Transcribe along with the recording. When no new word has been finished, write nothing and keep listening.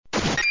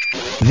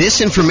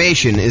This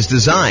information is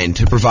designed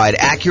to provide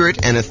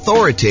accurate and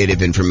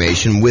authoritative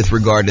information with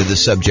regard to the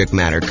subject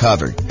matter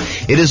covered.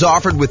 It is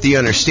offered with the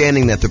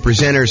understanding that the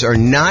presenters are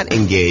not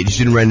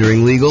engaged in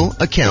rendering legal,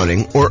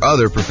 accounting, or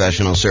other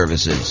professional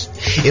services.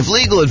 If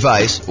legal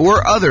advice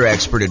or other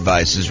expert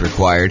advice is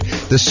required,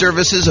 the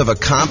services of a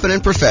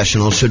competent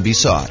professional should be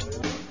sought.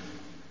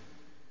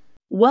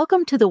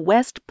 Welcome to the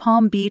West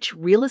Palm Beach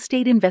Real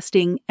Estate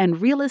Investing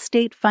and Real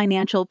Estate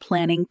Financial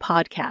Planning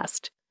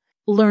Podcast.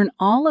 Learn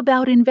all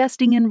about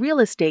investing in real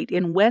estate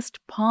in West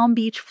Palm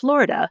Beach,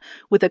 Florida,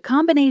 with a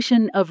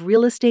combination of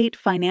real estate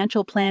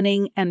financial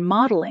planning and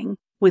modeling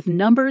with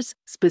numbers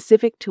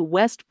specific to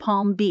West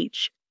Palm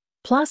Beach,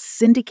 plus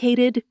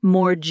syndicated,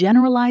 more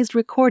generalized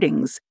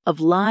recordings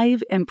of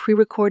live and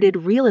pre-recorded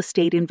real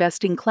estate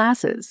investing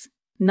classes,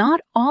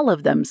 not all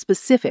of them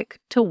specific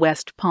to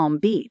West Palm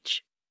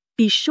Beach.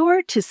 Be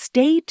sure to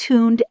stay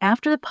tuned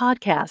after the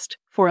podcast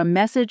for a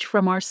message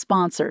from our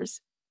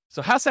sponsors.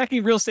 So house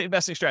hacking real estate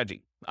investing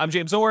strategy. I'm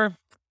James Orr.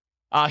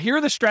 Here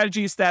are the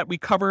strategies that we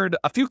covered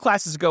a few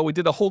classes ago. We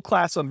did a whole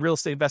class on real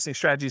estate investing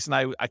strategies,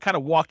 and I kind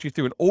of walked you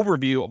through an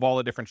overview of all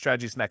the different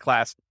strategies in that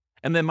class.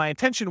 And then my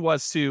intention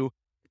was to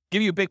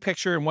give you a big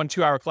picture in 1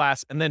 2-hour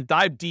class and then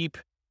dive deep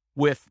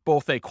with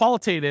both a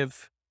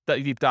qualitative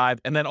deep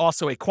dive and then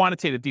also a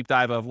quantitative deep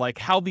dive of like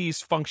how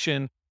these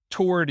function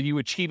toward you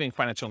achieving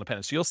financial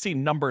independence. So you'll see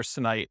numbers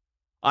tonight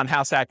on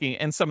house hacking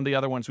and some of the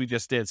other ones we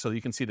just did so you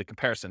can see the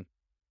comparison.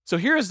 So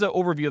here's the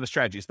overview of the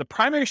strategies. The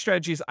primary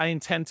strategies I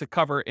intend to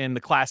cover in the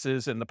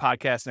classes and the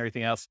podcast and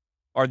everything else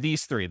are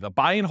these three: the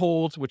buy and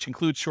hold, which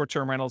includes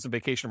short-term rentals and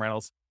vacation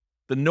rentals,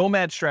 the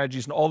nomad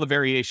strategies and all the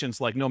variations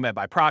like nomad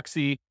by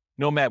proxy,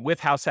 nomad with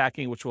house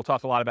hacking, which we'll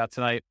talk a lot about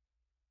tonight,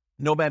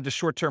 nomad to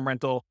short-term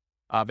rental,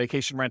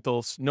 vacation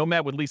rentals,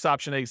 nomad with lease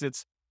option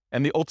exits,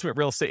 and the ultimate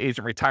real estate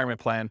agent retirement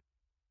plan.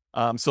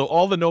 So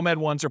all the nomad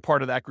ones are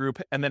part of that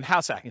group, and then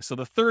house hacking. So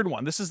the third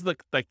one, this is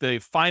the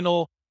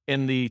final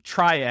in the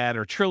triad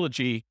or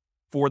trilogy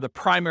for the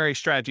primary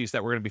strategies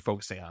that we're going to be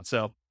focusing on.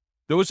 So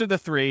those are the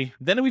three.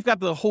 Then we've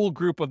got the whole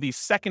group of these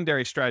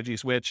secondary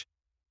strategies, which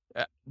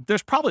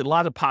there's probably a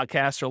lot of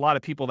podcasts or a lot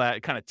of people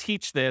that kind of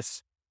teach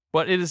this,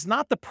 but it is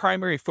not the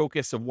primary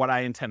focus of what I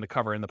intend to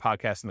cover in the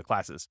podcast and the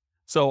classes.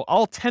 So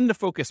I'll tend to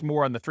focus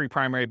more on the three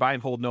primary: buy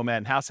and hold, nomad,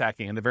 and house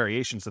hacking, and the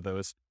variations of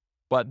those.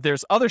 But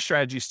there's other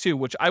strategies too,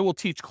 which I will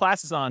teach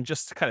classes on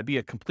just to kind of be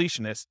a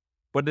completionist.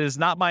 But it is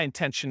not my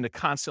intention to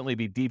constantly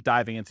be deep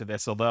diving into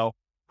this, although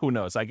who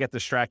knows, I get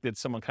distracted.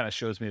 Someone kind of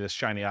shows me this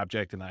shiny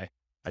object and I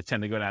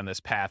tend to go down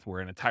this path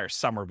where an entire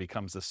summer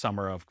becomes the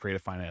summer of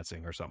creative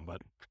financing or something.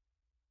 But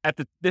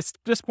at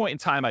this point in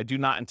time, I do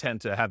not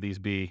intend to have these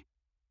be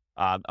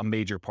a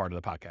major part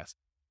of the podcast.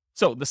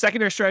 So the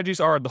secondary strategies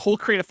are the whole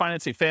creative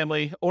financing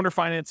family, owner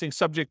financing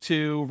subject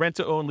to rent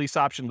to own, lease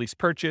option, lease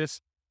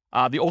purchase,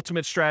 the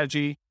ultimate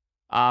strategy,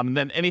 and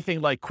then anything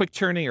like quick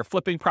turning or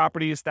flipping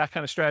properties, that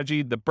kind of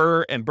strategy, the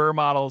BRRRR and BRRRR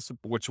models,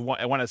 which one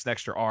has an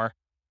extra R,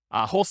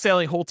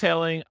 wholesaling,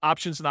 wholetailing,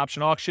 options and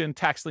option auction,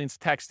 tax liens,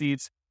 tax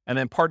deeds, and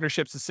then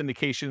partnerships and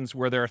syndications,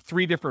 where there are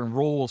three different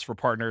roles for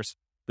partners: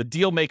 the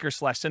deal maker /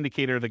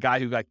 syndicator, the guy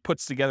who like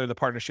puts together the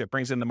partnership,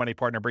 brings in the money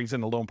partner, brings in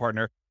the loan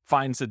partner,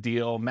 finds the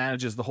deal,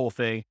 manages the whole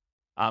thing.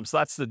 So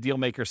that's the deal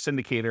maker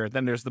syndicator.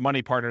 Then there's the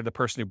money partner, the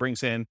person who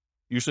brings in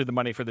usually the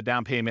money for the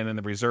down payment and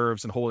the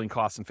reserves and holding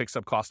costs and fixed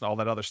up costs and all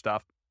that other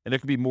stuff. And there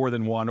could be more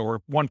than one,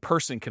 or one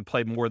person can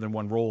play more than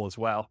one role as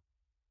well.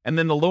 And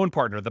then the loan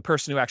partner, the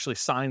person who actually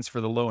signs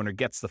for the loan or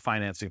gets the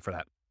financing for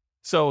that.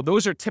 So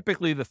those are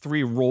typically the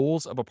three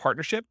roles of a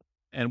partnership.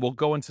 And we'll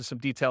go into some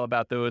detail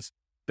about those.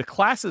 The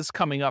classes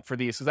coming up for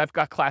these, because I've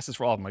got classes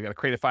for all of them. I got a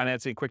creative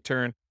financing, quick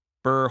turn,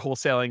 BRRRR,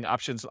 wholesaling,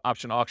 options,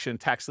 option auction,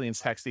 tax liens,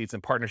 tax deeds,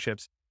 and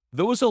partnerships.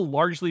 Those will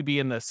largely be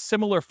in the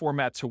similar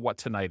format to what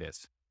tonight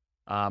is.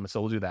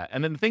 So we'll do that.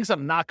 And then the things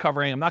I'm not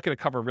covering, I'm not going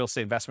to cover real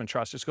estate investment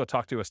trust. Just go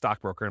talk to a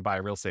stockbroker and buy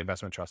a real estate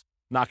investment trust.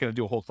 Not going to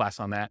do a whole class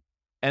on that.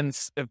 And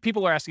if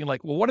people are asking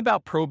like, well, what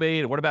about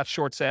probate? What about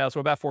short sales? What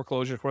about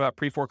foreclosures? What about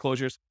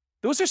pre-foreclosures?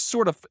 Those are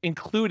sort of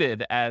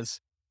included as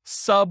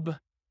sub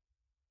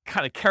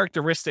kind of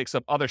characteristics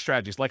of other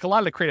strategies. Like a lot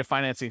of the creative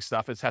financing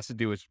stuff, it has to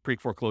do with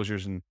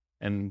pre-foreclosures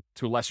and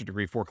to a lesser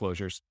degree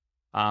foreclosures.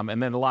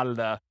 And then a lot of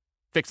the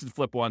fix and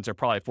flip ones are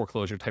probably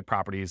foreclosure type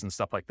properties and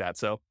stuff like that.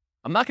 So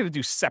I'm not going to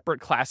do separate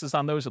classes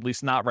on those, at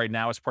least not right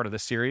now as part of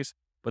this series,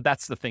 but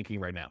that's the thinking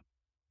right now.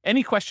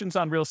 Any questions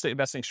on real estate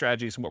investing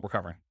strategies and what we're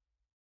covering?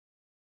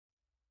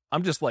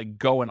 I'm just like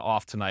going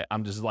off tonight.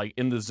 I'm just like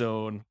in the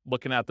zone,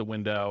 looking out the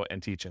window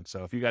and teaching.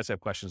 So if you guys have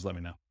questions, let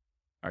me know.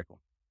 All right, cool.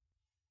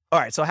 All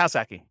right, so house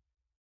hacking.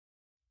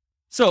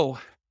 So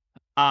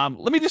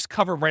let me just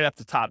cover right up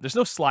the top. There's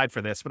no slide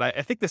for this, but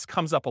I think this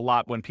comes up a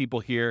lot when people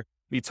hear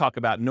me talk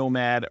about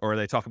nomad or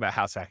they talk about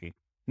house hacking.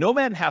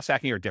 Nomad and house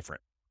hacking are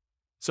different.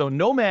 So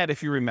nomad,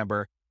 if you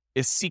remember,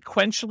 is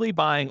sequentially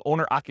buying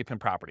owner-occupant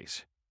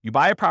properties. You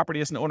buy a property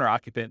as an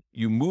owner-occupant,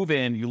 you move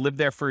in, you live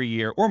there for a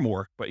year or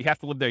more, but you have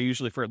to live there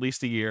usually for at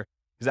least a year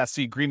because that's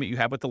the agreement you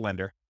have with the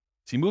lender.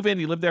 So you move in,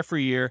 you live there for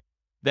a year.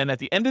 Then at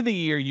the end of the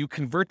year, you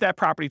convert that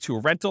property to a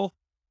rental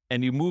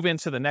and you move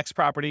into the next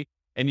property,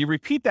 and you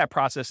repeat that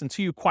process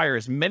until you acquire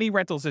as many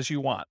rentals as you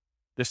want.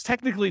 There's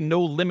technically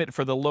no limit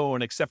for the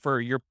loan except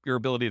for your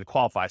ability to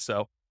qualify.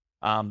 So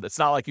it's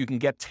not like you can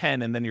get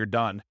 10 and then you're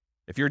done.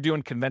 If you're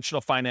doing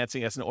conventional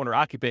financing as an owner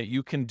occupant,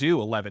 you can do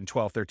 11,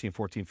 12, 13,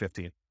 14,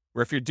 15.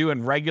 Where if you're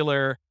doing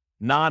regular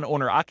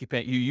non-owner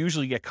occupant, you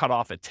usually get cut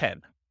off at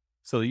 10.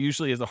 So there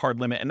usually is a hard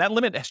limit. And that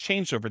limit has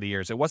changed over the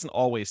years. It wasn't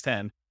always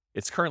 10.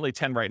 It's currently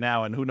 10 right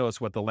now. And who knows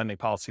what the lending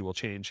policy will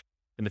change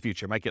in the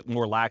future. It might get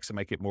more lax. It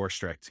might get more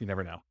strict. You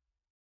never know.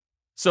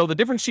 So the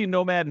difference between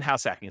nomad and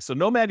house hacking. So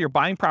nomad, you're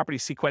buying property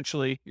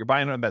sequentially. You're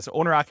buying them as an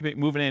owner occupant,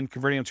 moving in,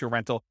 converting them to a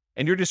rental,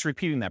 and you're just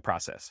repeating that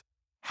process.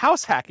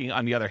 House hacking,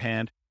 on the other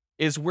hand,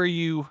 is where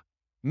you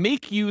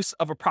make use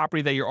of a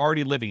property that you're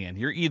already living in.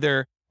 You're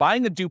either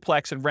buying a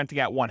duplex and renting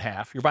out one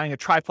half, you're buying a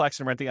triplex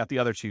and renting out the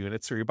other 2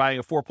 units, or you're buying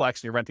a fourplex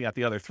and you're renting out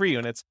the other 3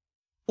 units,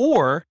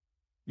 or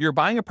you're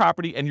buying a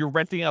property and you're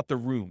renting out the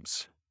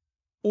rooms,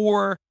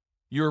 or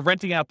you're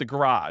renting out the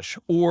garage,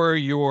 or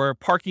you're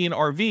parking an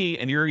RV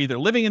and you're either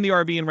living in the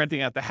RV and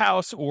renting out the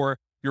house, or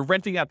you're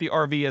renting out the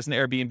RV as an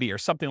Airbnb or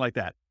something like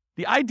that.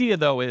 The idea,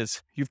 though,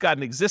 is you've got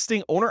an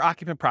existing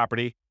owner-occupant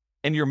property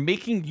and you're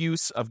making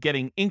use of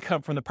getting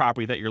income from the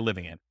property that you're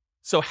living in.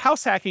 So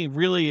house hacking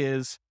really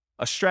is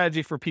a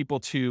strategy for people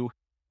to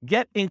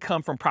get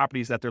income from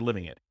properties that they're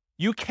living in.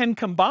 You can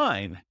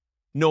combine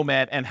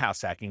nomad and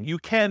house hacking. You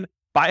can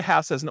buy a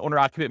house as an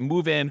owner-occupant,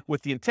 move in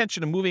with the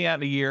intention of moving out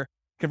in a year,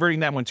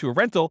 converting that one to a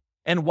rental.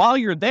 And while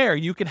you're there,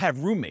 you can have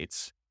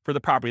roommates for the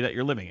property that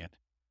you're living in.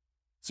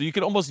 So you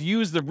can almost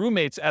use the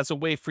roommates as a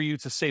way for you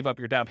to save up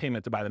your down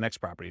payment to buy the next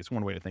property. It's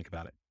one way to think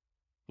about it.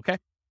 Okay.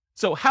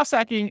 So house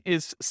hacking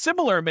is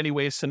similar in many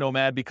ways to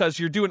nomad because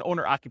you're doing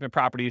owner occupant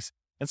properties.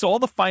 And so all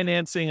the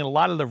financing and a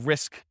lot of the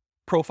risk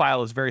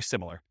profile is very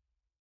similar.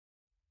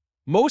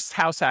 Most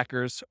house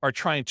hackers are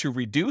trying to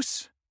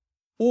reduce,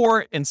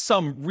 or in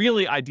some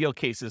really ideal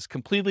cases,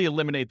 completely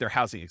eliminate their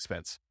housing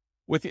expense.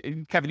 With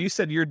Kevin, you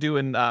said you're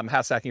doing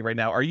house hacking right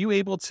now. Are you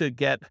able to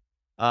get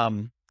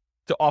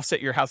to offset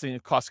your housing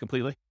costs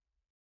completely?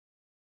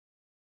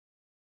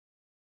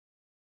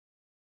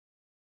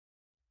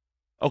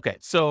 Okay,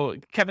 so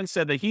Kevin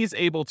said that he's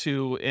able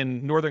to,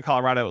 in Northern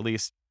Colorado at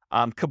least,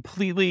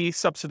 completely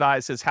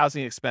subsidize his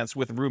housing expense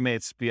with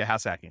roommates via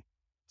house hacking.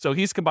 So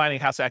he's combining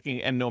house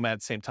hacking and nomad at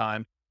the same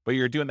time, but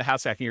you're doing the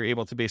house hacking, you're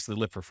able to basically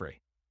live for free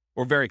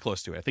or very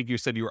close to it. I think you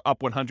said you were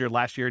up 100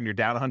 last year and you're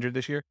down 100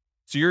 this year.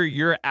 So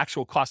your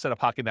actual cost out of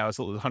pocket now is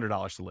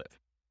 $100 to live.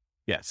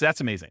 Yeah, so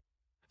that's amazing.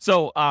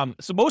 So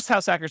most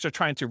house hackers are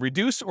trying to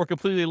reduce or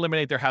completely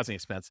eliminate their housing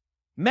expense.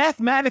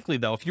 Mathematically,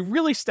 though, if you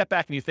really step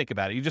back and you think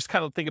about it, you just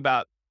kind of think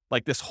about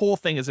like this whole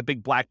thing is a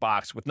big black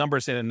box with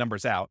numbers in and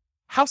numbers out.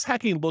 House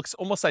hacking looks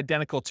almost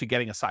identical to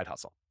getting a side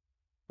hustle,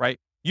 right?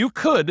 You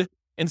could,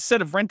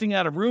 instead of renting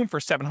out a room for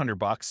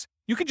 $700,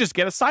 you could just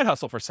get a side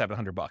hustle for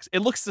 $700. It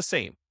looks the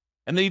same.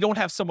 And then you don't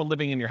have someone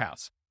living in your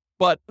house.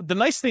 But the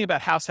nice thing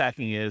about house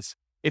hacking is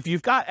if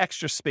you've got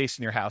extra space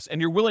in your house and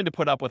you're willing to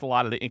put up with a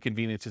lot of the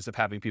inconveniences of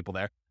having people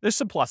there, there's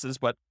some pluses,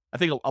 but I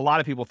think a lot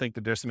of people think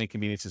that there's some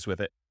inconveniences with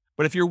it.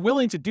 But if you're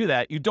willing to do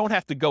that, you don't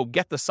have to go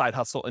get the side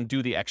hustle and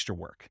do the extra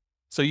work.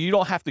 So you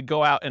don't have to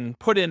go out and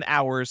put in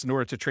hours in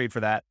order to trade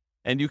for that.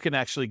 And you can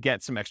actually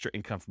get some extra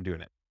income from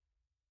doing it.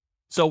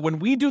 So when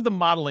we do the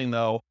modeling,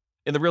 though,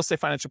 in the Real Estate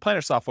Financial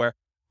Planner software,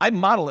 I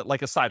model it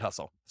like a side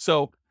hustle.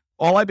 So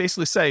all I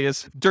basically say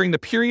is during the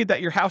period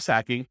that you're house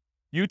hacking,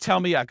 you tell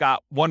me I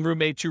got 1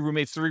 roommate, 2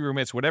 roommates, 3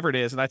 roommates, whatever it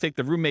is. And I take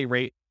the roommate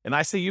rate and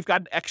I say you've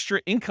got an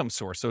extra income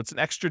source. So it's an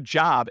extra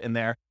job in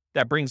there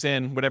that brings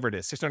in whatever it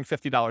is,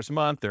 $650 a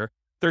month or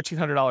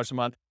 $1,300 a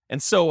month.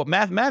 And so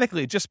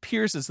mathematically, it just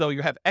appears as though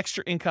you have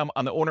extra income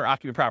on the owner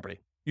occupant property.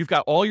 You've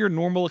got all your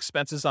normal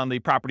expenses on the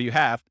property you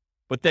have,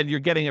 but then you're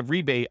getting a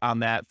rebate on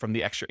that from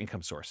the extra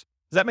income source.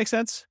 Does that make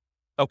sense?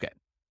 Okay.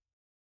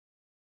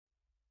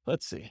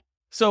 Let's see.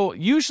 So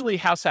usually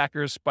house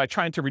hackers, by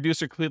trying to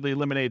reduce or completely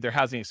eliminate their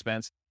housing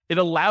expense, it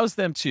allows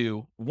them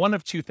to, one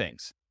of two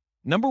things.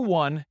 Number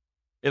one,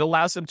 it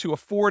allows them to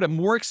afford a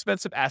more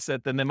expensive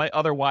asset than they might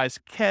otherwise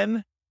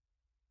can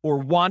or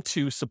want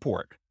to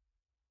support.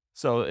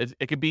 So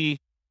it could be,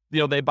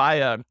 they buy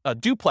a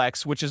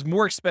duplex, which is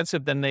more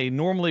expensive than they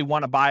normally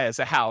want to buy as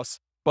a house.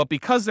 But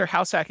because they're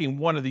house hacking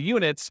one of the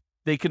units,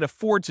 they can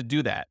afford to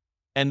do that.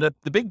 And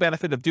the big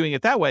benefit of doing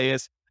it that way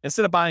is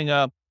instead of buying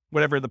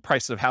whatever the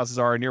price of houses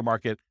are in your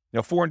market,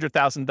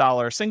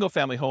 $400,000 single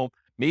family home,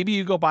 maybe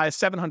you go buy a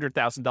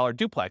 $700,000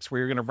 duplex where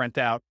you're going to rent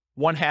out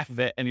one half of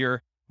it and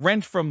your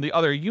rent from the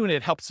other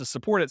unit helps to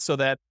support it so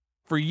that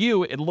for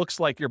you, it looks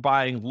like you're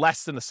buying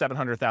less than a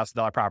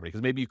 $700,000 property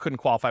because maybe you couldn't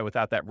qualify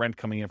without that rent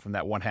coming in from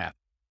that one half.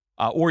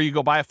 Or you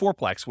go buy a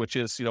fourplex, which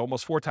is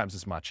almost 4 times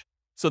as much.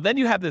 So then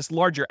you have this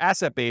larger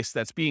asset base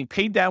that's being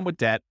paid down with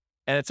debt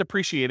and it's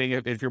appreciating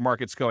if your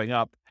market's going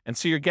up. And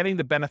so you're getting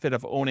the benefit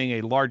of owning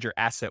a larger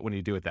asset when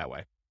you do it that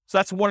way. So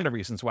that's one of the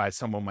reasons why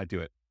someone might do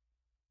it.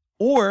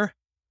 Or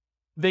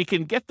they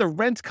can get the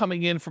rent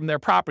coming in from their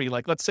property.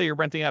 Like let's say you're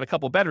renting out a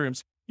couple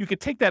bedrooms, you could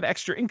take that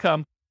extra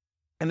income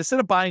and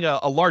instead of buying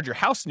a larger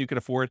house than you can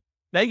afford,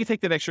 Now you can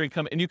take that extra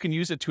income and you can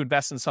use it to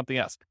invest in something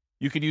else.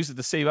 You could use it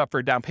to save up for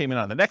a down payment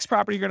on the next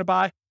property you're going to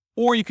buy,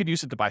 or you could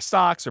use it to buy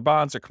stocks or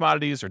bonds or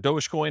commodities or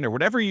Dogecoin or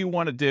whatever you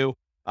want to do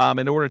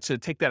in order to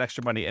take that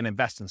extra money and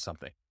invest in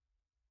something.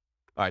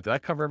 All right, did I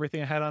cover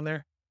everything I had on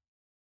there?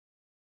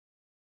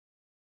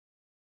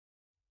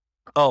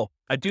 Oh,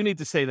 I do need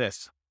to say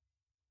this.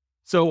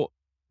 So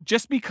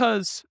just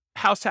because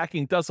house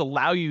hacking does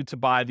allow you to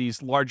buy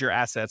these larger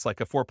assets like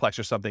a fourplex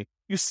or something,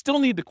 you still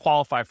need to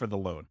qualify for the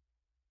loan.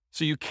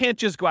 So you can't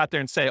just go out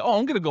there and say, oh,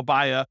 I'm going to go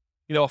buy a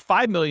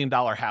 $5 million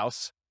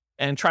house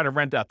and try to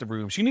rent out the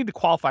rooms. You need to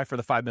qualify for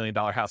the $5 million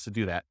house to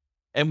do that.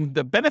 And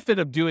the benefit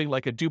of doing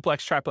like a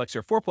duplex, triplex,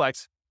 or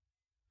fourplex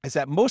is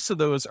that most of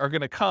those are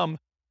going to come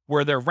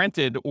where they're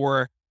rented,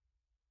 or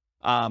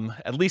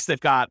at least they've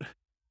got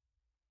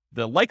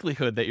the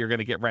likelihood that you're going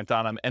to get rent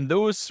on them. And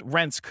those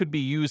rents could be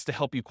used to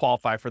help you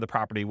qualify for the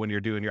property when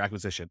you're doing your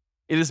acquisition.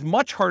 It is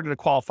much harder to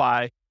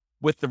qualify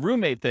with the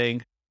roommate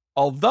thing.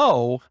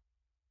 Although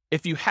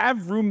if you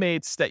have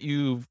roommates that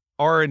you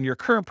are in your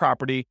current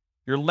property,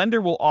 your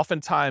lender will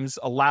oftentimes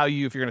allow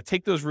you, if you're going to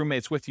take those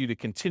roommates with you, to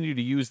continue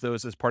to use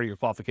those as part of your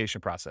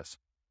qualification process.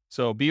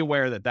 So be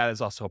aware that that is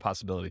also a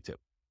possibility too.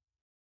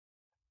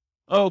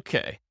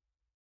 Okay.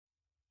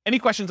 Any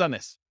questions on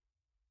this?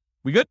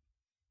 We good?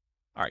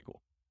 All right,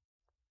 cool.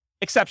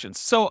 Exceptions.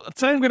 So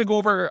tonight I'm going to go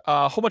over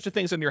a whole bunch of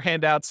things on your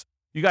handouts.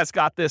 You guys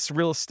got this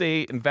real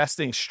estate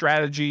investing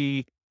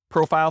strategy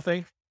profile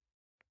thing.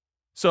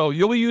 So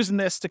you'll be using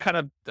this to kind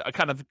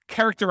of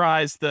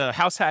characterize the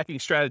house hacking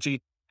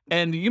strategy.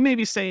 And you may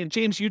be saying,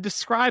 James, you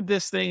described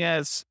this thing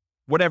as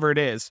whatever it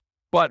is,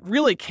 but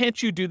really,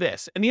 can't you do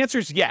this? And the answer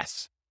is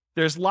yes.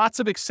 There's lots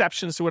of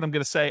exceptions to what I'm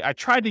going to say. I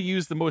tried to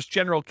use the most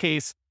general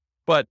case,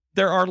 but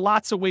there are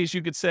lots of ways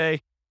you could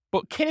say,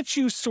 but can't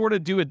you sort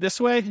of do it this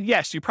way?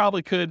 Yes, you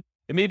probably could.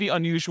 It may be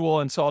unusual,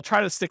 and so I'll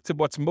try to stick to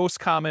what's most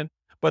common,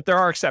 but there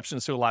are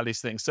exceptions to a lot of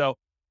these things. So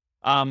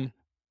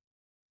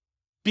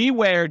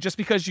beware, just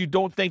because you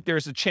don't think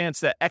there's a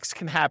chance that X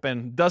can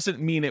happen doesn't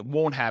mean it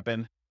won't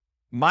happen.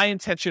 My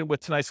intention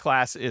with tonight's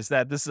class is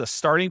that this is a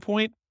starting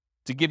point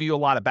to give you a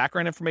lot of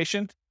background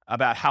information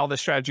about how the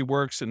strategy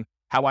works and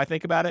how I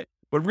think about it,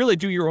 but really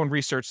do your own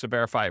research to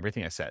verify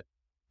everything I said.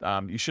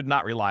 You should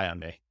not rely on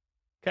me.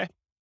 Okay?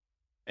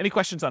 Any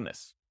questions on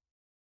this?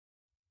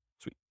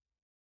 Sweet.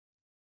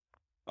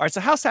 All right,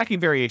 so house hacking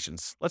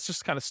variations. Let's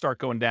just kind of start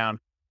going down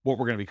what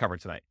we're going to be covering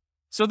tonight.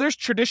 So there's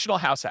traditional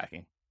house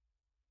hacking.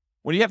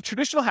 When you have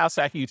traditional house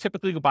hacking, you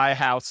typically go buy a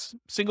house,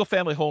 single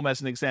family home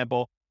as an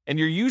example, and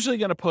you're usually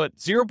going to put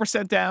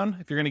 0% down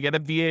if you're going to get a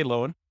VA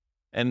loan.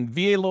 And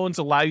VA loans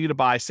allow you to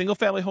buy single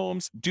family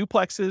homes,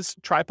 duplexes,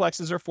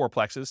 triplexes, or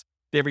fourplexes.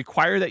 They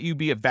require that you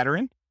be a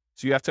veteran.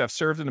 So you have to have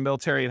served in the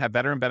military and have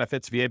veteran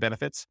benefits, VA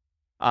benefits.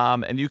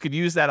 And you could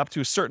use that up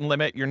to a certain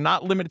limit. You're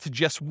not limited to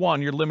just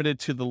one. You're limited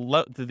to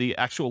the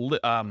actual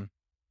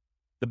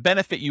the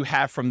benefit you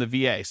have from the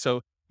VA.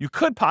 So you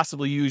could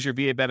possibly use your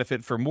VA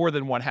benefit for more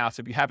than one house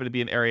if you happen to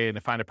be in an area and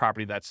to find a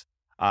property that's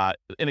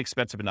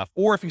inexpensive enough.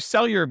 Or if you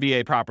sell your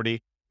VA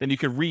property, then you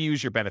could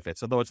reuse your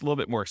benefits, although it's a little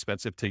bit more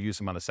expensive to use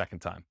them on a second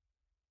time.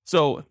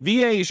 So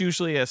VA is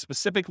usually a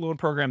specific loan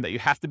program that you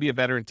have to be a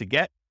veteran to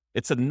get.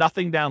 It's a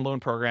nothing down loan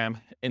program.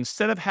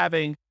 Instead of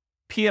having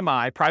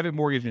PMI, private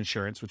mortgage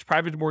insurance, which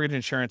private mortgage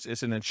insurance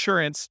is an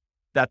insurance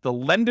that the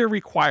lender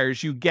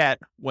requires you get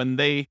when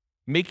they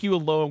make you a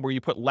loan where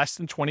you put less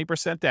than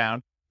 20%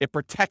 down, it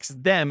protects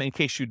them in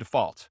case you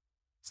default.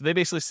 So they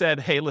basically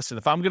said, hey, listen,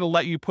 if I'm going to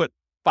let you put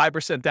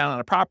 5% down on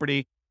a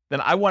property, then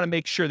I want to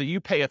make sure that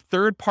you pay a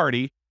third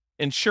party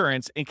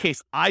insurance in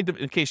case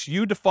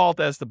you default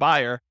as the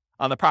buyer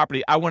on the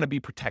property. I want to be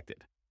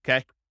protected.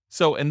 Okay.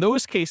 So in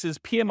those cases,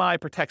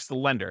 PMI protects the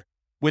lender.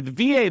 With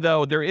VA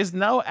though, there is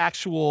no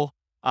actual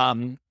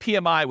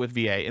PMI with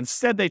VA.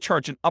 Instead, they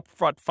charge an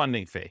upfront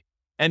funding fee.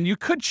 And you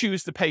could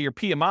choose to pay your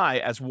PMI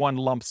as one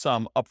lump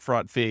sum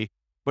upfront fee,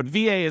 but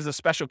VA is a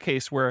special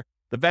case where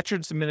the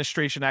Veterans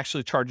Administration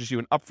actually charges you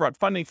an upfront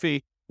funding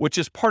fee, which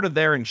is part of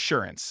their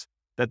insurance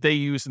that they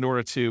use in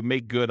order to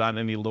make good on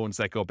any loans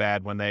that go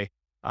bad when the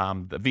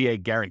VA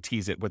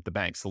guarantees it with the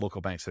banks, the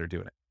local banks that are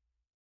doing it.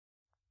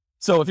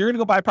 So if you're going to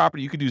go buy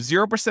property, you could do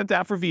 0%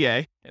 down for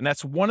VA, and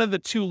that's one of the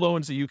two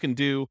loans that you can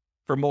do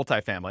for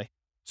multifamily.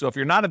 So if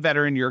you're not a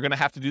veteran, you're going to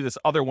have to do this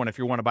other one if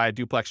you want to buy a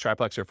duplex,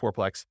 triplex, or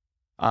fourplex.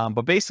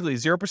 But basically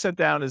 0%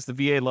 down is the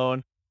VA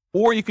loan,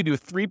 or you could do a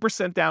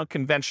 3% down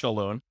conventional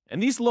loan.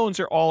 And these loans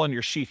are all on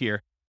your sheet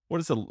here. What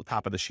does the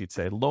top of the sheet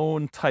say?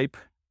 Loan type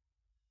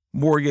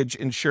mortgage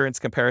insurance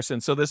comparison.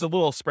 So there's a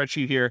little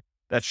spreadsheet here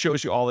that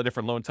shows you all the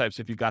different loan types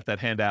if you got that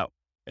handout,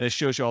 and it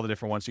shows you all the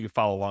different ones. So you can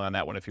follow along on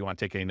that one if you want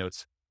to take any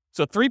notes.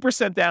 So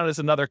 3% down is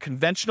another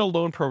conventional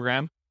loan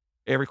program.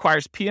 It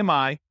requires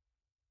PMI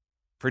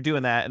for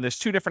doing that. And there's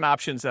two different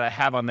options that I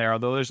have on there,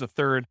 although there's a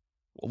third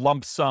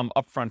lump sum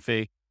upfront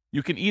fee.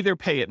 You can either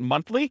pay it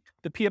monthly,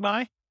 the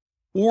PMI,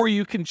 or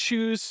you can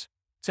choose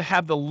to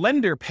have the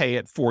lender pay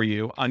it for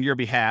you on your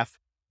behalf,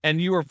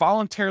 and you are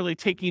voluntarily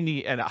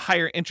taking at a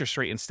higher interest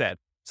rate instead.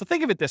 So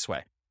think of it this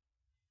way.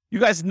 You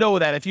guys know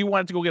that if you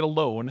wanted to go get a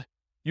loan,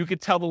 you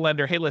could tell the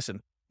lender, hey,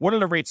 listen, what are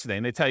the rates today?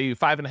 And they tell you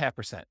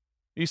 5.5%.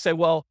 You say,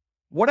 well,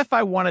 what if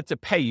I wanted to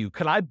pay you?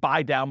 Could I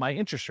buy down my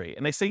interest rate?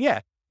 And they say,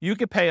 yeah, you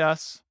could pay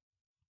us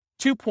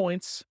 2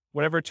 points,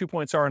 whatever 2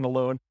 points are in the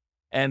loan,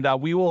 and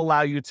we will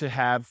allow you to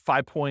have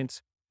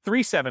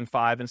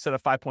 5.375 instead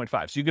of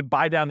 5.5. So you could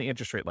buy down the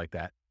interest rate like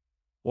that.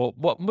 Well,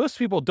 what most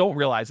people don't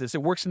realize is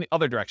it works in the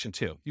other direction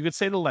too. You could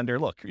say to the lender,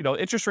 look,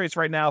 interest rates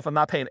right now, if I'm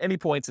not paying any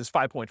points, is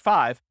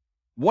 5.5.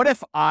 What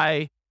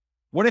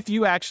if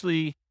you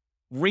actually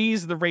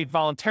raise the rate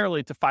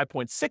voluntarily to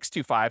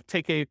 5.625,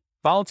 take a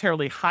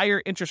voluntarily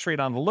higher interest rate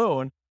on the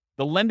loan?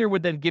 The lender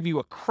would then give you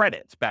a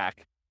credit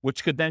back,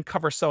 which could then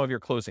cover some of your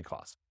closing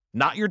costs,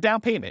 not your down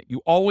payment.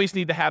 You always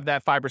need to have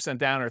that 5%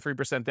 down or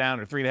 3%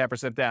 down or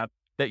 3.5% down,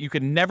 that you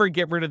can never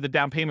get rid of the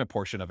down payment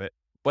portion of it.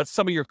 But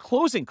some of your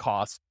closing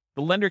costs,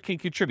 the lender can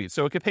contribute.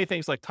 So it could pay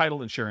things like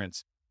title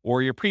insurance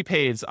or your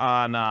prepaids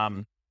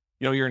on,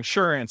 your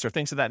insurance or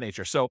things of that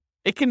nature. So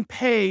it can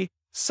pay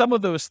some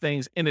of those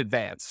things in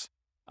advance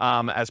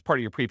as part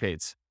of your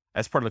prepaids,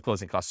 as part of the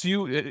closing costs.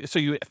 So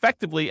you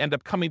effectively end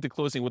up coming to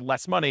closing with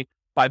less money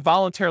by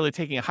voluntarily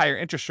taking a higher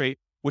interest rate,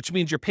 which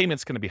means your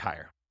payment's going to be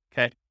higher.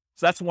 Okay,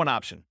 so that's one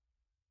option.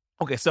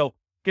 Okay, so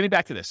getting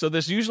back to this, so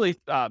there's usually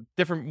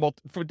different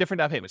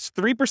down payments.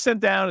 3%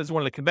 down is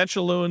one of the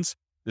conventional loans.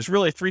 There's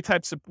really 3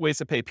 types of ways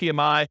to pay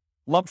PMI: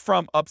 lump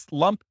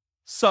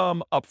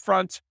sum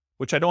upfront,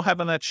 which I don't have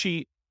on that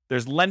sheet.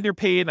 There's lender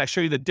paid, and I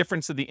show you the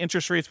difference of the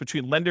interest rates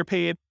between lender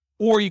paid,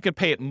 or you can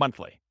pay it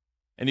monthly.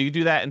 And you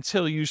do that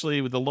until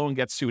usually the loan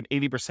gets to an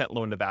 80%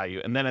 loan to value.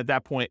 And then at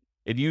that point,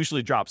 it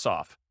usually drops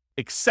off,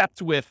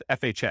 except with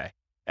FHA.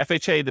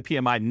 FHA, the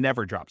PMI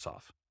never drops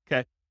off.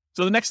 Okay.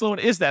 So the next loan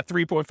is that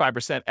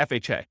 3.5%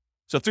 FHA.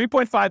 So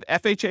 3.5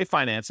 FHA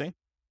financing.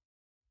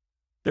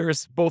 There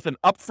is both an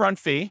upfront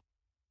fee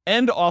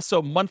and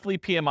also monthly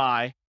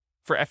PMI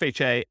for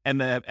FHA, and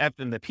the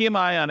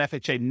PMI on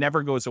FHA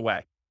never goes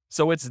away.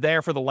 So it's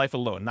there for the life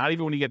of the loan. Not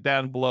even when you get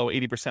down below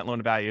 80% loan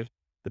to value,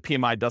 the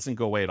PMI doesn't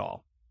go away at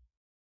all.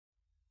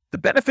 The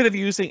benefit of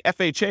using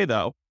FHA,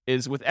 though,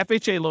 is with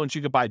FHA loans,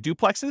 you could buy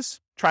duplexes,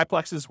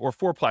 triplexes, or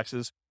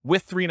fourplexes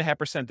with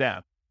 3.5%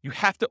 down. You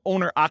have to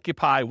owner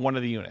occupy one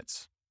of the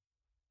units.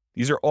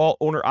 These are all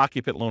owner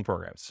occupant loan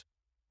programs.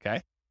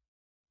 Okay.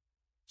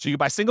 So you can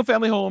buy single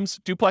family homes,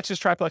 duplexes,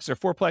 triplexes, or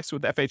fourplex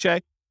with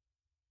FHA,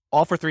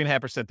 all for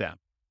 3.5% down,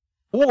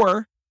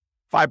 or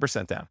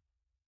 5% down.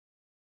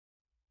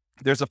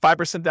 There's a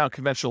 5% down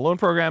conventional loan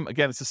program.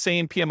 Again, it's the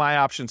same PMI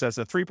options as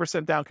a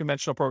 3% down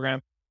conventional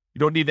program. You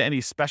don't need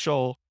any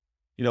special,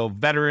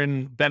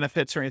 veteran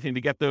benefits or anything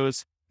to get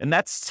those. And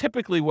that's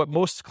typically what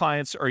most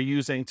clients are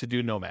using to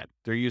do Nomad.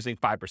 They're using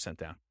 5%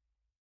 down.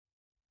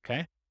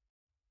 Okay.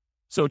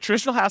 So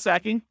traditional house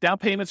hacking, down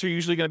payments are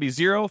usually going to be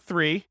 0,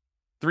 3,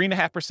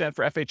 3.5%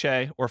 for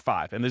FHA, or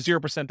 5. And the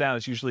 0% down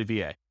is usually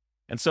VA.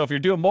 And so if you're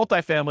doing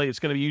multifamily, it's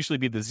going to usually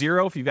be the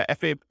 0 if you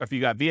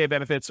got VA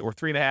benefits, or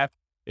 3.5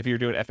 if you're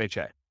doing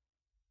FHA.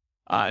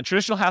 In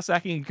traditional house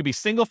hacking, it could be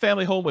single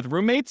family home with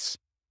roommates,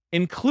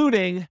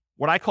 including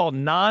what I call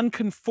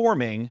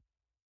non-conforming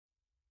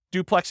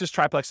duplexes,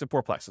 triplexes, and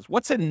fourplexes.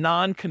 What's a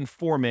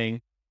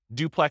non-conforming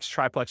duplex,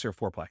 triplex, or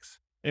fourplex?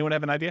 Anyone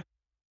have an idea?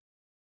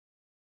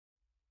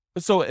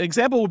 So an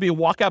example would be a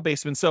walkout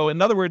basement. So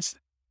in other words,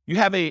 you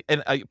have a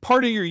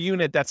part of your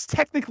unit that's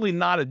technically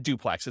not a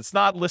duplex. It's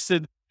not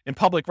listed in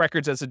public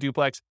records as a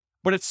duplex,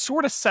 but it's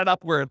sort of set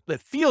up where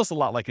it feels a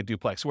lot like a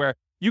duplex, where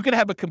you could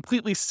have a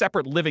completely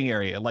separate living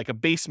area, like a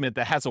basement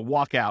that has a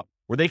walkout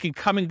where they can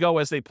come and go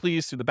as they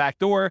please through the back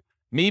door.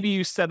 Maybe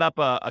you set up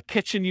a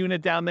kitchen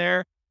unit down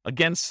there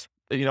against,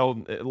 a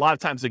lot of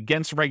times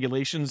against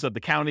regulations of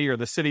the county or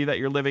the city that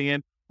you're living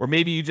in. Or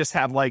maybe you just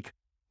have like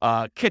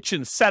a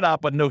kitchen set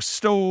up, but no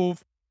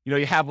stove.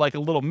 You have like a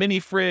little mini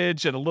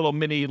fridge and a little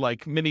mini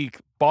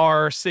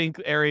bar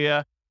sink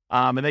area.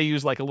 And they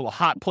use like a little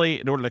hot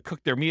plate in order to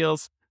cook their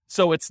meals.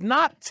 So it's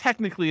not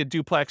technically a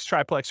duplex,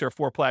 triplex, or a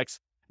fourplex.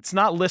 It's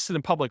not listed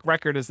in public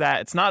record as that.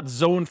 It's not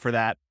zoned for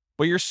that,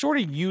 but you're sort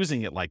of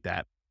using it like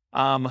that.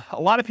 A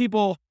lot of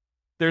people,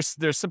 there's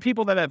some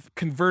people that have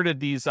converted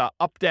these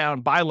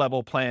up-down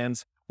bi-level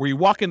plans where you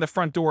walk in the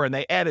front door and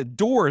they added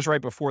doors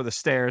right before the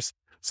stairs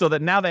so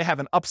that now they have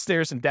an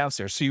upstairs and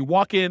downstairs. So you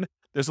walk in,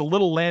 there's a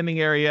little landing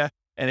area,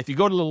 and if you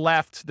go to the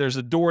left, there's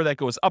a door that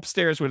goes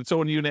upstairs with its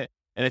own unit.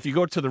 And if you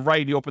go to the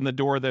right, you open the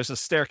door, there's a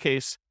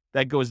staircase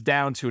that goes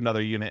down to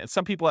another unit. And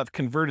some people have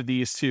converted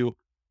these to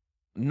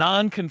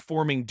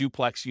non-conforming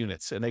duplex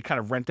units, and they kind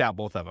of rent out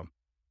both of them.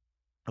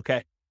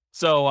 Okay.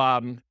 So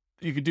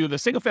you could do the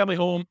single family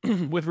home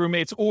with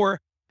roommates, or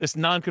this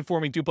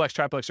non-conforming duplex,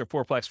 triplex, or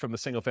fourplex from the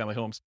single family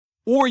homes.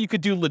 Or you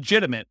could do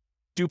legitimate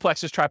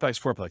duplexes,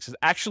 triplexes, fourplexes,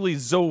 actually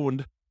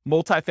zoned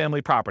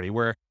multifamily property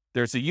where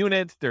there's a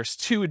unit, there's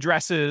 2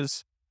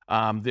 addresses,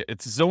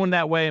 it's zoned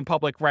that way in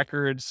public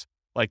records.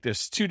 Like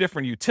there's 2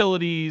 different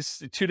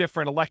utilities, 2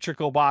 different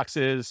electrical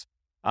boxes,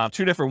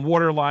 2 different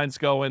water lines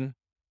going,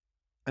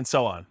 and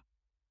so on.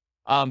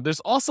 There's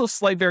also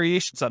slight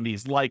variations on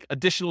these, like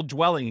additional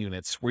dwelling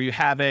units, where you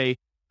have a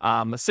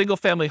single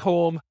family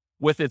home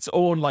with its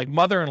own like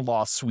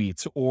mother-in-law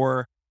suite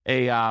or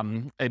a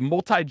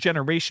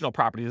multi-generational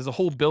property. There's a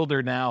whole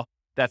builder now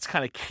that's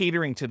kind of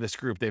catering to this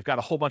group. They've got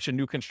a whole bunch of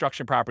new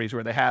construction properties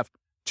where they have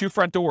 2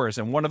 front doors,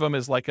 and one of them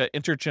is like an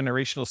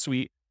intergenerational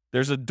suite.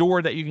 There's a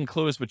door that you can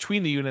close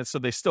between the units so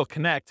they still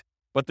connect,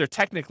 but they're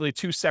technically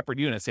 2 separate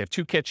units. They have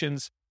 2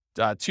 kitchens,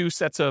 2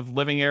 sets of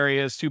living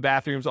areas, 2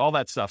 bathrooms, all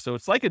that stuff. So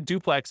it's like a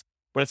duplex,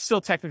 but it's still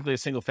technically a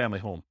single family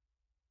home,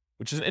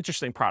 which is an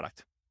interesting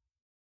product.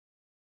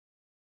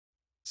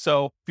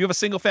 So if you have a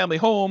single family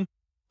home,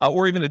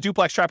 or even a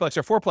duplex, triplex,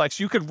 or fourplex,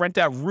 you could rent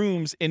out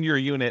rooms in your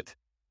unit,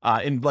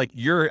 in like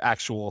your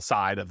actual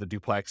side of the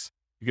duplex.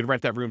 You could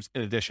rent out rooms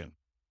in addition.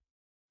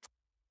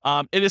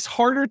 It is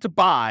harder to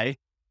buy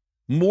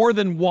more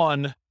than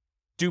one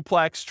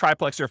duplex,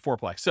 triplex, or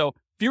fourplex. So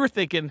if you were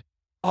thinking,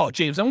 oh,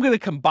 James, I'm going to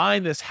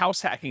combine this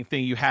house hacking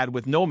thing you had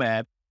with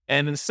Nomad,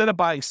 and instead of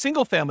buying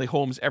single family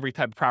homes every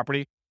type of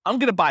property, I'm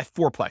going to buy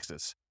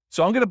fourplexes.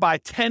 So I'm going to buy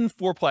 10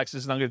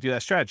 fourplexes, and I'm going to do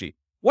that strategy.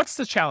 What's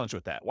the challenge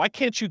with that? Why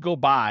can't you go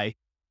buy,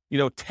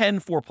 10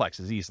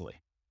 fourplexes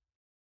easily?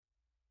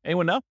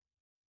 Anyone know?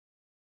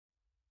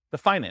 The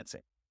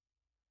financing.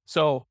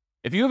 So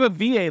if you have a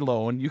VA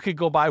loan, you could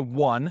go buy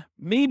 1,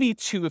 maybe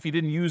 2 if you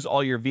didn't use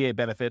all your VA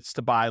benefits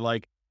to buy 2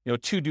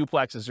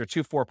 duplexes or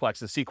 2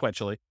 fourplexes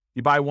sequentially.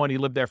 You buy 1, you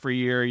live there for a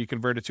year, you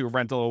convert it to a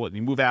rental,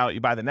 you move out, you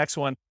buy the next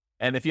one.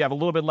 And if you have a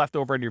little bit left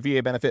over in your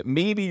VA benefit,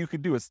 maybe you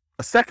could do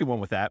a second one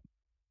with that.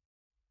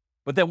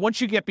 But then once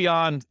you get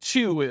beyond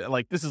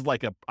 2, this is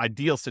like an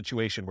ideal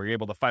situation where you're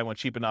able to find one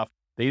cheap enough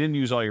that you didn't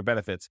use all your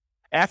benefits.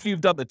 After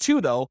you've done the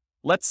 2 though,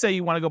 let's say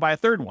you want to go buy a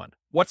third one.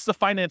 What's the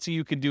financing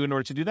you can do in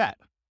order to do that?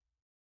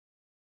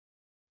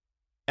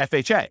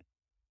 FHA.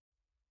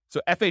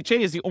 So FHA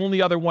is the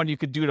only other one you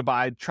could do to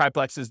buy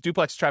triplexes,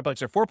 duplexes,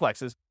 triplexes, or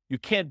fourplexes. You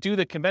can't do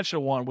the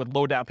conventional one with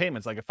low down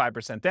payments, like a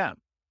 5% down.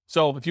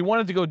 So if you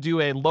wanted to go do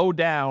a low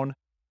down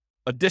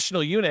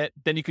additional unit,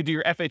 then you could do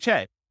your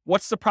FHA.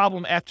 What's the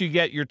problem after you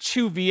get your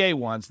 2 VA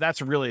ones?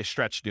 That's really a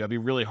stretch to do. That'd be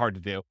really hard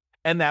to do.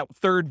 And that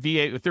third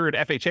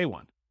FHA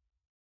one.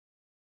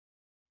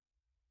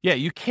 Yeah,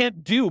 you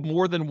can't do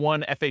more than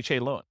 1 FHA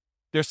loan.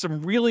 There's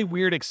some really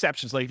weird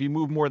exceptions. Like if you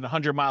move more than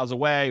 100 miles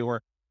away,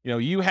 or,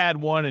 you had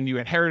one and you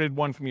inherited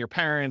one from your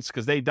parents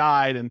because they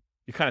died and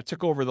you kind of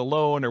took over the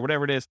loan or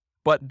whatever it is.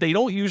 But they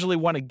don't usually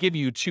want to give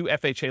you 2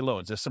 FHA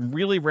loans. There's some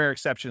really rare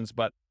exceptions,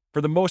 but for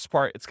the most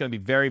part, it's going to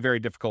be very, very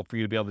difficult for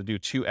you to be able to do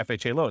 2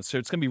 FHA loans. So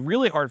it's going to be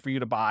really hard for you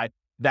to buy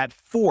that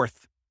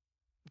 4th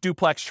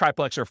duplex,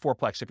 triplex, or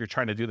fourplex if you're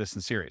trying to do this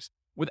in series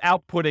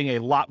without putting a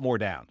lot more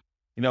down.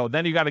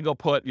 Then you got to go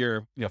put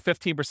your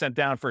 15%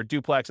 down for a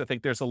duplex. I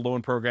think there's a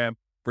loan program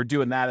for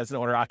doing that as an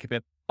owner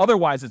occupant.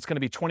 Otherwise, it's going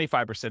to be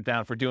 25%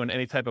 down for doing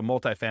any type of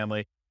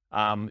multifamily.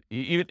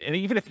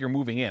 Even if you're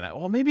moving in,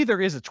 well, maybe there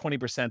is a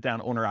 20%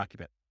 down owner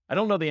occupant. I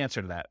don't know the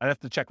answer to that. I'd have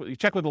to check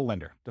with a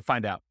lender to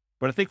find out.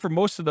 But I think for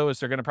most of those,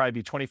 they're going to probably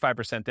be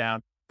 25%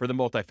 down for the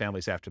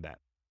multifamilies after that.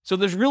 So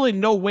there's really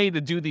no way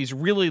to do these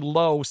really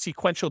low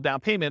sequential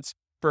down payments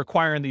for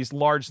acquiring these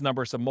large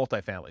numbers of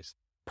multifamilies.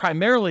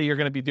 Primarily, you're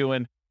going to be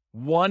doing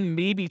 1,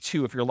 maybe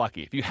 2 if you're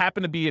lucky. If you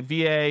happen to be a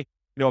VA,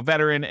 a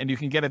veteran, and you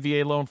can get a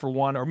VA loan for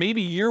 1, or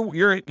maybe you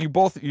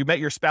met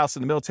your spouse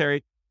in the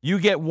military, you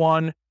get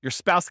 1, your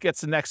spouse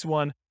gets the next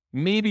one.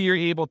 Maybe you're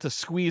able to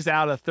squeeze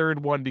out a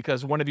third one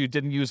because one of you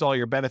didn't use all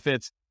your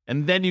benefits.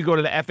 And then you go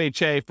to the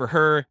FHA for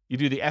her, you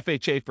do the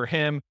FHA for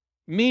him.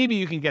 Maybe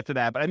you can get to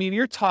that. But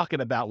you're talking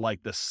about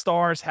like the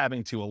stars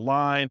having to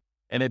align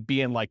and it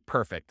being like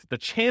perfect. The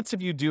chance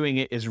of you doing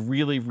it is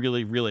really,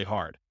 really, really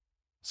hard.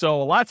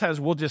 So a lot of times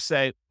we'll just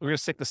say, we're going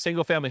to stick to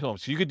single family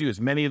homes. So you could do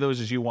as many of those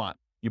as you want.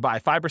 You buy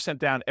 5%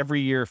 down every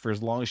year for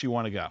as long as you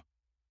want to go.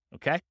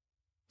 Okay.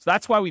 So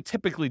that's why we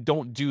typically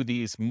don't do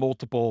these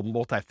multiple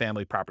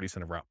multifamily properties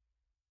in a row.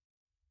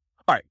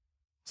 All right.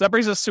 So that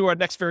brings us to our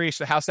next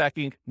variation of house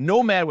hacking,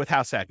 Nomad with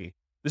house hacking.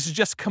 This is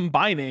just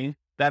combining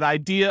that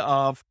idea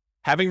of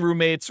having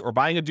roommates or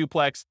buying a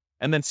duplex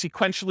and then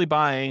sequentially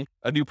buying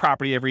a new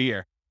property every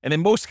year. And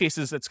in most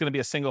cases, it's going to be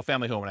a single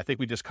family home. And I think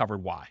we just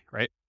covered why,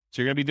 right?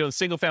 So you're going to be doing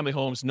single family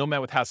homes,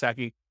 Nomad with house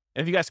hacking.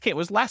 And if you guys can't, it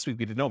was last week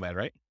we did Nomad,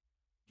 right?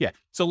 Yeah.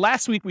 So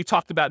last week we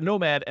talked about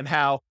Nomad and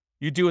how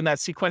you're doing that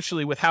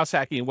sequentially with house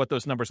hacking and what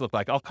those numbers look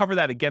like. I'll cover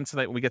that again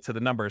tonight when we get to the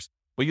numbers,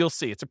 but you'll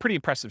see it's a pretty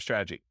impressive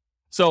strategy.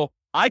 So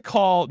I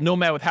call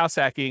Nomad with house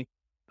hacking,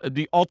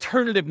 the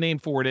alternative name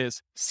for it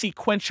is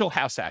sequential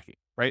house hacking,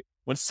 right?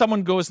 When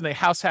someone goes and they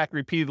house hack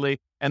repeatedly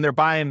and they're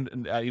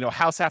buying,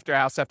 house after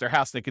house after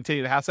house, and they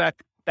continue to house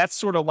hack, that's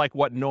sort of like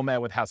what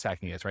Nomad with house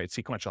hacking is, right?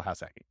 Sequential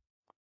house hacking.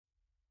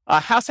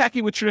 House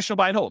hacking with traditional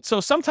buy and hold. So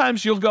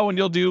sometimes you'll go and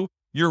you'll do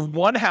your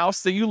one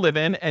house that you live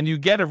in and you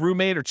get a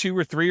roommate or 2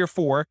 or 3 or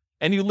 4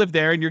 and you live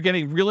there and you're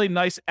getting really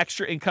nice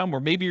extra income, or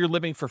maybe you're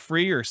living for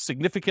free or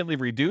significantly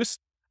reduced.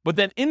 But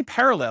then in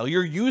parallel,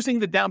 you're using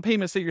the down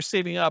payments that you're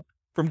saving up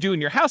from doing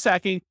your house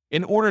hacking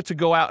in order to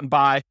go out and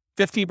buy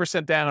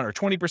 15% down or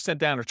 20%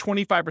 down or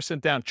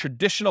 25% down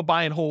traditional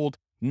buy and hold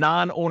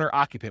non-owner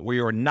occupant where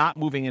you're not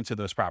moving into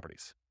those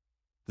properties.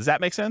 Does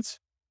that make sense?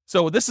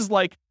 So this is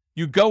like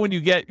you go and you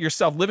get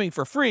yourself living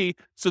for free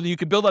so that you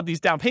can build up these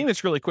down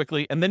payments really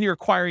quickly. And then you're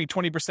acquiring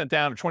 20%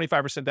 down or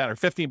 25% down or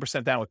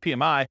 15% down with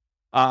PMI,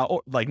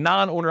 or like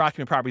non-owner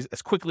occupant properties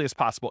as quickly as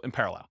possible in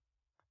parallel.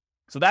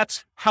 So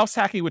that's house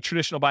hacking with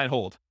traditional buy and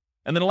hold.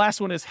 And then the last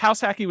one is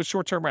house hacking with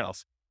short-term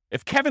rentals.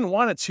 If Kevin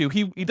wanted to,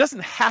 he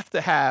doesn't have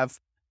to have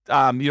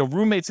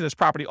roommates in his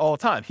property all the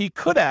time. He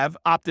could have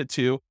opted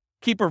to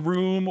keep a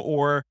room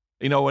or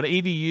an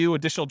ADU,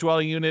 additional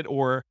dwelling unit,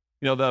 or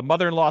the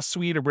mother-in-law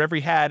suite or whatever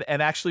he had,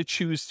 and actually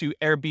choose to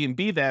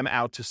Airbnb them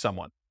out to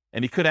someone.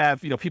 And he could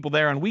have people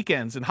there on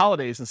weekends and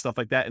holidays and stuff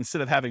like that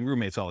instead of having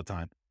roommates all the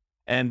time.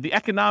 And the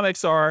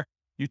economics are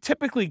you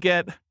typically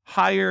get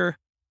higher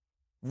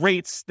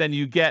rates than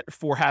you get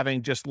for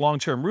having just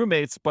long-term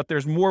roommates, but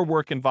there's more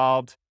work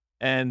involved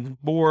and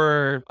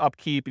more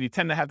upkeep, and you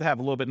tend to have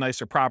a little bit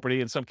nicer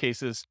property in some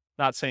cases.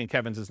 Not saying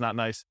Kevin's is not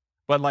nice,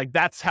 but like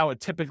that's how it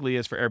typically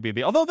is for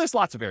Airbnb. Although there's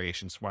lots of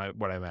variations,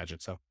 what I imagine.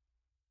 So,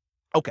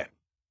 okay.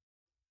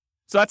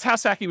 So that's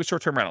house hacking with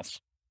short-term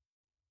rentals.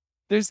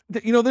 There's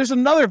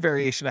another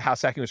variation of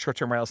house hacking with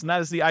short-term rentals, and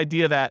that is the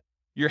idea that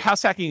you're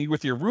house hacking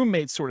with your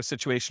roommate sort of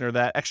situation or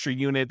that extra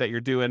unit that you're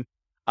doing.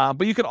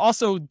 But you could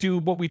also do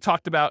what we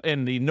talked about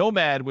in the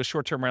nomad with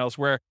short-term rentals,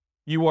 where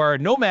you are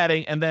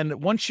nomading, and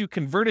then once you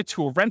convert it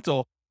to a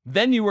rental,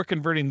 then you are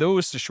converting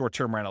those to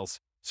short-term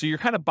rentals. So you're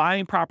kind of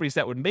buying properties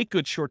that would make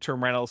good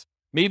short-term rentals.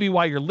 Maybe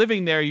while you're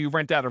living there, you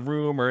rent out a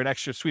room or an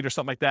extra suite or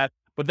something like that.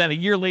 But then a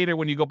year later,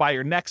 when you go buy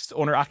your next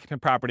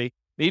owner-occupant property,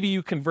 maybe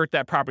you convert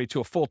that property to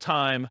a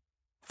full-time,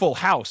 full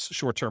house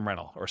short-term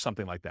rental or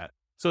something like that.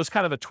 So it's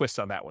kind of a twist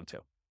on that one too.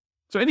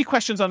 So any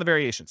questions on the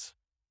variations?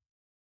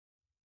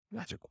 You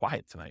guys are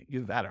quiet tonight.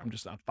 Either that or I'm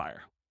just on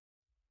fire.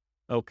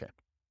 Okay.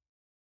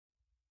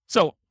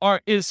 So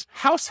is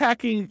house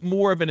hacking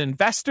more of an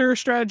investor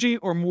strategy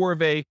or more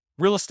of a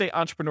real estate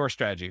entrepreneur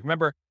strategy?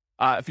 Remember,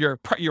 if you're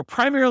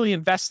primarily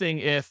investing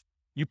if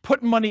you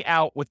put money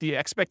out with the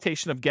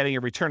expectation of getting a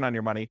return on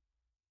your money,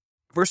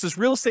 versus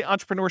real estate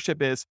entrepreneurship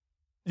is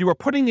you are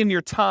putting in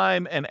your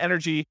time and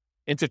energy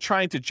into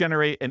trying to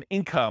generate an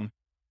income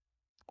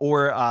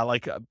or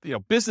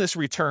business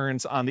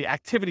returns on the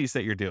activities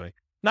that you're doing.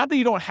 Not that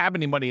you don't have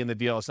any money in the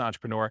deal as an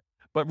entrepreneur,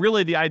 but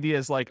really the idea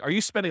is like, are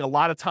you spending a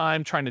lot of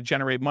time trying to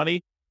generate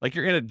money? Like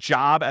you're in a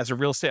job as a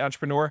real estate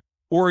entrepreneur,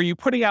 or are you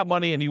putting out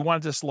money and you want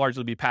it to just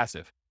largely be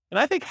passive? And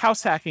I think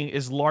house hacking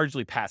is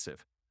largely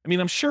passive. I mean,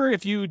 I'm sure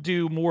if you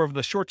do more of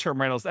the short-term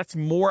rentals, that's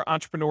more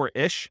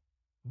entrepreneur-ish,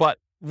 but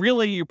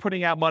really you're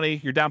putting out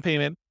money, your down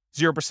payment,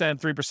 0%, 3%,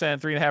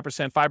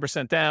 3.5%,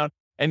 5% down,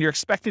 and you're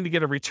expecting to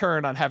get a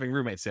return on having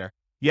roommates there.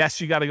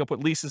 Yes, you got to go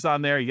put leases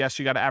on there. Yes,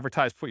 you got to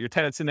advertise, put your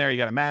tenants in there. You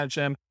got to manage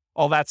them,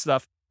 all that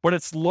stuff. But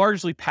it's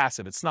largely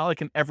passive. It's not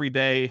like an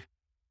everyday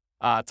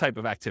type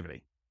of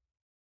activity.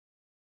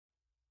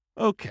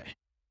 Okay.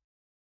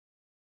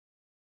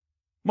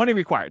 Money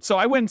required. So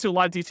I went into a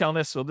lot of detail on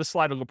this, so this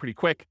slide will go pretty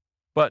quick.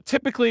 But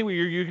typically,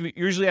 you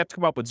usually have to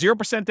come up with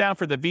 0% down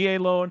for the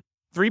VA loan,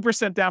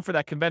 3% down for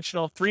that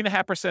conventional,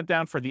 3.5%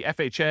 down for the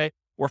FHA,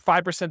 or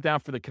 5% down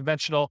for the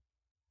conventional,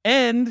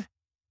 and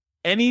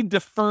any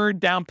deferred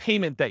down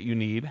payment that you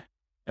need.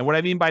 And what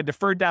I mean by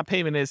deferred down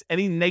payment is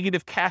any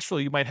negative cash flow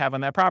you might have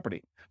on that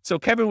property. So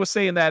Kevin was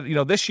saying that,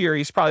 this year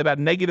he's probably about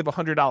negative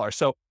 $100.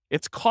 So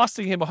it's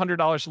costing him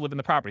 $100 to live in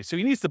the property. So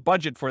he needs to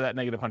budget for that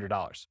negative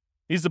 $100.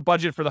 He needs to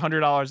budget for the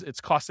 $100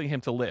 it's costing him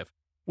to live,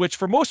 which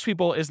for most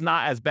people is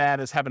not as bad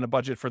as having a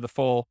budget for the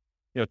full,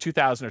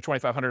 $2,000 or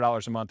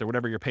 $2,500 a month or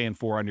whatever you're paying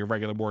for on your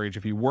regular mortgage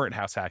if you weren't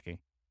house hacking.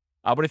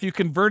 But if you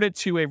convert it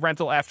to a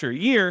rental after a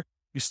year,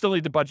 you still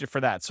need to budget for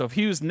that. So if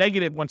he was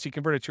negative once he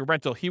converted to a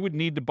rental, he would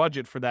need to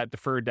budget for that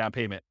deferred down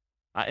payment,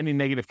 any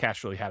negative cash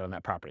flow he had on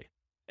that property.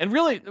 And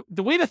really,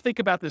 the way to think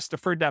about this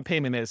deferred down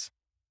payment is,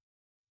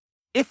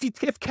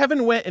 if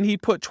Kevin went and he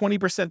put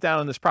 20% down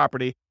on this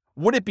property,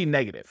 would it be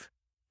negative?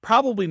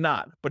 Probably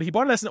not. But he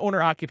bought it as an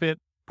owner occupant,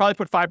 probably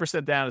put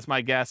 5% down is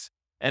my guess.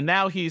 And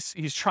now he's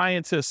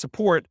trying to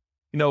support,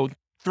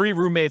 3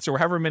 roommates or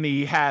however many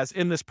he has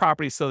in this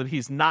property so that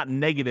he's not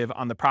negative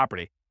on the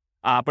property.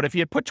 But if he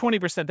had put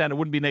 20% down, it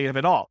wouldn't be negative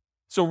at all.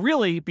 So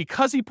really,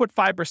 because he put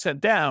 5%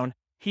 down,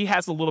 he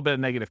has a little bit of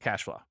negative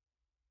cash flow.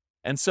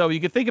 And so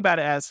you can think about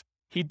it as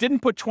he didn't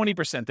put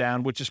 20%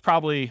 down, which is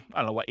probably,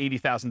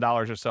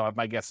 $80,000 or so.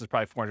 My guess is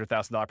probably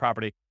 $400,000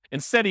 property.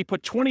 Instead, he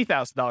put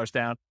 $20,000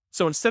 down.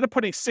 So instead of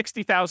putting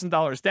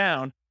 $60,000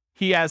 down,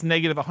 he has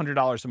negative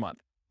 $100 a month.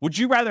 Would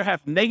you rather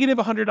have negative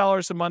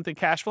 $100 a month in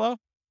cash flow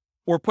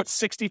or put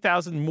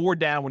 $60,000 more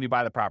down when you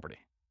buy the property?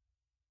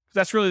 Because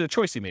that's really the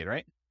choice he made,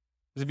 right?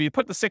 Because if you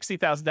put the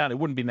 $60,000 down, it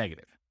wouldn't be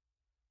negative.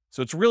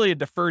 So it's really a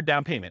deferred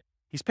down payment.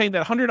 He's paying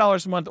that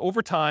 $100 a month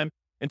over time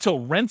until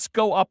rents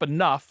go up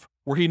enough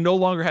where he no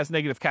longer has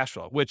negative cash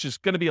flow, which is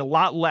going to be a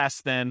lot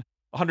less than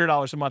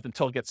 $100 a month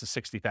until it gets to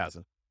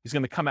 $60,000. He's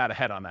going to come out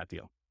ahead on that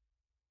deal.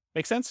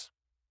 Make sense?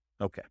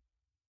 Okay.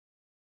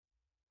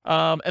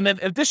 And then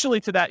additionally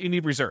to that, you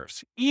need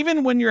reserves.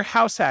 Even when you're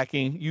house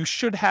hacking, you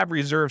should have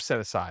reserves set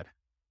aside.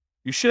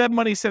 You should have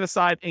money set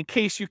aside in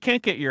case you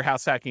can't get your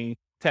house hacking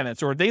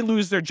tenants or they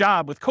lose their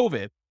job with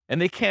COVID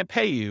and they can't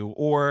pay you,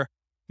 or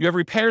you have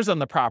repairs on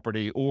the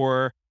property,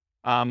 or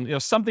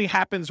something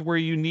happens where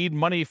you need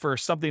money for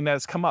something that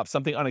has come up,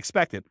 something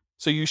unexpected.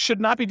 So you should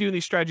not be doing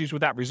these strategies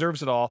without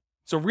reserves at all.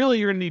 So really,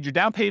 you're going to need your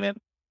down payment,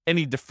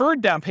 any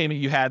deferred down payment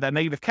you had, that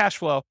negative cash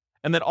flow,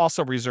 and then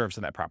also reserves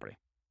in that property.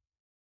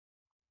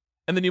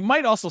 And then you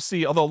might also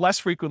see, although less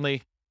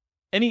frequently,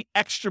 any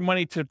extra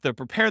money to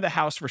prepare the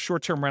house for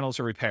short-term rentals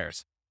or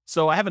repairs.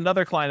 So I have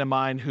another client of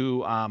mine who,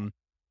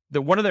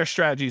 one of their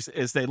strategies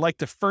is they like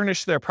to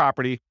furnish their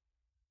property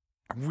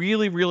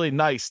really, really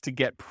nice to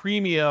get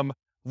premium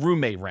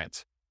roommate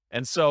rent.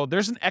 And so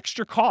there's an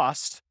extra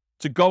cost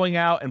to going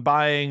out and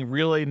buying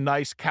really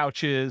nice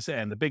couches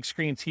and the big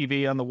screen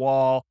TV on the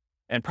wall,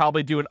 and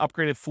probably doing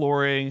upgraded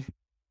flooring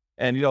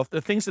and,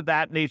 the things of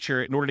that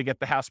nature in order to get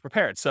the house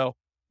prepared. So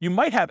you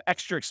might have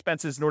extra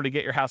expenses in order to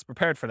get your house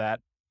prepared for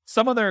that.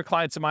 Some other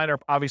clients of mine are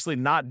obviously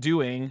not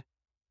doing,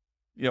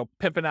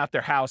 pimping out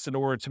their house in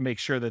order to make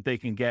sure that they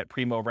can get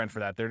primo rent for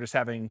that. They're just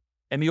having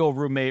any old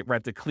roommate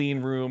rent a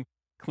clean room,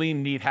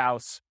 clean, neat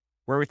house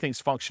where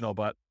everything's functional,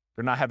 but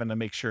they're not having to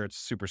make sure it's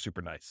super,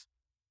 super nice.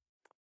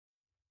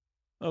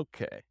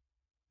 Okay.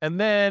 And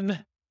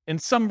then in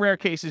some rare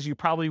cases, you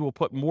probably will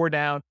put more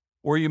down,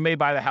 or you may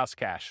buy the house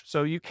cash.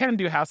 So you can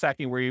do house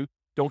hacking where you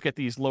don't get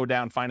these low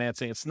down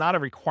financing. It's not a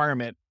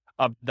requirement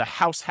of the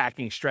house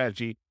hacking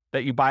strategy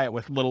that you buy it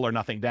with little or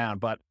nothing down.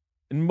 But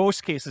in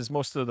most cases,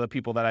 most of the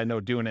people that I know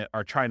doing it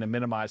are trying to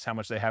minimize how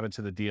much they have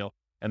into the deal,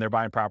 and they're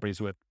buying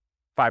properties with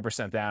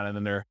 5% down, and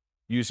then they're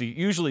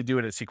usually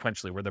doing it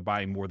sequentially where they're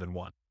buying more than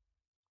one.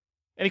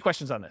 Any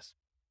questions on this?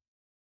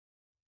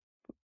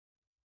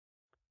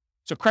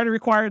 So credit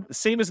required, the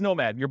same as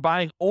Nomad. You're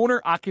buying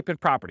owner-occupant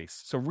properties.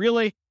 So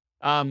really,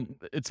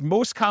 it's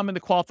most common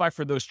to qualify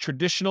for those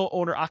traditional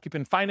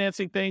owner-occupant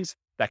financing things,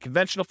 that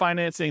conventional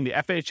financing, the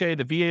FHA,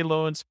 the VA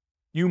loans.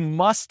 You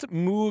must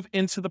move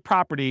into the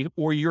property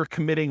or you're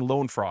committing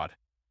loan fraud.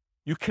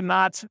 You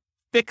cannot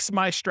fix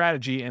my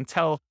strategy and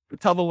tell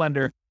the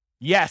lender,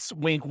 yes,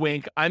 wink,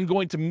 wink, I'm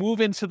going to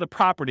move into the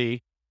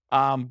property,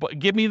 but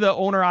give me the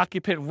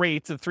owner-occupant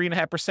rate, the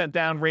 3.5%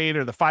 down rate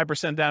or the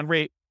 5% down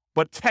rate.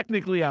 But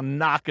technically, I'm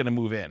not going to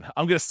move in.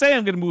 I'm going to say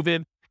I'm going to move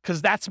in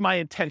because that's my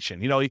intention.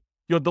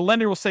 The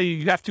lender will say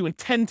you have to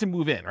intend to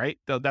move in, right?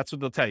 That's what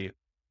they'll tell you.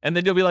 And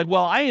then you'll be like,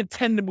 well, I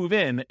intend to move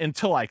in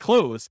until I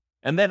close,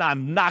 and then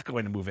I'm not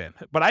going to move in.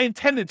 But I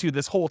intended to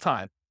this whole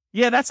time.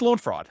 Yeah, that's loan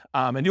fraud.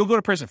 And you'll go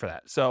to prison for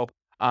that. So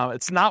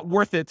it's not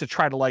worth it to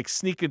try to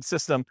sneak in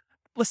system.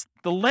 Listen,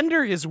 the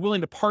lender is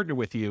willing to partner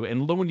with you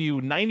and loan you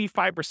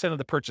 95% of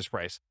the purchase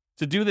price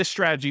to do this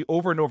strategy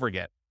over and over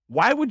again.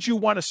 Why would you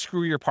want to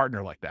screw your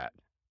partner like that?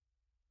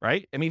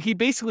 Right? I mean, he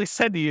basically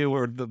said to you,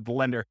 or the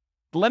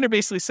lender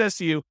basically says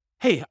to you,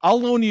 hey,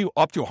 I'll loan you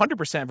up to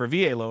 100% for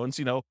VA loans,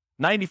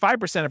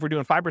 95% if we're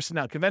doing 5%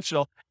 now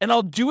conventional, and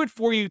I'll do it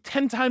for you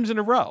 10 times in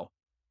a row.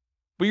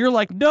 But you're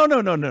like,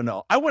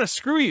 no. I want to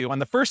screw you on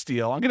the first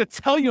deal. I'm going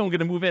to tell you I'm going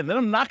to move in, then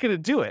I'm not going to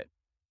do it.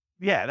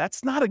 Yeah,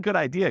 that's not a good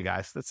idea,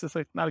 guys. That's just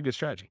not a good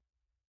strategy.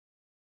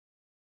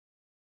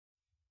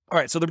 All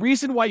right, so the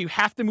reason why you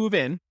have to move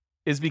in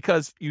is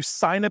because you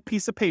sign a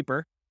piece of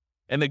paper,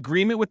 an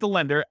agreement with the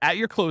lender at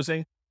your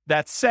closing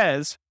that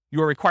says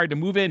you are required to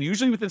move in,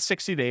 usually within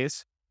 60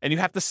 days, and you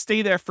have to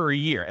stay there for a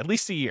year, at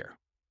least a year.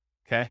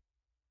 Okay.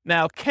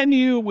 Now, can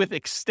you, with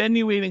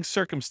extenuating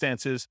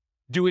circumstances,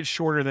 do it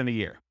shorter than a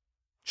year?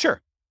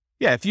 Sure.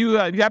 Yeah. If you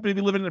happen to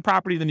be living in a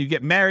property, then you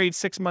get married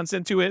 6 months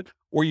into it,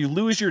 or you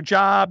lose your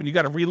job and you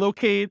got to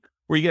relocate,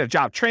 or you get a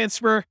job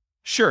transfer.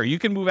 Sure. You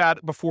can move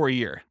out before a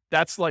year.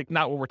 That's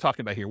not what we're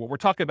talking about here. What we're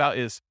talking about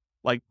is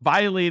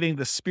violating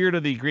the spirit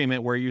of the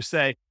agreement where you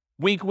say,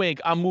 wink,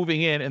 wink, I'm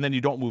moving in, and then you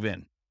don't move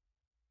in.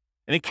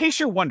 And in case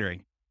you're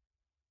wondering,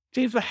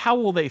 James, but how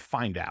will they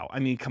find out? I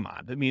mean, come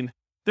on. I mean,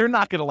 they're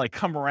not going to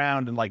come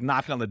around and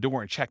knock on the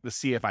door and check to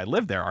see if I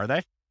live there, are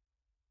they?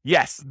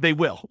 Yes, they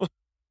will.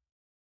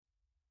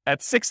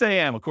 At 6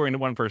 a.m., according to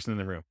one person in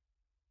the room.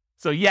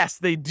 So yes,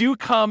 they do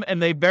come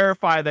and they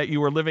verify that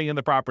you are living in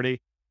the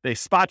property. They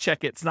spot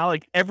check it. It's not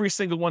like every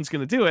single one's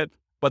going to do it,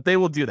 but they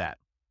will do that.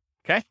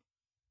 Okay.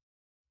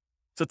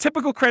 So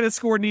typical credit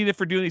score needed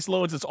for doing these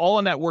loans, it's all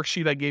on that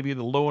worksheet I gave you,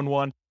 the loan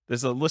one.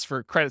 There's a list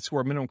for credit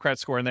score, minimum credit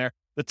score in there.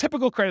 The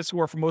typical credit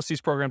score for most of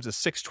these programs is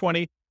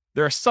 620.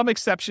 There are some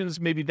exceptions,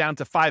 maybe down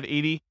to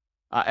 580,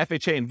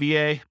 FHA and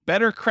VA.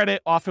 Better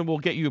credit often will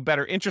get you a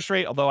better interest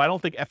rate, although I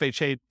don't think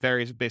FHA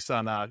varies based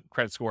on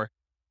credit score,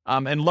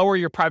 and lower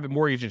your private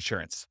mortgage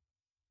insurance.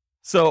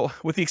 So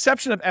with the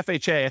exception of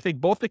FHA, I think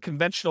both the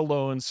conventional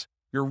loans,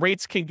 your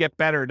rates can get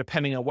better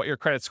depending on what your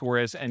credit score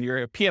is, and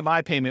your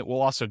PMI payment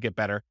will also get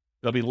better.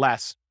 It'll be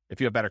less if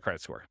you have better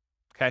credit score.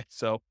 Okay.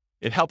 So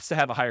it helps to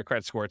have a higher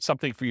credit score. It's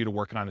something for you to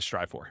work on and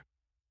strive for.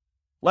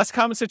 Less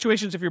common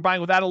situations, if you're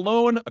buying without a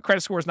loan, a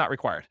credit score is not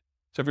required.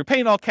 So if you're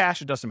paying all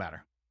cash, it doesn't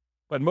matter.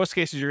 But in most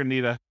cases, you're going to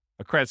need a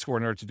credit score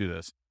in order to do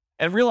this.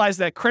 And realize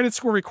that credit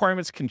score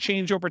requirements can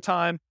change over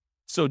time.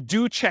 So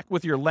do check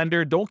with your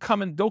lender. Don't come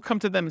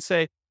to them and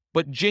say,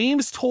 but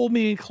James told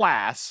me in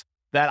class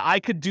that I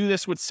could do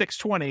this with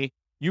 620.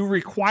 you're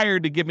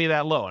required to give me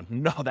that loan.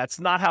 No, that's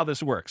not how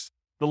this works.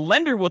 The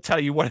lender will tell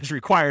you what is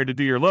required to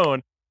do your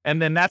loan, and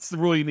then that's the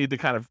rule you need to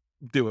kind of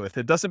do with.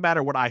 It doesn't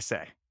matter what I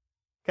say.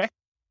 Okay?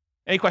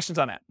 Any questions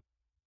on that?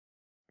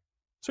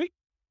 Sweet.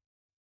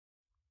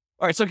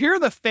 All right, so here are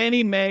the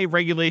Fannie Mae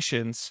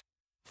regulations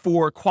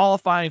for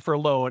qualifying for a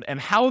loan and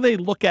how they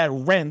look at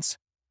rents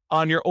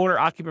on your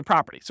owner-occupant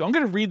property. So I'm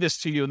going to read this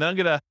to you, and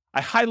then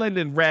I highlighted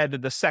in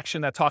red the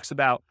section that talks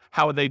about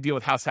how they deal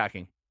with house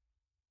hacking.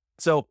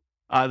 So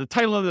the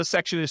title of the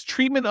section is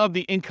Treatment of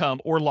the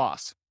Income or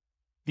Loss.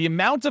 The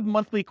amount of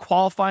monthly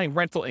qualifying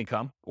rental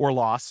income or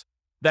loss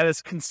that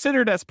is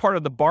considered as part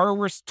of the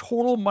borrower's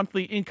total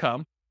monthly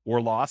income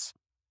or loss,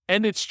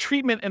 and its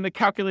treatment in the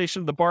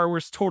calculation of the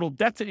borrower's total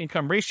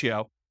debt-to-income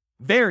ratio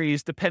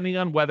varies depending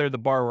on whether the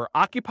borrower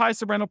occupies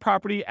the rental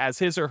property as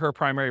his or her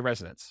primary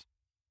residence.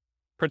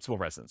 Principal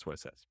residence, what it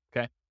says,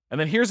 okay? And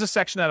then here's a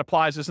section that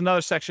applies. There's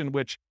another section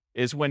which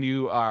is when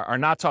you are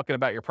not talking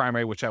about your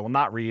primary, which I will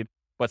not read.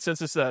 But since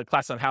it's a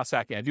class on house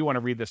hacking, I do want to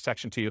read this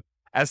section to you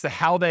as to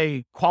how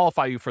they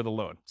qualify you for the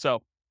loan.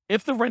 So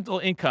if the rental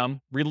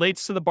income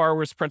relates to the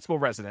borrower's principal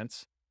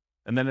residence,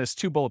 and then there's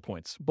 2 bullet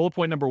points. Bullet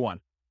point number 1,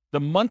 the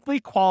monthly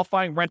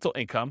qualifying rental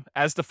income,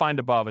 as defined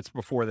above, it's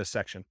before this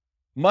section,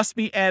 must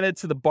be added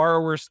to the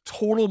borrower's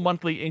total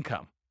monthly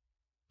income.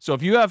 So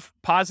if you have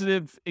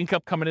positive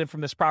income coming in from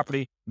this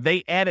property,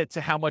 they add it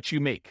to how much you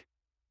make.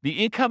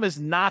 The income is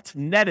not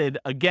netted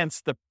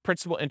against the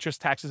principal, interest,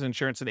 taxes,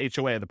 insurance, and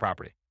HOA of the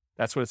property.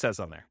 That's what it says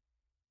on there.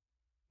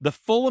 The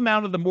full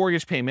amount of the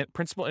mortgage payment,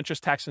 principal,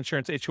 interest, tax,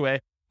 insurance, HOA,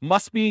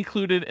 must be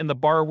included in the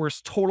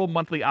borrower's total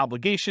monthly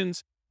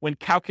obligations when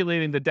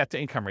calculating the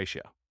debt-to-income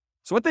ratio.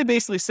 So what they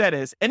basically said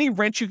is any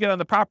rent you get on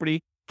the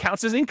property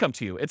counts as income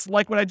to you. It's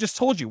like what I just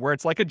told you, where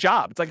it's like a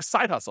job. It's like a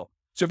side hustle.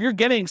 So if you're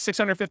getting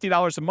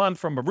 $650 a month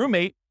from a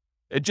roommate,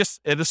 it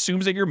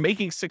assumes that you're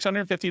making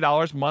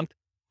 $650 a month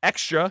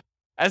extra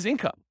as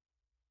income.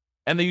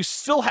 And then you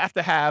still have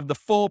to have the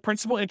full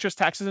principal, interest,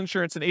 taxes,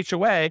 insurance, and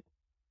HOA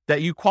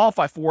that you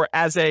qualify for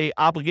as a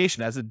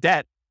obligation, as a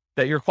debt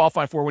that you're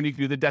qualifying for when you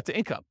do the debt to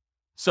income.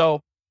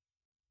 So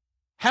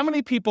how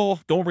many people,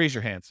 don't raise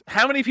your hands,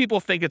 how many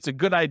people think it's a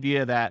good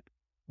idea that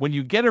when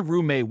you get a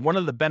roommate, one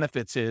of the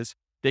benefits is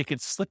they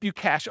could slip you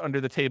cash under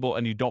the table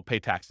and you don't pay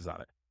taxes on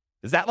it?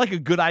 Is that like a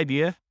good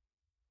idea?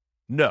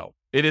 No,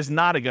 it is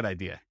not a good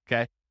idea,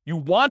 okay? You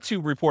want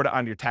to report it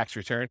on your tax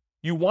return.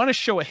 You want to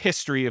show a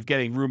history of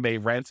getting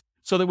roommate rent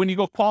so that when you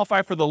go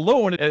qualify for the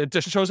loan, it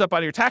just shows up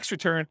on your tax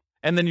return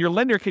and then your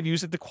lender can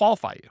use it to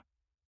qualify you.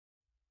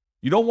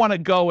 You don't want to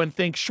go and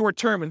think short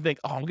term and think,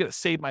 oh, I'm going to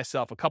save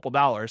myself a couple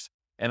dollars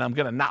and I'm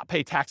going to not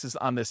pay taxes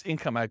on this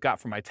income I got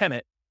from my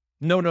tenant.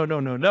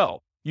 No.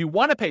 You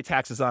want to pay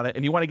taxes on it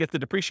and you want to get the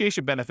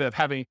depreciation benefit of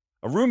having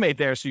a roommate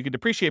there so you can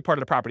depreciate part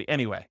of the property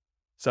anyway.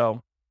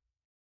 So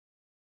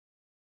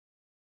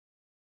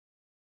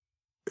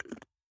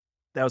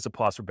that was a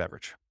pause for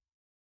beverage.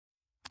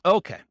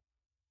 Okay.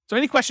 So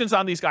any questions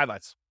on these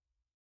guidelines?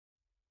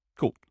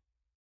 Cool.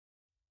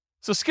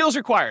 So skills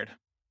required.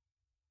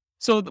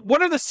 So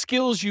what are the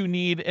skills you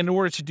need in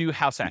order to do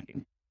house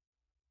hacking?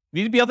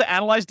 You need to be able to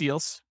analyze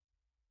deals,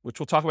 which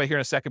we'll talk about here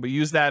in a second, but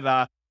use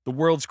that the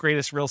world's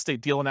greatest real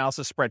estate deal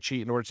analysis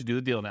spreadsheet in order to do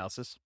the deal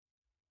analysis.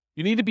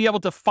 You need to be able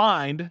to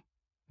find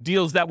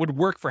deals that would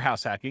work for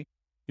house hacking.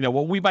 You know,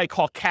 what we might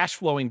call cash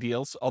flowing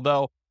deals,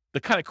 although the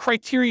kind of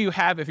criteria you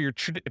have if you're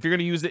going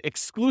to use it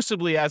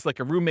exclusively as like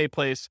a roommate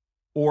place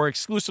or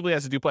exclusively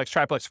as a duplex,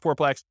 triplex,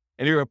 fourplex,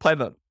 and you're going to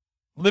plan on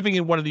living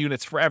in one of the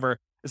units forever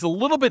is a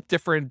little bit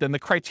different than the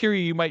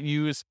criteria you might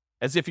use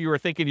as if you were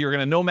thinking you're going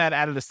to nomad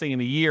out of this thing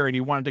in a year and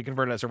you wanted to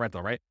convert it as a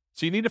rental, right?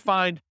 So you need to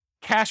find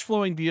cash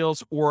flowing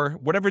deals or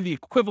whatever the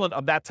equivalent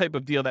of that type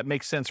of deal that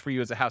makes sense for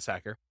you as a house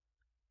hacker.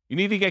 You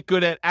need to get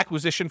good at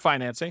acquisition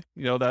financing,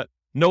 know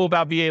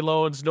about VA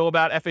loans, know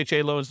about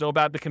FHA loans, know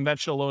about the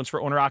conventional loans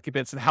for owner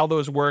occupants and how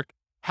those work,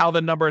 how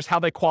the numbers, how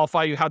they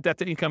qualify you, how debt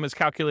to income is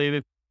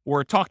calculated,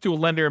 or talk to a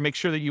lender and make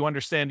sure that you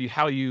understand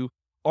how you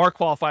are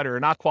qualified or are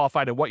not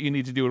qualified and what you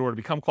need to do in order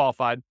to become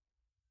qualified.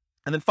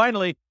 And then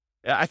finally,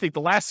 I think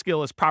the last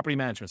skill is property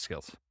management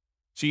skills.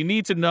 So you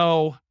need to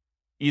know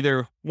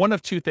either one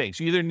of two things.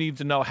 You either need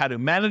to know how to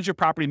manage a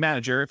property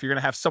manager if you're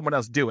going to have someone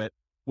else do it,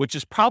 which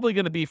is probably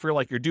going to be for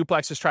like your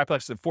duplexes,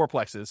 triplexes, and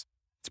fourplexes.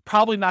 It's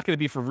probably not going to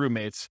be for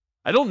roommates.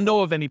 I don't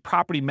know of any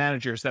property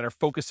managers that are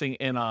focusing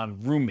in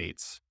on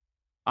roommates.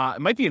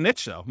 It might be a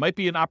niche though. It might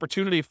be an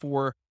opportunity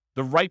for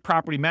the right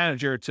property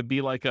manager to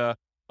be like a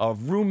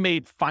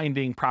roommate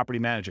finding property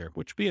manager,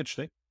 which would be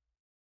interesting.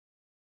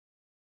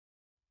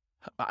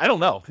 I don't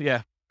know.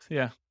 Yeah.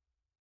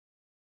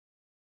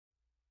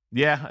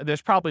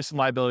 There's probably some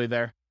liability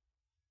there.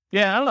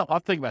 Yeah, I don't know. I'll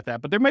think about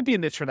that, but there might be a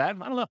niche for that.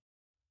 I don't know.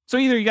 So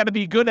either you got to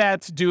be good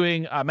at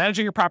doing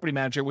managing your property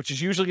manager, which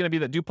is usually going to be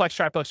the duplex,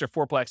 triplex, or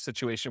fourplex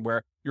situation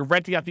where you're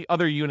renting out the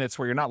other units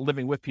where you're not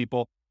living with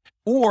people,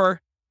 or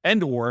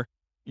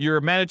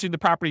you're managing the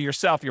property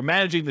yourself. You're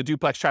managing the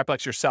duplex,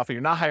 triplex yourself, and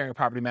you're not hiring a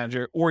property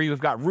manager, or you've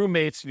got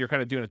roommates and you're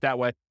kind of doing it that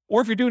way.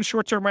 Or if you're doing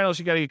short-term rentals,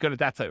 you got to get good at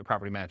that type of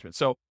property management.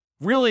 So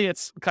really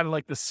it's kind of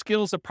like the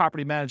skills of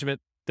property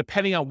management,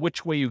 depending on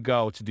which way you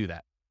go to do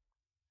that.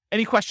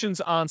 Any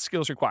questions on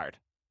skills required?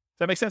 Does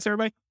that make sense,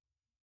 everybody?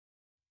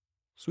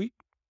 Sweet.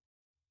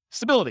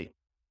 Stability.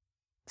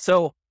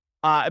 So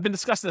I've been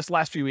discussing this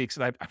last few weeks,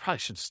 and I probably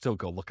should still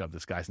go look up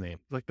this guy's name.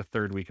 It's like the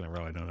third week in a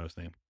row I don't know his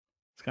name.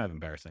 It's kind of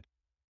embarrassing.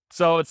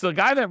 So it's the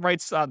guy that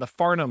writes the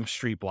Farnham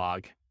Street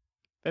blog.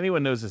 If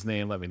anyone knows his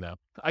name, let me know.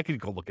 I could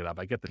go look it up.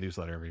 I get the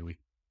newsletter every week.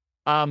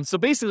 So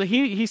basically,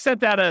 he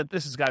sent out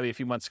this has got to be a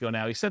few months ago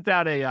now. He sent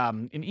out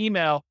an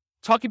email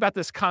talking about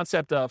this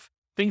concept of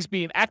things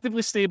being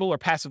actively stable or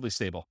passively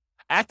stable.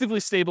 Actively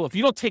stable, if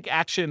you don't take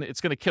action,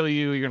 it's going to kill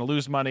you. You're going to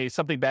lose money.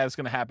 Something bad is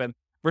going to happen.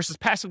 Versus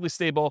passively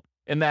stable,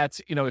 in that,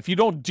 if you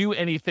don't do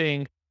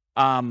anything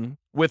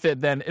with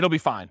it, then it'll be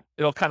fine.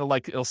 It'll kind of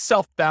like, it'll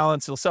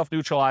self-balance, it'll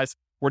self-neutralize,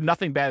 where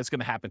nothing bad is going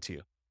to happen to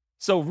you.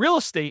 So real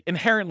estate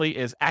inherently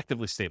is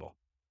actively stable.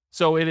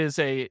 So it's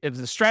a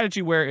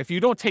strategy where if you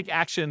don't take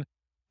action,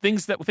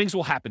 things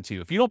will happen to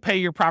you. If you don't pay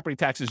your property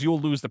taxes, you'll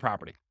lose the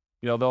property.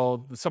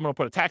 Someone will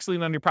put a tax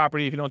lien on your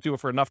property. If you don't do it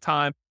for enough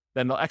time,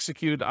 then they'll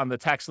execute on the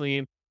tax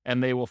lien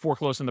and they will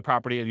foreclose on the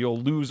property and you'll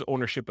lose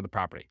ownership of the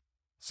property.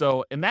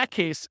 So in that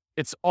case,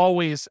 it's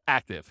always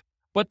active.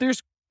 But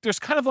there's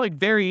kind of like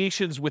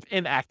variations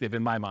within active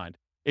in my mind.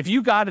 If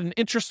you got an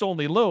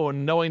interest-only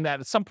loan, knowing that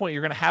at some point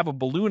you're going to have a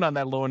balloon on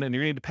that loan and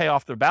you're going to pay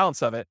off the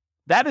balance of it,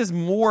 that is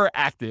more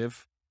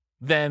active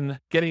than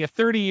getting a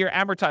 30-year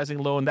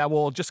amortizing loan that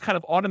will just kind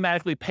of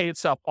automatically pay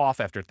itself off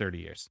after 30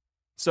 years.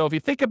 So if you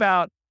think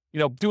about,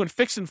 doing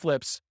fix and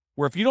flips,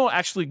 where if you don't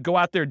actually go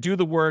out there, do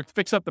the work,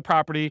 fix up the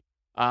property,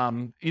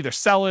 either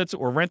sell it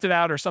or rent it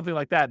out or something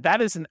like that,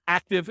 that is an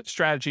active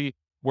strategy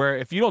where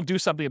if you don't do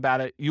something about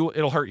it,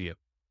 it'll hurt you.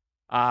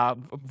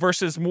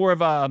 Versus more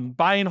of a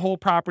buy and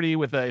hold property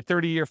with a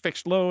 30-year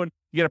fixed loan,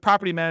 you get a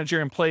property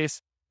manager in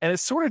place, and it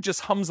sort of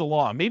just hums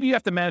along. Maybe you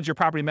have to manage your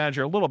property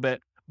manager a little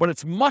bit, but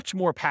it's much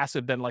more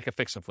passive than like a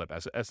fix and flip,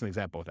 as an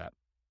example of that.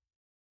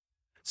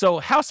 So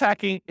house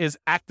hacking is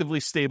actively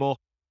stable.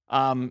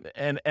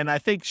 And I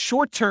think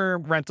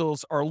short-term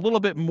rentals are a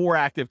little bit more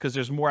active because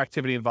there's more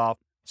activity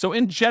involved. So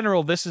in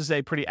general, this is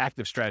a pretty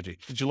active strategy.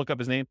 Did you look up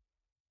his name?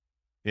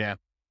 Yeah,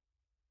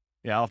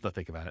 I'll have to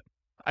think about it.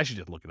 I should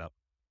just look it up.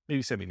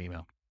 Maybe send me an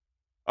email.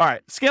 All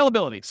right,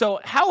 scalability. So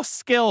how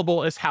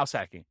scalable is house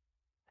hacking?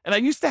 And I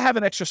used to have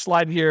an extra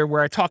slide here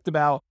where I talked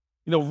about,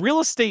 real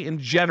estate in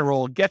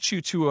general gets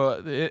you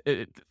to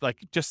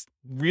just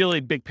really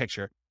big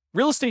picture.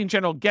 Real estate in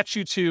general gets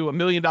you to $1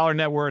 million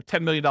net worth,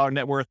 $10 million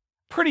net worth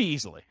pretty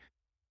easily.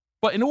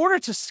 But in order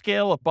to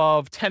scale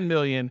above 10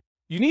 million,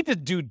 you need to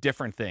do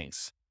different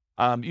things.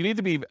 You need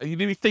to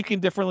be thinking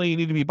differently. You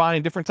need to be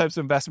buying different types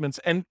of investments.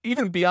 And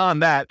even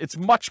beyond that, it's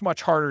much,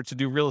 much harder to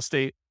do real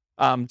estate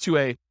to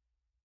a,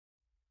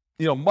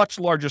 much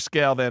larger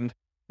scale than,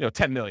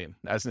 10 million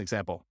as an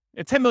example.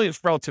 And 10 million is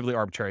relatively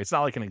arbitrary. It's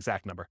not like an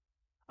exact number.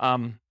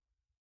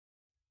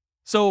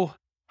 So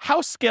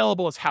how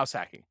scalable is house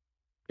hacking?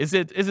 Is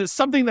it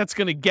something that's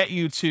going to get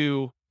you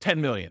to 10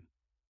 million?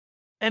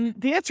 And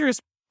the answer is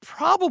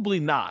probably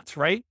not,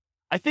 right?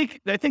 I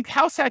think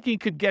house hacking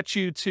could get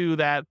you to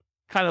that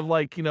kind of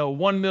like,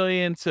 1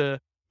 million to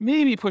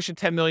maybe pushing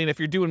 10 million if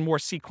you're doing more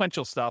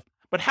sequential stuff.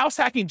 But house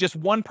hacking just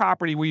one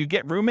property where you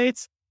get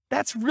roommates,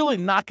 that's really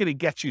not going to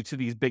get you to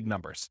these big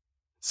numbers.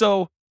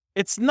 So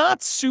it's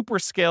not super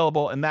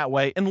scalable in that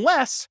way,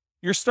 unless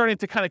you're starting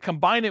to kind of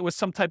combine it with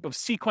some type of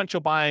sequential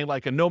buying,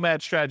 like a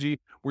nomad strategy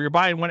where you're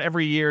buying one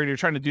every year and you're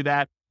trying to do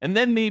that. And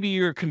then maybe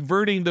you're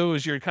converting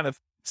those, you're kind of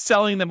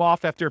selling them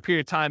off after a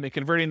period of time and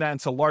converting that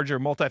into larger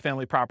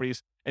multifamily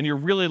properties. And you're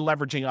really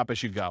leveraging up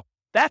as you go.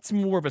 That's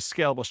more of a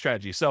scalable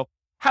strategy. So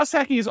house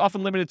hacking is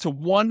often limited to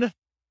one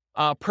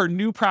per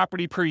new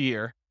property per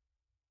year.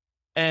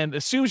 And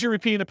as soon as you're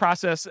repeating the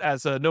process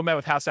as a nomad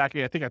with house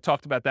hacking, I think I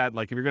talked about that,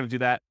 like if you're going to do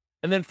that.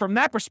 And then from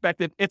that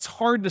perspective, it's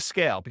hard to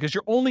scale because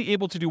you're only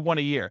able to do one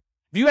a year.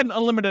 If you had an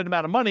unlimited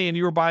amount of money and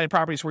you were buying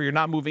properties where you're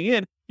not moving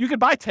in, you could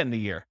buy 10 a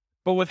year.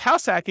 But with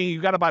house hacking,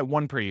 you got to buy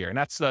one per year. And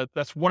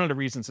that's one of the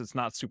reasons it's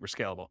not super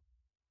scalable.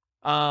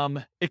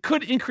 It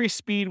could increase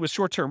speed with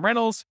short-term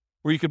rentals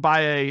where you could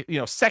buy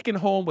a second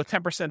home with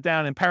 10%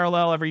 down in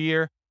parallel every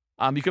year.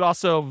 You could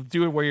also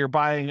do it where you're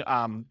buying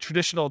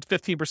traditional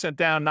 15%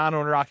 down,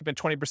 non-owner occupant,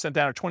 20%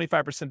 down, or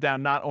 25%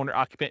 down, non-owner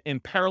occupant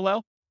in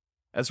parallel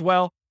as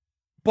well.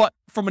 But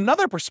from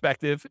another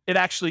perspective, it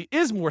actually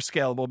is more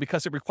scalable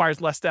because it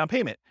requires less down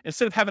payment.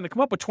 Instead of having to come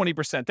up with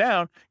 20%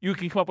 down, you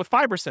can come up with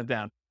 5%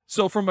 down.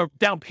 So from a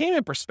down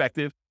payment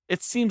perspective,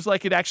 it seems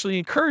like it actually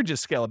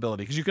encourages scalability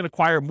because you can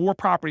acquire more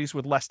properties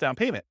with less down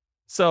payment.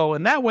 So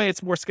in that way,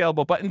 it's more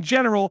scalable. But in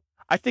general,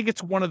 I think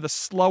it's one of the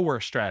slower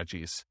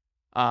strategies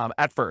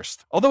at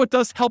first, although it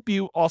does help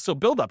you also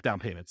build up down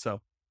payment. So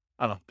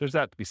I don't know, there's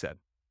that to be said.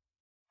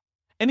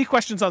 Any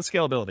questions on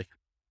scalability?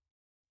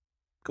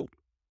 Cool.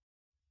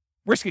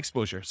 Risk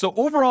exposure. So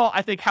overall,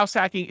 I think house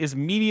hacking is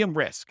medium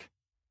risk,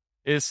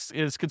 is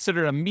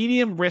considered a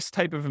medium risk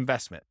type of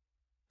investment.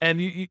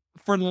 And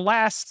for the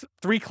last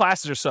 3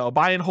 classes or so,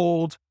 buy and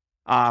hold,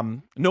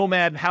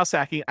 Nomad, and house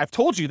hacking, I've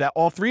told you that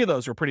all three of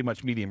those are pretty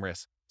much medium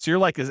risk. So you're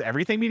like, is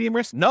everything medium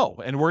risk? No.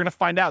 And we're going to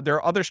find out. There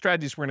are other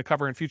strategies we're going to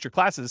cover in future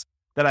classes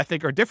that I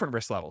think are different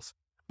risk levels.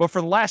 But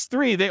for the last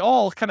three, they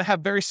all kind of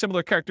have very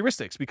similar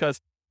characteristics because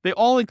they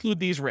all include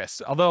these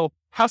risks. Although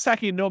house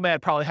hacking and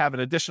Nomad probably have an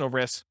additional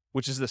risk,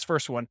 which is this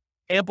first one,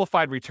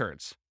 amplified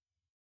returns.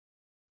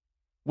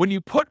 When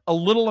you put a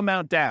little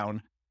amount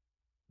down,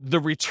 the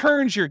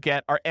returns you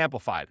get are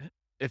amplified.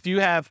 If you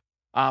have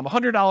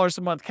 $100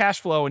 a month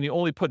cash flow and you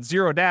only put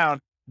 $0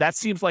 down, that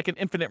seems like an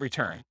infinite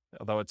return,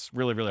 although it's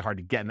really, really hard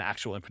to get an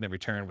actual infinite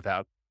return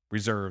without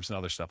reserves and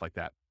other stuff like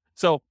that.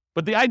 So,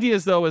 but the idea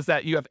is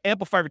that you have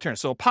amplified returns.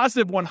 So a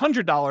positive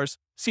 $100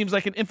 seems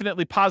like an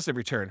infinitely positive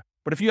return.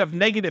 But if you have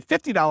negative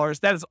 $50,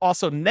 that is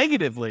also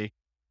negatively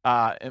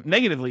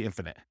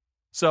infinite.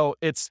 So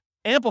it's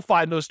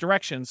amplified in those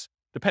directions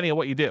depending on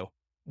what you do.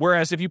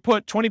 Whereas if you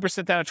put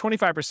 20% down or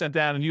 25%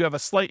 down and you have a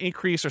slight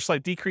increase or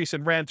slight decrease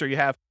in rent, or you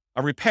have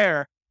a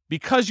repair,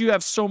 because you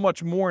have so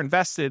much more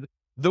invested,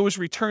 those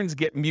returns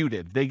get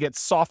muted. They get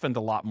softened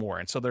a lot more.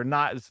 And so they're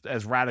not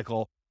as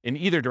radical in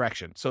either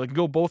direction. So they can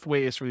go both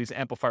ways for these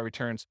amplified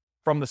returns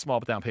from the small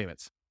down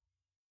payments.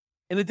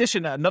 In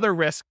addition, another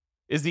risk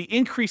is the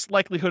increased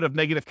likelihood of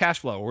negative cash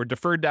flow or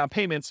deferred down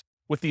payments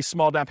with these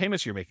small down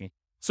payments you're making.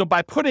 So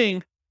by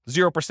putting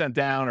 0%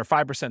 down or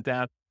 5%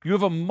 down, you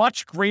have a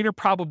much greater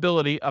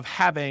probability of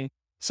having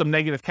some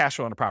negative cash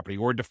flow on a property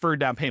or deferred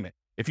down payment.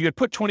 If you had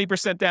put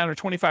 20% down or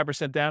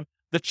 25% down,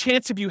 the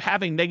chance of you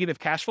having negative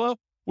cash flow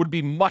would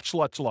be much,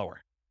 much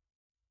lower.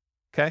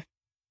 Okay.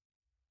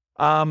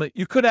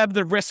 You could have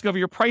the risk of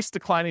your price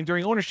declining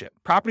during ownership.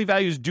 Property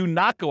values do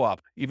not go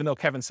up, even though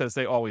Kevin says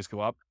they always go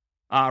up.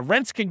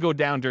 Rents can go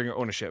down during your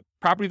ownership.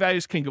 Property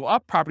values can go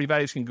up, property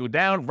values can go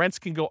down, rents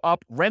can go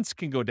up, rents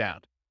can go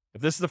down.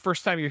 If this is the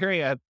first time you're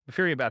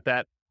hearing about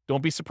that,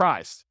 don't be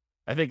surprised.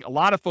 I think a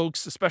lot of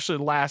folks, especially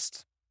the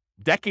last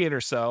decade or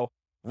so,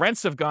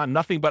 rents have gone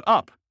nothing but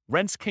up.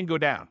 Rents can go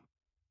down.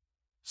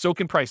 So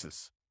can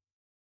prices.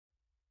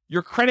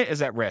 Your credit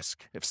is at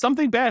risk. If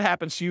something bad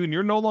happens to you and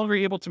you're no longer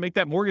able to make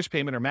that mortgage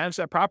payment or manage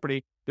that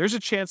property, there's a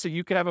chance that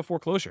you could have a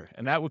foreclosure,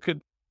 and that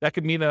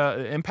could mean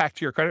an impact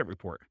to your credit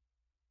report.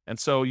 And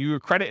so your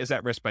credit is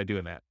at risk by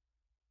doing that.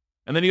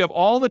 And then you have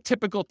all the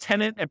typical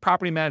tenant and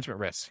property management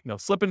risks,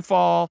 slip and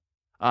fall,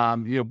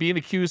 being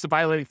accused of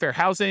violating fair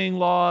housing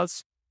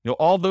laws,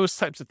 all those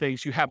types of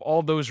things. You have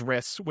all those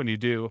risks when you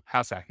do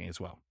house hacking as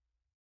well.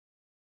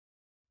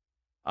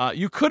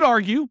 You could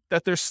argue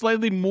that there's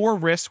slightly more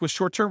risk with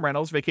short-term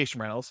rentals, vacation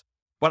rentals,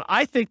 but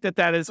I think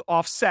that is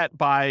offset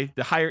by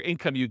the higher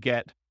income you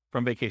get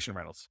from vacation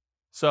rentals.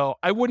 So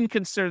I wouldn't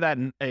consider that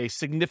a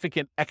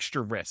significant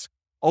extra risk.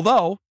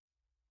 Although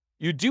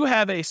you do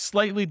have a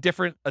slightly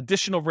different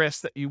additional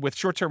risk that you with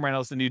short-term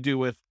rentals than you do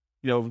with,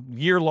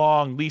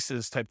 year-long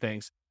leases type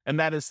things. And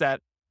that is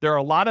that there are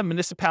a lot of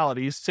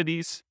municipalities,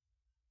 cities,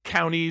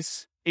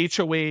 counties,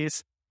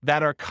 HOAs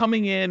that are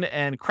coming in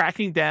and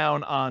cracking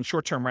down on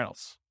short-term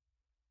rentals.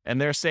 And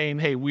they're saying,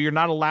 hey, we are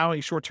not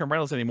allowing short-term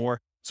rentals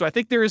anymore. So I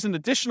think there is an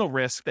additional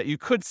risk that you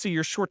could see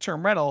your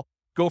short-term rental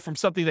go from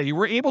something that you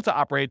were able to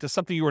operate to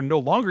something you are no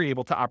longer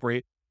able to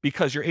operate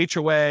because your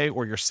HOA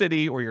or your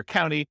city or your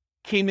county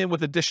came in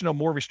with additional,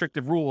 more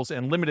restrictive rules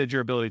and limited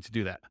your ability to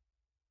do that.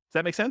 Does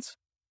that make sense?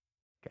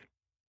 Okay.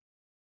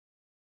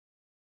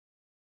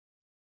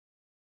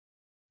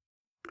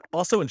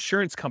 Also,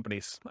 insurance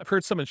companies. I've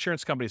heard some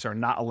insurance companies are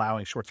not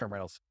allowing short-term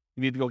rentals.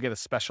 You need to go get a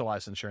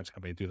specialized insurance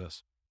company to do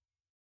this.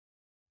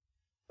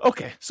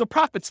 Okay, so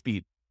profit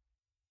speed.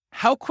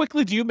 How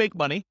quickly do you make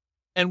money?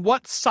 And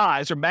what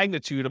size or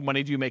magnitude of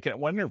money do you make at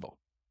one interval?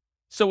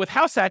 So with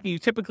house hacking, you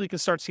typically can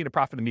start seeing a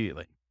profit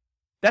immediately.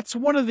 That's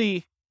one of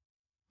the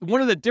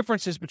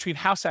differences between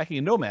house hacking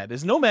and nomad.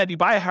 Is nomad, you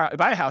buy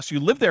a house, you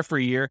live there for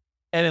a year,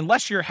 and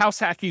unless you're house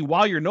hacking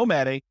while you're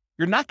nomading,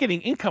 you're not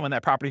getting income on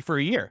that property for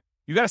a year.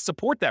 You got to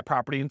support that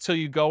property until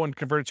you go and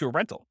convert it to a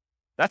rental.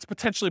 That's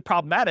potentially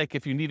problematic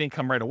if you need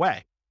income right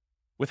away.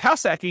 With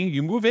house hacking,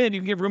 you move in, you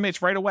can get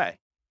roommates right away.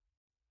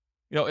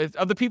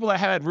 Of the people that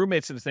had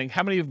roommates in this thing,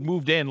 how many have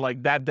moved in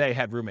like that day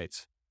had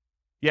roommates?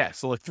 Yeah,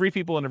 so like 3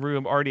 people in the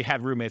room already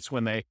had roommates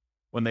when they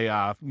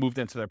moved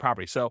into their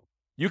property. So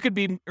you could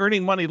be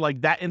earning money like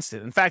that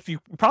instant. In fact, you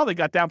probably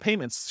got down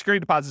payments,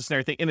 security deposits and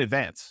everything in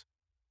advance.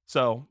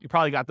 So you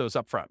probably got those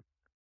up front.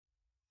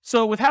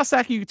 So with house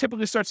hacking, you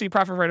typically start seeing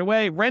profit right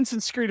away. Rents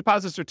and security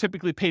deposits are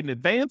typically paid in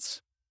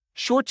advance.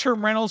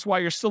 Short-term rentals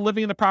while you're still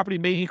living in the property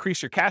may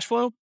increase your cash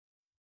flow.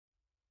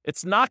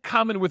 It's not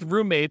common with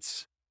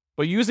roommates,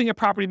 but using a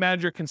property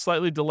manager can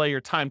slightly delay your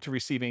time to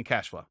receiving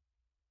cash flow.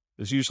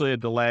 There's usually a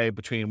delay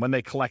between when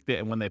they collect it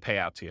and when they pay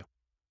out to you.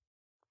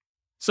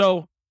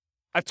 So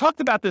I've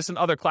talked about this in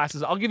other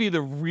classes. I'll give you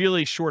the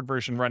really short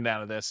version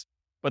rundown of this,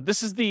 but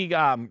this is the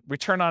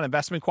return on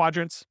investment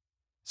quadrants.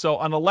 So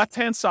on the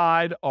left-hand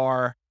side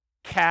are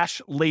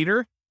cash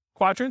later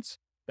quadrants.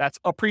 That's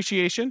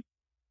appreciation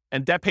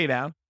and debt pay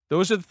down.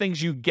 Those are the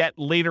things you get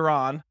later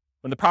on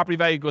when the property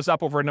value goes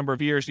up over a number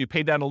of years. You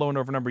pay down a loan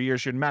over a number of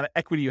years. Your amount of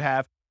equity you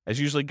have has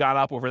usually gone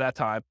up over that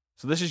time.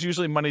 So this is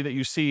usually money that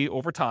you see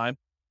over time.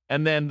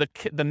 And then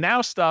the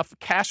now stuff,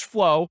 cash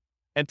flow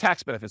and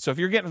tax benefits. So if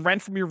you're getting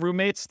rent from your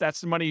roommates,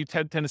 that's the money you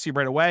tend to see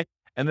right away.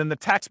 And then the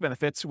tax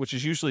benefits, which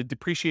is usually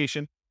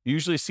depreciation. You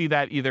usually see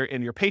that either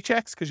in your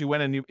paychecks because you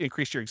went and you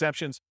increased your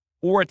exemptions,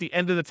 or at the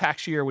end of the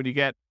tax year when you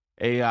get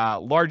a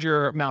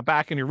larger amount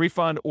back in your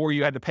refund, or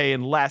you had to pay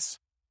in less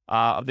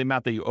of the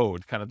amount that you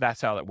owed. Kind of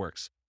that's how that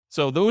works.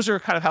 So those are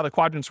kind of how the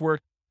quadrants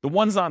work. The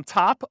ones on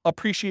top,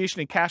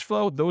 appreciation and cash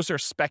flow, those are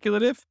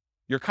speculative.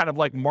 You're kind of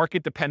like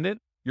market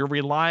dependent. You're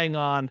relying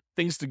on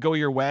things to go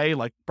your way,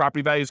 like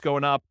property values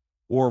going up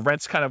or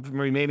rents kind of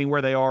remaining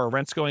where they are or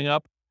rents going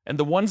up. And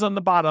the ones on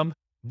the bottom,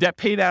 debt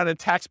pay down and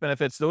tax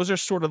benefits, those are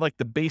sort of like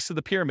the base of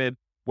the pyramid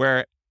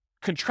where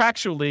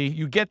contractually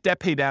you get debt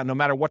pay down no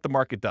matter what the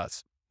market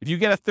does. If you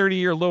get a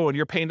 30-year loan,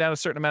 you're paying down a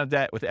certain amount of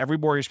debt with every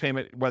mortgage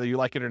payment, whether you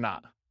like it or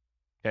not.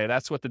 Okay,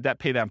 that's what the debt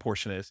pay down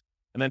portion is.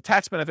 And then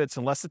tax benefits,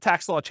 unless the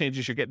tax law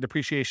changes, you're getting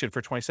depreciation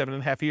for 27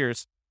 and a half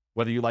years,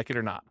 whether you like it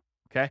or not.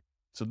 Okay,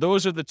 so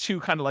those are the two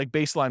kind of like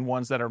baseline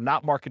ones that are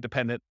not market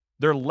dependent.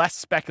 They're less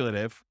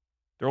speculative.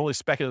 They're only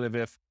speculative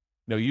if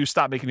you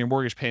stop making your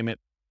mortgage payment,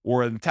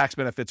 or the tax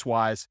benefits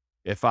wise,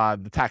 if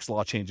the tax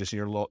law changes and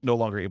you're no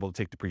longer able to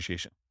take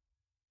depreciation.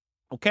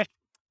 Okay,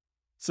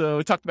 so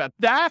we talked about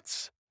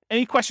that.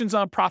 Any questions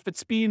on profit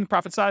speed and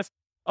profit size?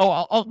 Oh,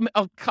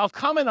 I'll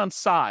comment on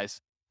size.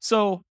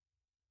 So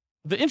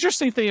the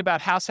interesting thing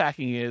about house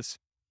hacking is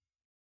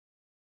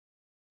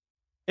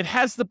it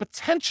has the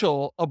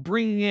potential of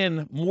bringing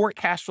in more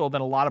cash flow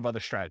than a lot of other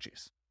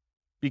strategies.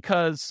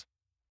 Because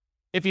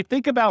if you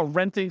think about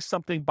renting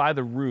something by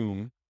the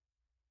room,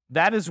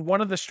 that is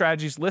one of the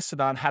strategies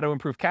listed on how to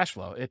improve cash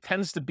flow. It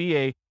tends to be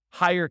a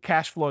higher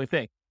cash flowing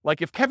thing.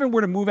 Like if Kevin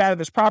were to move out of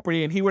this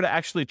property and he were to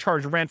actually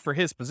charge rent for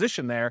his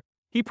position there,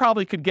 he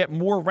probably could get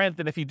more rent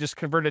than if he just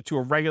converted it to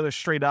a regular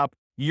straight up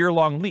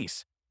year-long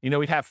lease.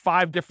 He'd have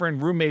 5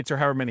 different roommates or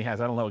however many he has.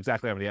 I don't know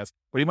exactly how many he has,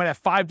 but he might have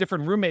 5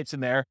 different roommates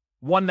in there,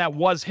 one that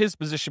was his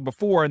position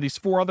before, and these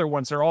 4 other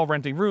ones are all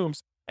renting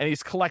rooms, and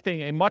he's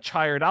collecting a much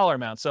higher dollar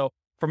amount. So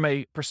from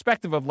a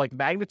perspective of like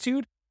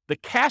magnitude, the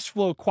cash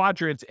flow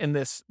quadrant in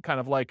this kind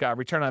of like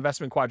return on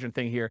investment quadrant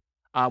thing here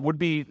would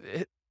be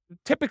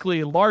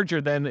typically larger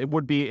than it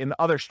would be in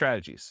other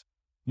strategies,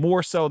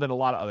 more so than a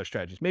lot of other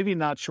strategies. Maybe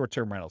not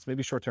short-term rentals.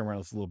 Maybe short-term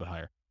rentals is a little bit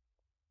higher.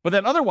 But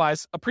then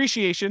otherwise,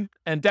 appreciation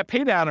and debt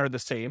pay down are the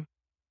same.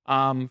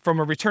 From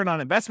a return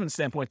on investment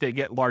standpoint, they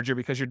get larger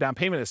because your down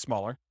payment is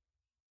smaller.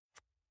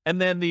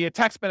 And then the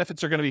tax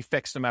benefits are going to be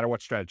fixed no matter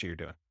what strategy you're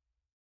doing.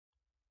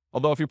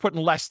 Although if you're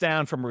putting less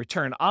down from a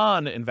return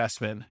on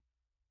investment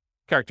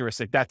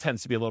characteristic, that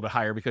tends to be a little bit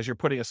higher because you're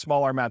putting a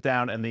smaller amount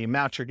down and the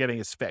amount you're getting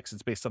is fixed.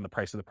 It's based on the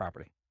price of the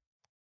property.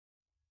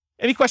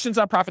 Any questions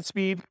on profit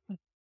speed? All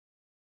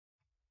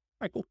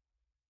right, cool.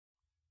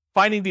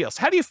 Finding deals.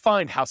 How do you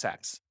find house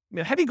hacks? I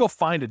mean, how do you go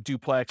find a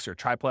duplex or a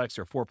triplex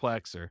or a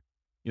fourplex or,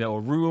 a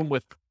room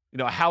with,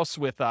 a house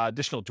with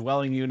additional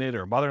dwelling unit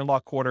or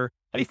mother-in-law quarter?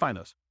 How do you find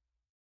those?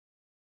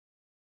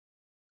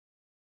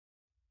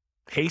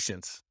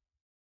 Patience.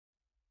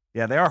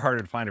 Yeah, they are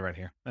harder to find around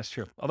here. That's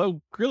true.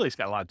 Although Greeley's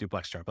got a lot of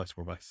duplex, triplex,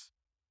 fourplex.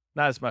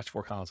 Not as much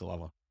Fort Collins or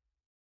Loveland.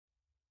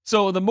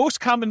 So the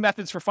most common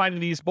methods for finding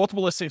these,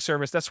 multiple listing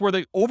service, that's where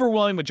the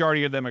overwhelming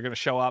majority of them are going to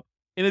show up.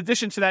 In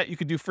addition to that, you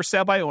could do for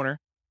sale by owner.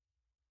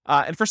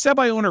 And for sale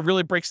by owner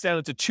really breaks down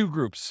into 2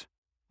 groups.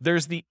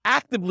 There's the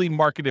actively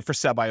marketed for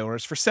sale by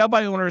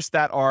owners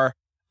that are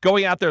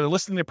going out there, they're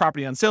listing their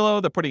property on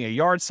Zillow, they're putting a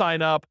yard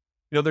sign up,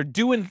 they're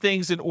doing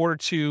things in order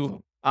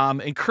to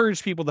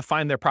encourage people to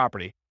find their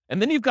property.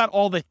 And then you've got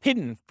all the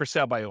hidden for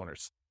sale by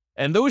owners.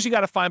 And those you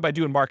got to find by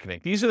doing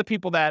marketing. These are the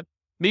people that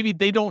maybe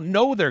they don't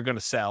know they're going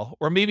to sell,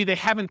 or maybe they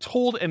haven't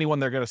told anyone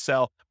they're going to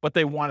sell, but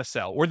they want to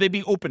sell, or they'd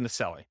be open to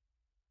selling.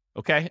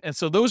 Okay. And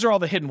so those are all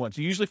the hidden ones.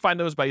 You usually find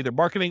those by either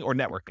marketing or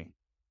networking.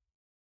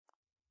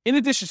 In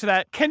addition to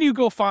that, can you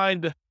go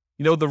find,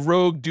 the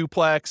rogue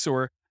duplex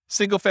or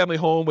single family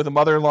home with a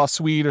mother-in-law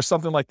suite or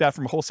something like that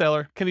from a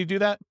wholesaler? Can you do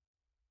that?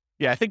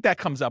 Yeah, I think that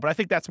comes up, but I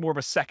think that's more of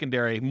a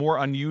secondary, more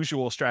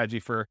unusual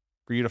strategy for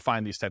you to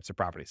find these types of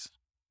properties.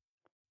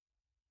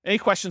 Any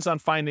questions on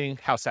finding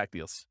house hack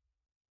deals?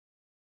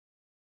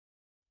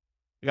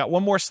 We got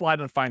one more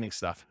slide on finding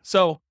stuff.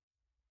 So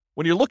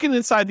when you're looking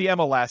inside the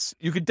MLS,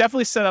 you could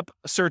definitely set up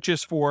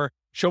searches for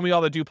show me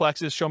all the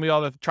duplexes, show me all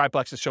the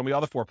triplexes, show me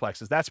all the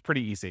fourplexes. That's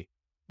pretty easy.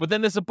 But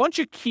then there's a bunch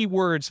of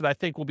keywords that I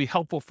think will be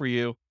helpful for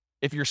you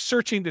if you're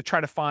searching to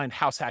try to find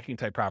house hacking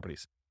type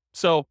properties.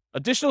 So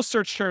additional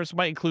search terms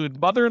might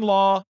include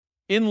mother-in-law,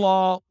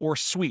 in-law, or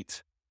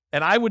suite.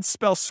 And I would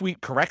spell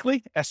suite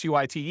correctly,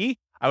 S-U-I-T-E.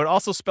 I would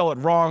also spell it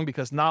wrong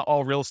because not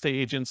all real estate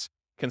agents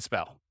can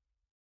spell.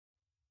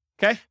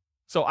 Okay?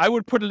 So I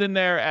would put it in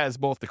there as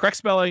both the correct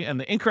spelling and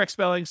the incorrect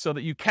spelling so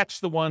that you catch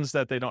the ones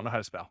that they don't know how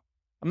to spell.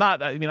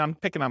 I'm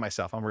picking on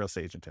myself. I'm a real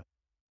estate agent too.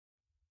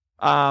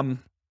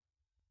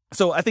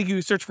 So I think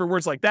you search for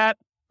words like that.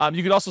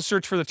 You could also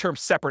search for the term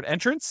separate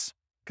entrance,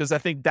 because I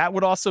think that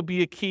would also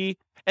be a key.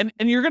 And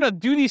you're going to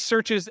do these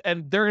searches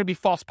and there are going to be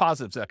false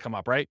positives that come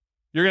up, right?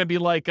 You're going to be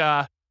like,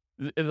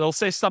 It'll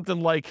say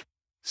something like,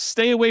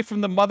 stay away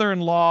from the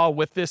mother-in-law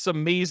with this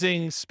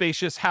amazing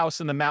spacious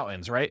house in the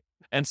mountains, right?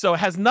 And so it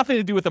has nothing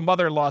to do with the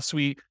mother-in-law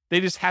suite. They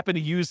just happen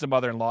to use the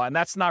mother-in-law, and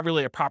that's not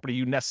really a property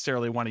you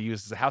necessarily want to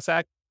use as a house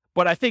hack.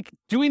 But I think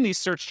doing these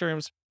search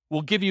terms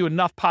will give you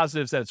enough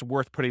positives that it's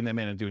worth putting them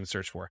in and doing a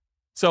search for.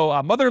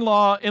 So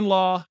mother-in-law,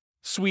 in-law,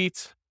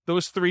 suite,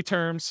 those three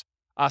terms.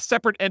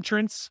 Separate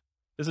entrance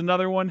is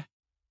another one.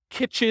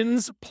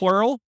 Kitchens,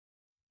 plural.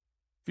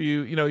 If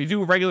you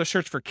do a regular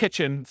search for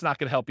kitchen, it's not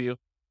going to help you.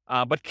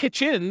 But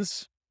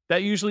kitchens,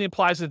 that usually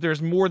implies that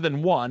there's more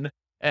than one,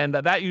 and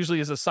that usually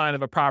is a sign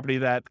of a property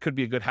that could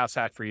be a good house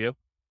hack for you.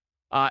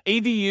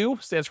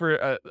 ADU stands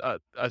for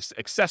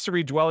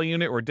accessory dwelling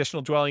unit or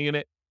additional dwelling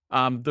unit.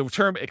 The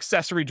term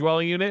accessory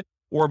dwelling unit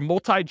or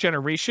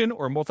multi-generation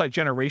or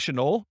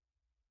multi-generational,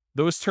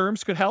 those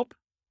terms could help.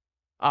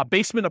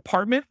 Basement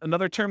apartment,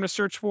 another term to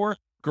search for.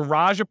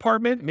 Garage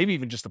apartment, maybe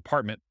even just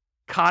apartment.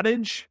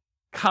 Cottage,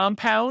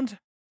 compound,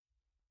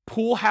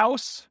 pool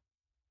house,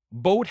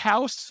 boat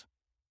house,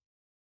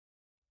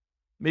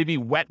 maybe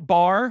wet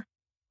bar.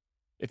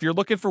 If you're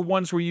looking for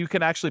ones where you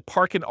can actually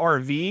park an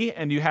RV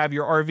and you have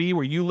your RV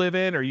where you live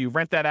in, or you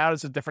rent that out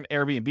as a different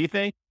Airbnb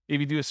thing,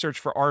 maybe do a search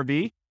for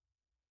RV.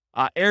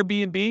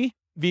 Airbnb,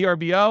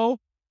 VRBO,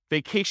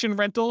 vacation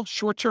rental,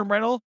 short-term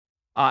rental,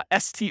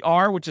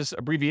 STR, which is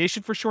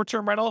abbreviation for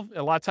short-term rental.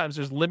 A lot of times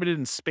there's limited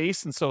in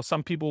space, and so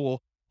some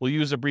people will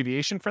use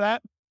abbreviation for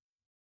that.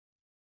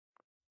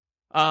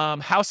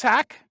 House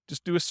hack,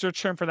 just do a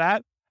search term for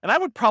that. And I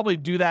would probably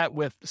do that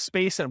with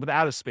space and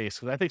without a space,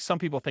 because I think some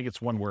people think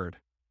it's one word.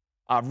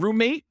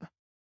 Roommate,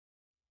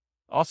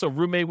 also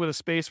roommate with a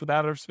space,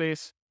 without a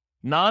space.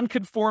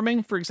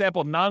 Non-conforming, for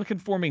example,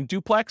 non-conforming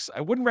duplex.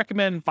 I wouldn't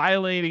recommend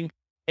violating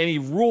any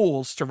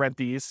rules to rent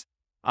these,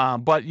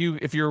 but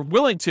if you're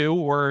willing to,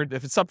 or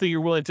if it's something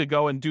you're willing to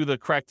go and do the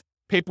correct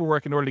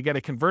paperwork in order to get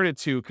it converted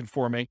to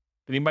conforming,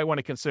 then you might want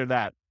to consider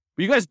that.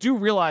 But you guys do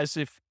realize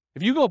if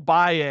you go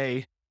buy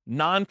a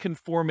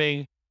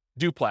non-conforming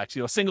duplex,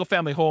 a single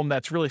family home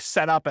that's really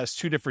set up as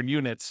two different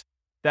units,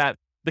 that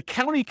the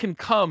county can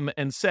come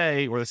and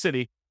say, or the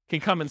city can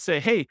come and say,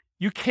 hey,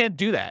 you can't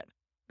do that.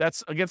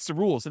 That's against the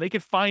rules. And they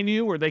could fine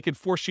you, or they could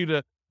force you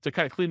to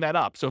kind of clean that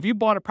up. So if you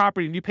bought a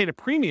property and you paid a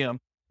premium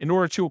in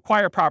order to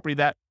acquire a property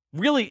that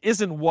really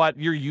isn't what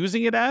you're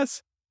using it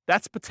as,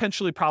 that's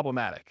potentially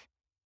problematic,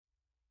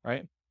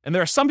 right? And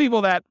there are some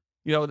people that,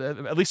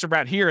 at least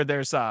around here,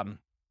 there's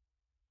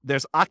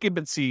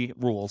occupancy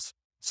rules.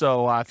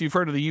 So if you've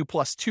heard of the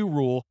U+2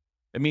 rule,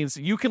 it means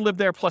you can live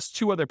there plus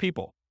two other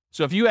people.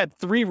 So if you had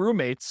 3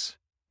 roommates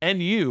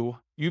and you'd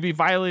be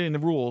violating the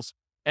rules.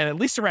 And at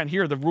least around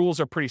here, the rules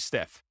are pretty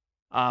stiff.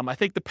 I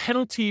think the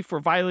penalty for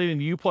violating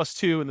the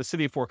U+2 in the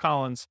city of Fort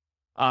Collins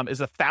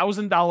is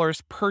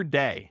 $1,000 per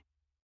day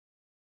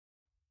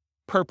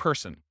per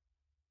person.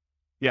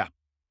 Yeah.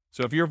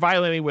 So if you're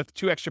violating with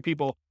 2 extra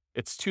people,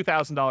 it's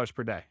 $2,000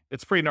 per day.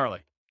 It's pretty gnarly.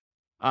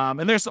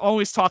 And there's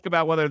always talk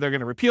about whether they're going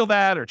to repeal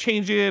that or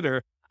change it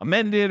or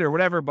amend it or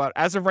whatever. But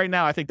as of right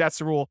now, I think that's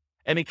the rule.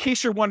 And in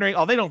case you're wondering,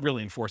 they don't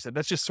really enforce it.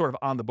 That's just sort of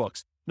on the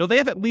books. No, they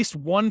have at least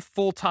one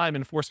full-time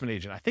enforcement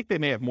agent. I think they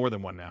may have more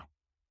than one now,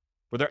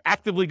 where they're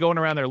actively going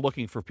around there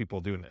looking for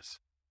people doing this.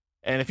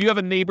 And if you have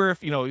a neighbor,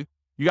 if you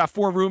got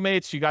 4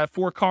 roommates, you got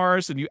 4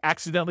 cars, and you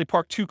accidentally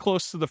park too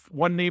close to the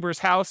one neighbor's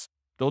house,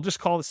 they'll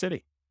just call the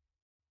city.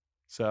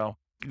 So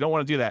you don't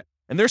want to do that.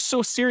 And they're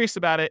so serious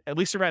about it, at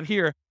least around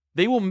here,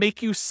 they will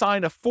make you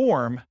sign a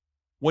form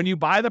when you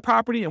buy the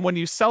property and when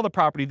you sell the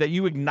property that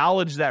you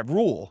acknowledge that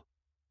rule.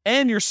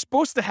 And you're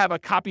supposed to have a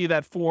copy of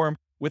that form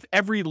with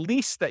every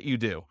lease that you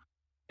do.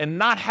 And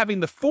not having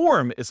the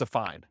form is a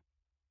fine.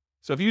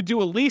 So if you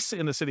do a lease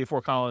in the city of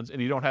Fort Collins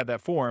and you don't have that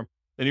form,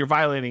 then you're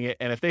violating it.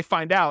 And if they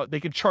find out, they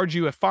can charge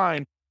you a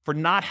fine for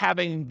not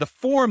having the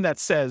form that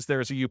says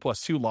there's a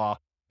U+2 law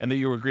and that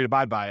you agree to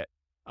abide by it,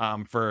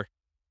 for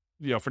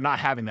not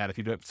having that if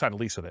you sign a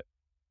lease with it.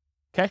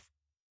 Okay?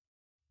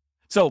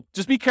 So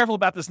just be careful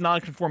about this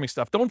non-conforming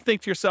stuff. Don't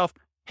think to yourself,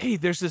 hey,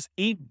 there's this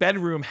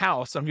 8-bedroom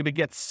house. I'm going to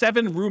get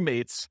 7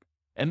 roommates,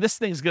 and this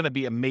thing's going to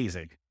be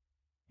amazing.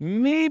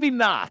 Maybe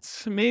not.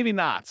 Maybe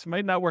not.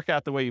 Might not work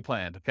out the way you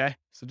planned, okay?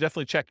 So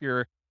definitely check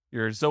your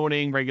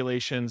zoning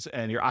regulations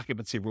and your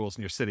occupancy rules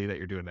in your city that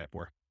you're doing that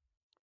for.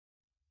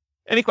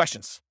 Any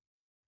questions?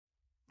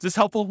 Is this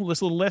helpful,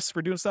 this little list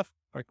for doing stuff?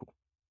 All right, cool.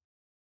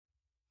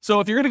 So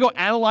if you're going to go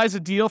analyze a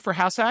deal for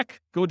House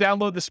Hack, go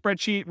download the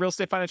spreadsheet,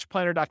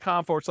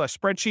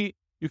 realestateFinancialPlanner.com/spreadsheet.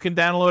 You can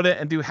download it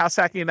and do house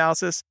hacking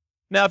analysis.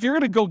 Now, if you're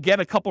going to go get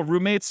a couple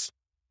roommates,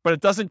 but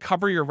it doesn't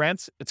cover your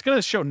rent, it's going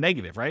to show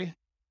negative, right?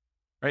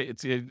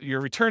 Right?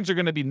 Your returns are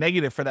going to be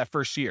negative for that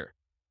first year.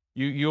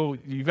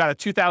 You've got a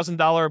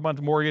 $2,000 a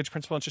month mortgage,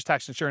 principal, interest,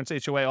 tax, insurance,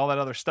 HOA, all that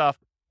other stuff,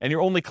 and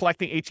you're only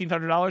collecting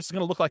 $1,800. It's going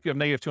to look like you have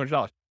negative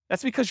 $200.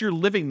 That's because you're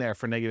living there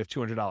for negative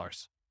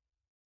 $200.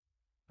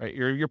 Right?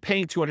 You're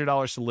paying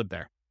 $200 to live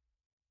there.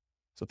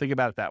 So think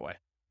about it that way.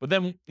 But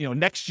then,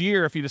 next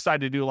year, if you decide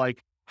to do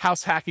like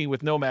house hacking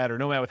with Nomad or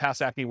Nomad with house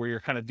hacking, where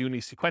you're kind of doing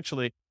these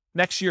sequentially,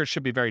 next year it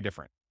should be very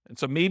different. And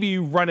so maybe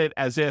you run it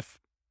as if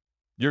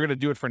you're going to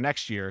do it for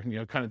next year,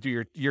 kind of do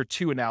your year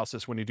 2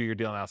 analysis when you do your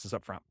deal analysis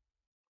up front.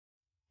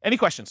 Any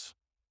questions?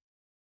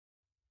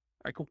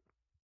 All right, cool.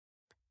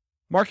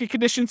 Market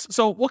conditions.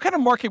 So what kind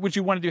of market would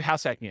you want to do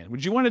house hacking in?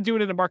 Would you want to do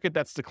it in a market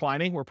that's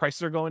declining, where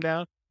prices are going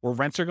down, where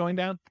rents are going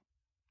down?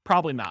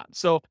 Probably not.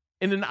 So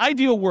in an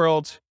ideal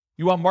world,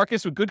 you want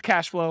markets with good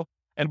cash flow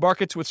and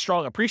markets with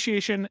strong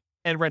appreciation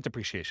and rent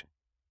appreciation.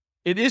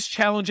 It is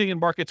challenging in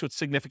markets with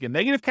significant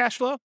negative cash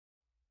flow,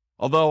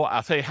 although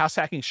I'll tell you, house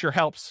hacking sure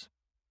helps.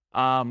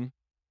 And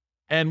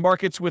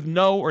markets with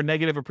no or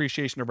negative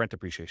appreciation or rent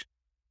appreciation.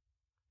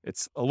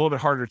 It's a little bit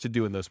harder to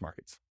do in those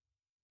markets.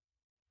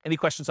 Any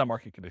questions on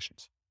market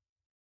conditions?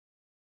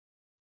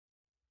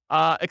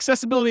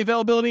 Accessibility,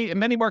 availability. In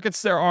many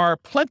markets, there are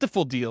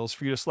plentiful deals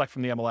for you to select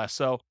from the MLS.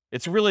 So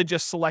it's really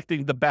just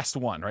selecting the best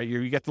one, right?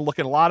 You get to look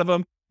at a lot of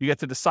them. You get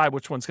to decide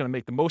which one's going to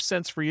make the most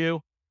sense for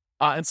you.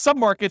 In some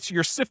markets,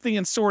 you're sifting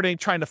and sorting,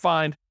 trying to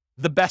find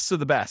the best of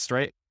the best,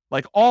 right?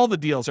 Like all the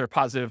deals are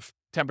positive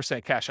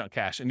 10% cash on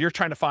cash, and you're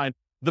trying to find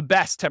the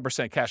best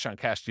 10% cash on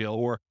cash deal,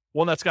 or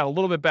one that's got a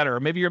little bit better. Or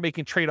maybe you're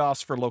making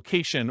trade-offs for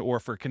location or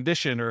for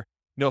condition, or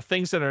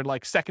things that are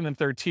like second and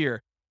third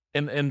tier.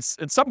 And in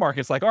some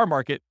markets, like our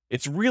market,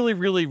 it's really,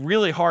 really,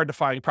 really hard to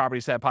find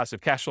properties that have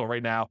positive cash flow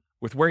right now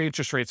with where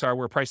interest rates are,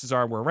 where prices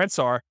are, where rents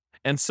are.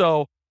 And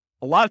so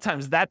a lot of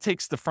times that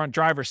takes the front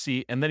driver's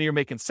seat, and then you're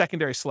making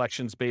secondary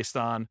selections based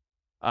on,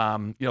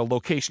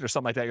 location or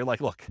something like that. You're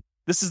like, look,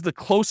 this is the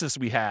closest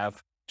we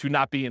have to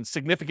not being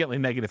significantly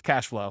negative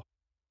cash flow.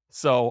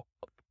 So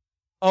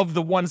of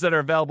the ones that are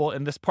available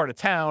in this part of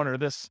town or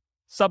this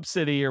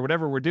sub-city or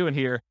whatever we're doing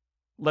here,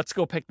 let's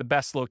go pick the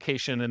best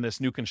location in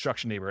this new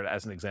construction neighborhood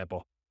as an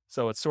example.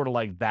 So it's sort of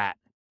like that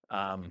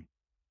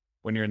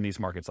when you're in these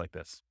markets like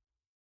this.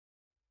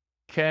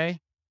 Okay.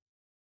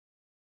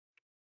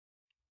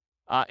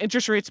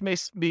 Interest rates may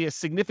be a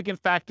significant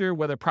factor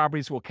whether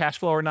properties will cash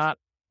flow or not.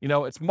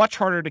 It's much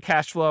harder to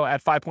cash flow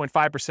at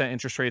 5.5%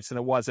 interest rates than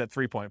it was at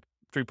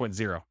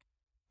 3.0.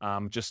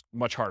 Just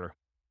much harder.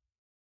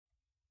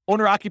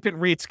 Owner-occupant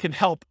rates can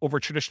help over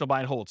traditional buy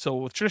and hold. So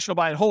with traditional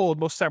buy and hold,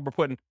 most of the time we're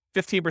putting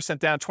 15%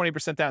 down,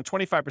 20% down,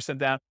 25%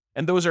 down,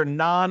 and those are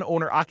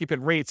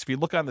non-owner-occupant rates. If you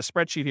look on the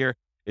spreadsheet here,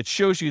 it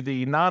shows you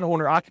the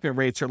non-owner-occupant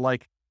rates are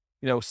like,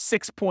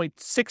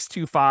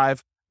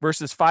 6.625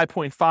 versus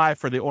 5.5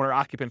 for the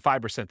owner-occupant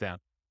 5% down.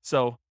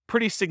 So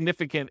pretty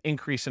significant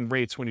increase in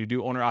rates when you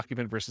do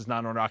owner-occupant versus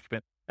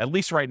non-owner-occupant, at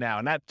least right now.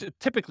 And that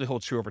typically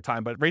holds true over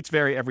time, but rates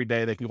vary every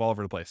day. They can go all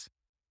over the place.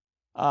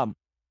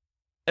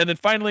 And then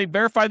finally,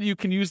 verify that you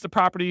can use the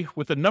property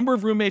with the number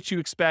of roommates you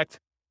expect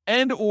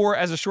and or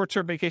as a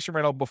short-term vacation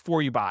rental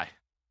before you buy.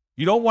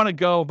 You don't want to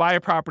go buy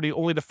a property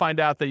only to find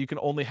out that you can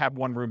only have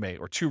one roommate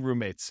or two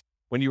roommates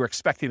when you were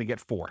expecting to get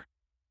 4.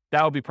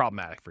 That would be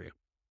problematic for you.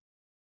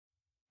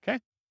 Okay?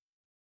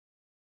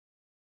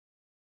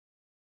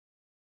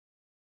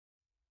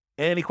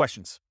 Any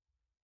questions?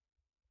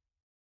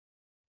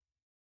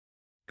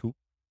 Cool.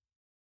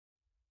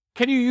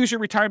 Can you use your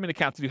retirement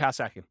account to do house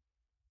hacking?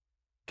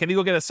 Can you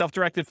go get a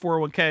self-directed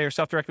 401k or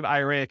self-directed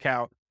IRA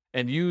account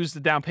and use the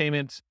down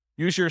payments,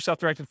 use your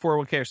self-directed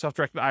 401k or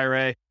self-directed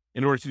IRA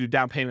in order to do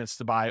down payments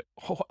to buy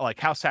like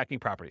house hacking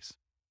properties?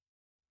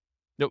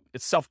 Nope,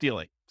 it's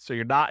self-dealing. So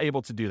you're not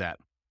able to do that.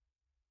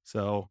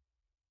 So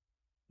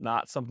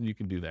not something you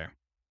can do there.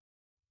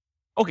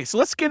 Okay, so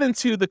let's get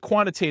into the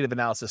quantitative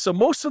analysis. So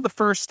most of the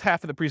first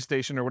half of the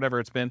presentation or whatever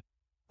it's been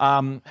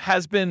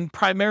has been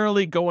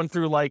primarily going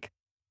through like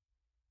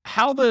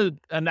how the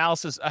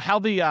analysis, how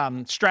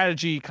the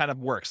strategy kind of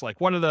works. Like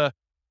what are the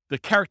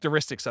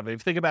characteristics of it? If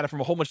you think about it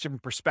from a whole bunch of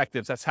different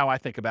perspectives, that's how I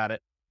think about it.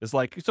 Is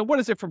like, so what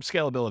is it from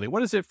scalability?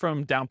 What is it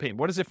from down payment?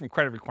 What is it from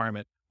credit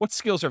requirement? What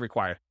skills are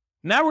required?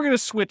 Now we're going to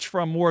switch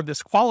from more of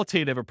this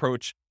qualitative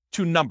approach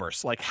to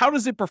numbers. Like how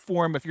does it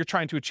perform if you're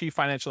trying to achieve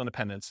financial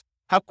independence?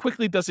 How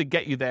quickly does it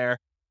get you there?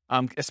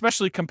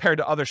 Especially compared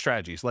to other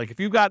strategies. Like if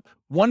you've got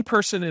one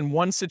person in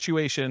one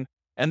situation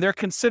and they're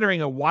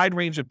considering a wide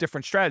range of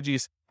different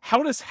strategies,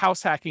 how does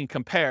house hacking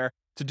compare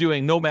to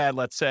doing Nomad,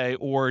 let's say,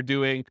 or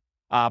doing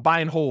buy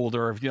and hold,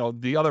 or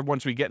the other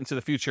ones we get into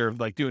the future,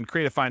 like doing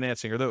creative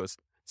financing or those?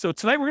 So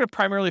tonight we're going to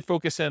primarily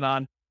focus in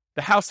on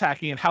the house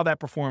hacking and how that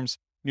performs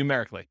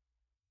numerically.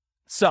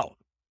 So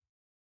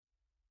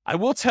I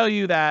will tell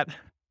you that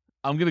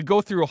I'm going to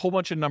go through a whole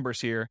bunch of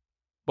numbers here,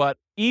 but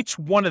each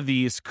one of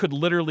these could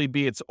literally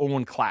be its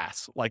own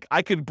class. Like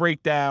I could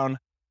break down,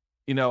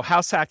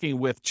 house hacking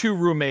with 2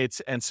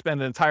 roommates and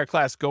spend an entire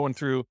class going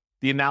through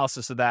the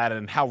analysis of that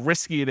and how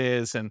risky it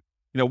is and,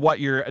 what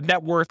your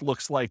net worth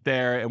looks like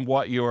there and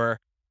what your,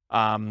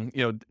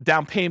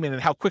 down payment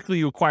and how quickly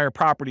you acquire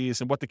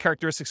properties and what the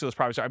characteristics of those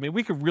properties are. I mean,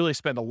 we could really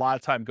spend a lot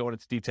of time going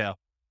into detail.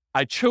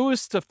 I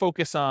chose to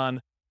focus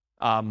on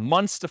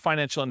months to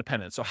financial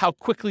independence. So how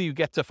quickly you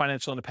get to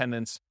financial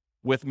independence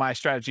with my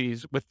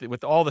strategies,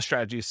 with all the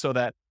strategies, so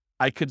that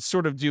I could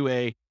sort of do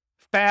a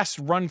fast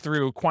run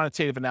through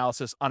quantitative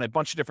analysis on a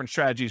bunch of different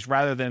strategies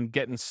rather than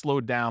getting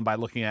slowed down by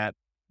looking at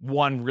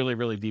one really,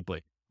 really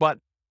deeply. But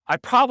I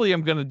probably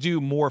am going to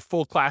do more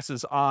full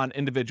classes on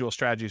individual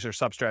strategies or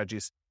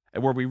sub-strategies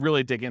and where we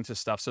really dig into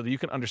stuff so that you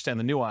can understand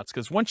the nuance.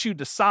 Because once you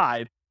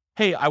decide,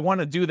 hey, I want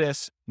to do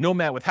this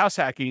nomad with house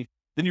hacking,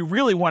 then you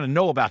really want to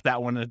know about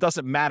that one. And it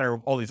doesn't matter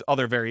all these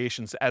other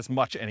variations as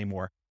much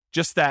anymore.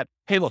 Just that,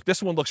 hey, look,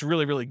 this one looks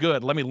really, really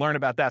good. Let me learn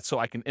about that so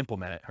I can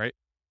implement it, right?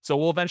 So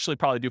we'll eventually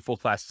probably do full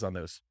classes on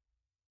those.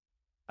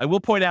 I will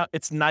point out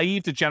it's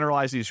naive to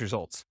generalize these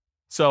results.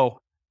 So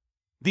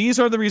these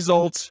are the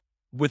results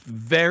with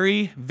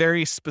very,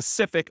 very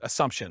specific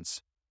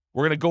assumptions.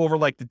 We're going to go over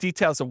like the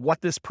details of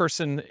what this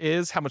person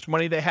is, how much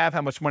money they have,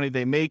 how much money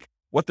they make,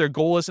 what their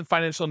goal is in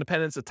financial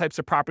independence, the types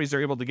of properties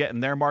they're able to get in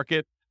their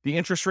market, the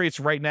interest rates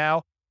right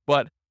now.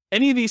 But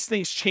any of these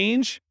things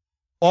change,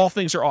 all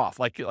things are off.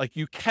 Like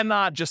you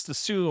cannot just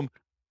assume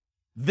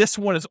this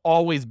one is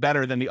always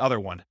better than the other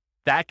one.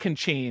 That can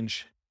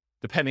change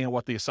depending on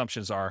what the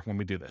assumptions are when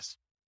we do this.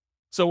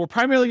 So we're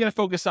primarily going to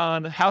focus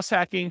on house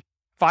hacking,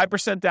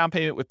 5% down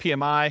payment with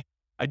PMI.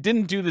 I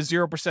didn't do the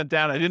 0%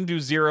 down. I didn't do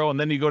 0. And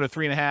then you go to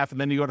 3.5 and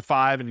then you go to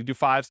 5 and you do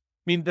 5s. I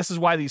mean, this is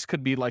why these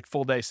could be like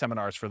full day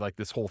seminars for like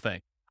this whole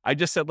thing. I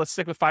just said, let's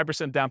stick with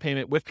 5% down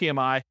payment with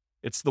PMI.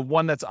 It's the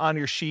one that's on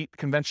your sheet,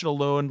 conventional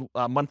loan,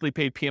 monthly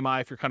paid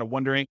PMI, if you're kind of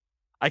wondering.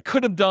 I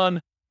could have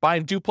done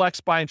buying duplex,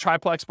 buying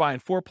triplex,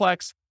 buying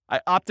fourplex. I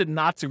opted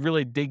not to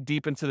really dig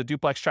deep into the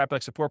duplex,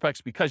 triplex, and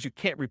fourplex because you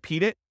can't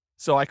repeat it.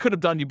 So I could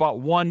have done, you bought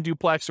one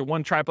duplex or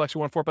one triplex or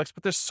one fourplex,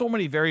 but there's so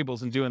many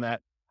variables in doing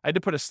that. I had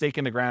to put a stake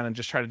in the ground and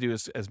just try to do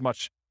as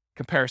much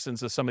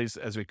comparisons of some of these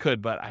as we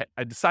could. But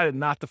I decided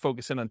not to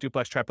focus in on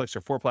duplex, triplex,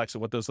 or fourplex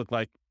and what those look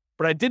like.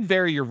 But I did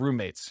vary your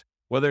roommates,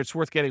 whether it's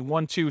worth getting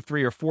 1, 2,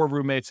 3, or 4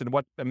 roommates and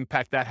what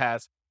impact that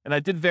has. And I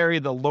did vary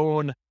the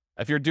loan.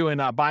 If you're doing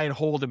buy and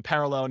hold in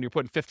parallel and you're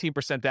putting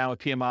 15% down with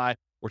PMI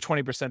or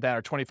 20% down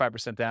or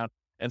 25% down.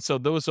 And so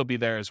those will be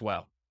there as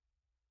well.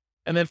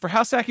 And then for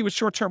house hacking with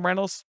short-term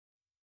rentals,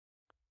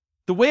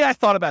 the way I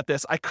thought about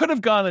this, I could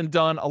have gone and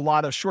done a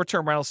lot of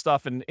short-term rental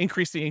stuff and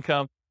increased the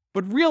income.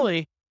 But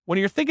really, when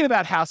you're thinking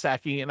about house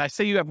hacking, and I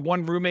say you have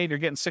one roommate, you're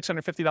getting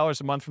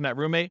 $650 a month from that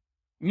roommate,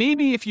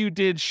 maybe if you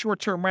did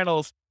short-term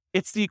rentals,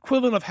 it's the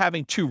equivalent of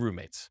having 2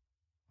 roommates,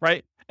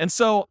 right? And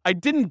so I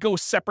didn't go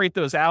separate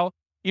those out,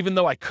 even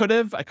though I could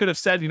have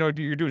said, you're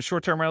doing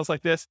short-term rentals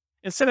like this.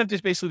 Instead, I've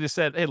basically just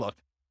said, hey, look,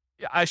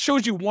 I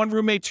showed you 1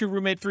 roommate, 2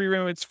 roommates, 3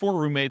 roommates, 4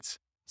 roommates.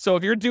 So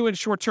if you're doing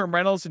short-term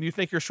rentals and you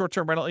think your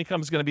short-term rental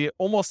income is going to be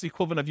almost the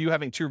equivalent of you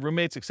having 2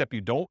 roommates, except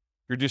you don't,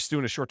 you're just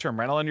doing a short-term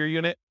rental on your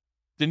unit,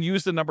 then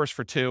use the numbers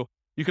for 2.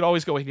 You can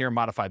always go in here and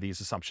modify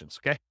these assumptions,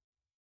 okay?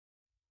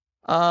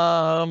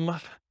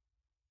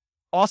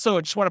 Also,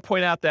 I just want to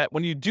point out that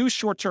when you do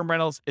short-term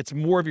rentals, it's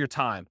more of your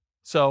time.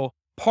 So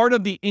part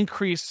of the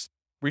increased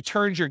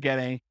returns you're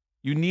getting,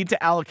 you need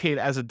to allocate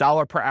as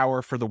 $1 per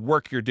hour for the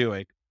work you're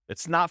doing.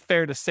 It's not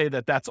fair to say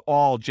that that's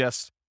all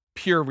just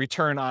pure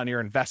return on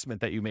your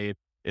investment that you made.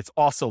 It's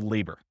also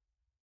labor.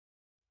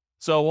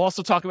 So we'll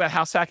also talk about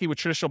house hacking with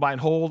traditional buy and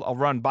hold. I'll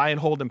run buy and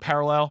hold in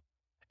parallel,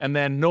 and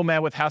then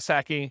nomad with house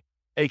hacking,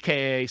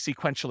 AKA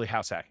sequentially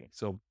house hacking.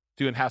 So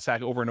doing house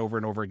hack over and over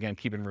and over again,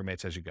 keeping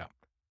roommates as you go.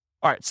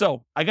 All right.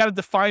 So I got to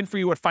define for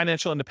you what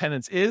financial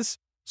independence is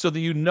so that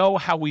you know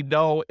how we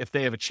know if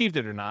they have achieved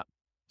it or not.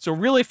 So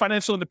really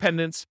financial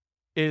independence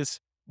is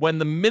when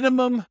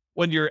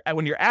your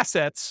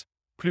assets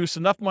produce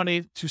enough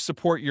money to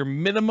support your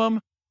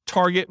minimum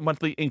target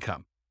monthly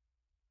income.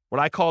 What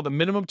I call the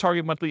minimum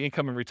target monthly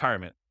income in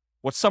retirement.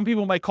 What some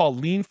people might call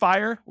lean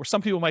fire, or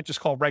some people might just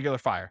call regular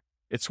fire.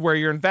 It's where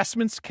your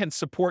investments can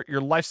support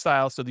your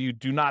lifestyle so that you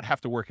do not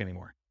have to work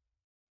anymore.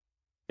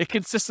 It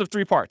consists of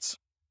 3 parts.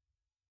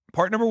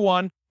 Part number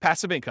 1,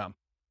 passive income.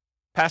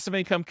 Passive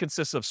income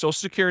consists of Social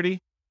Security,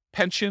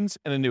 pensions,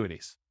 and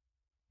annuities.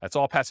 That's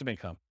all passive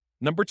income.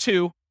 Number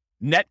 2,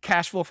 net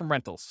cash flow from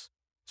rentals.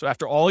 So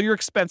after all your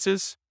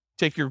expenses,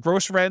 take your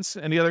gross rents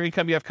and the other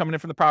income you have coming in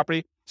from the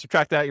property,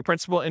 subtract out your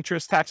principal,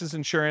 interest, taxes,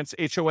 insurance,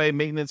 HOA,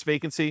 maintenance,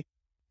 vacancy,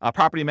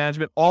 property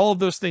management, all of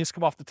those things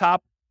come off the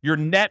top. Your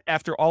net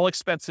after all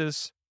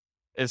expenses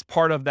is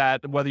part of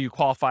that, whether you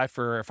qualify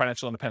for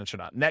financial independence or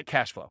not, net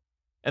cash flow.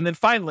 And then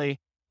finally,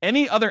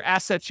 any other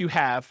assets you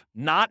have,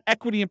 not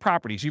equity in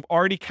properties, you've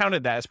already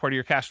counted that as part of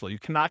your cash flow. You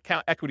cannot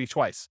count equity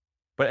twice.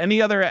 But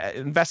any other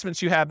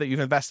investments you have that you've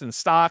invested in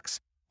stocks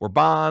or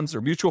bonds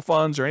or mutual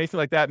funds or anything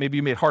like that, maybe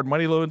you made hard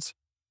money loans,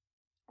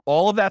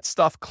 all of that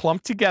stuff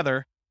clumped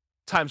together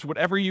times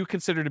whatever you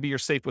consider to be your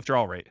safe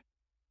withdrawal rate.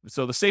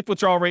 So the safe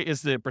withdrawal rate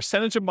is the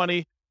percentage of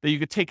money that you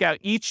could take out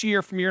each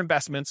year from your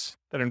investments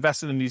that are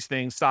invested in these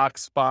things,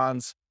 stocks,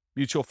 bonds,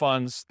 mutual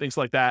funds, things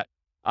like that,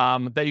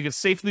 that you can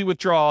safely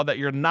withdraw that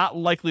you're not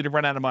likely to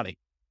run out of money.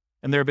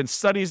 And there have been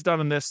studies done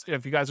on this.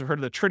 If you guys have heard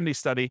of the Trinity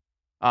study,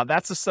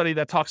 that's a study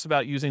that talks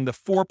about using the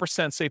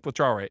 4% safe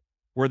withdrawal rate,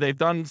 where they've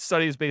done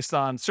studies based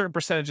on certain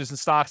percentages in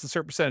stocks and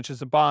certain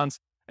percentages in bonds,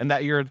 and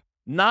that you're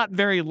not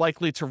very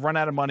likely to run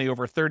out of money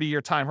over a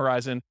 30-year time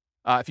horizon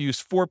if you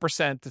use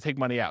 4% to take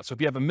money out. So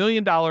if you have $1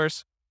 million,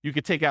 you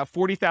could take out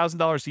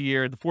 $40,000 a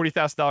year. The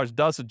 $40,000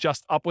 does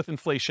adjust up with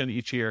inflation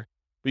each year,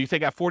 but you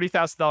take out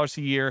 $40,000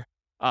 a year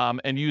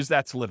and use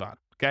that to live on,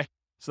 okay?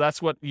 So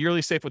that's what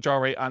yearly safe withdrawal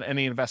rate on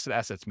any invested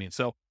assets means.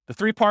 So the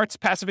three parts: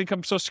 passive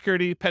income, Social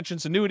Security,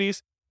 pensions,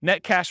 annuities,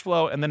 net cash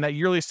flow, and then that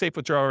yearly safe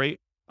withdrawal rate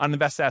on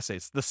invested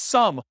assets. The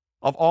sum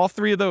of all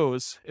three of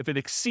those, if it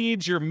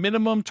exceeds your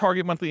minimum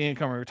target monthly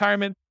income in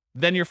retirement,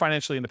 then you're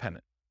financially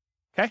independent.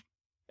 Okay?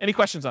 Any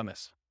questions on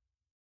this?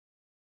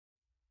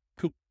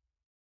 Cool.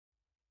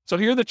 So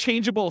here are the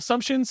changeable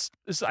assumptions.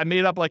 I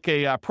made up like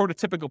a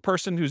prototypical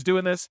person who's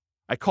doing this.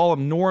 I call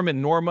them Norm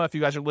and Norma if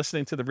you guys are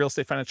listening to the Real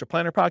Estate Financial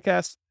Planner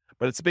podcast,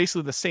 but it's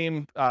basically the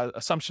same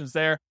assumptions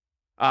there.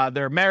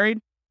 They're married.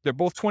 They're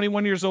both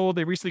 21 years old.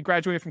 They recently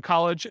graduated from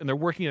college, and they're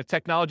working in a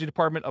technology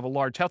department of a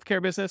large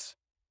healthcare business.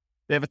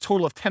 They have a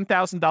total of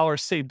 $10,000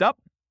 saved up.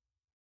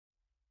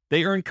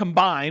 They earn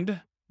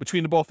combined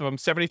between the both of them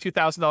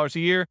 $72,000 a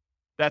year.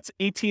 That's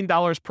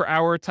 $18 per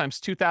hour times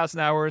 2,000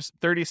 hours,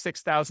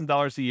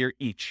 $36,000 a year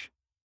each.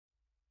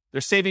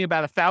 They're saving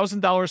about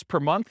 $1,000 per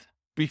month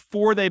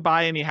before they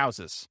buy any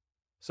houses.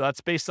 So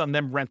that's based on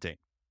them renting.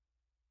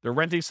 They're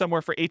renting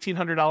somewhere for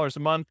 $1,800 a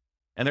month,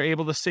 and they're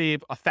able to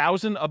save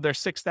 $1,000 of their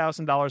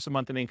 $6,000 a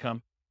month in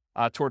income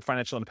toward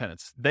financial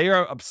independence. They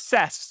are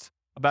obsessed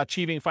about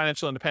achieving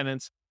financial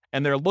independence,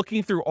 and they're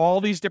looking through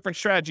all these different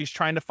strategies,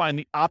 trying to find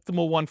the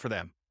optimal one for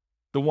them,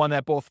 the one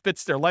that both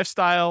fits their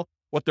lifestyle,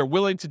 what they're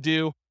willing to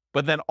do,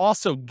 but then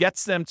also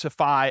gets them to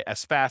FI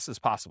as fast as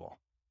possible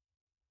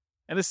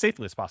and as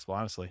safely as possible,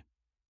 honestly.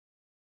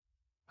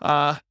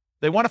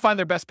 They want to find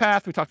their best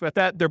path. We talked about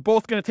that. They're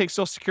both going to take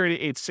Social Security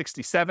at age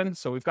 67.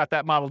 So we've got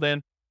that modeled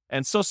in.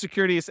 And Social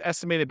Security is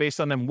estimated based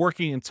on them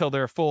working until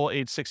they're full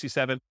age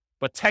 67.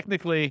 But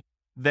technically,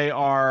 they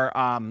are,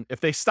 if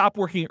they stop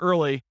working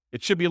early,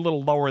 it should be a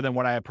little lower than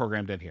what I have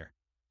programmed in here.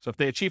 So if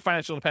they achieve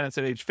financial independence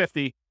at age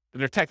 50, then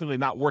they're technically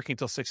not working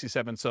until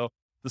 67. So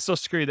the Social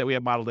Security that we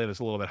have modeled in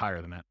is a little bit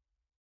higher than that.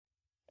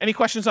 Any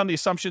questions on the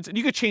assumptions? And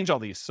you could change all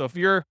these. So if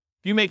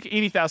you make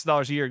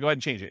 $80,000 a year, go ahead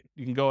and change it.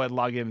 You can go ahead and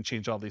log in and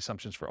change all the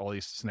assumptions for all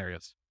these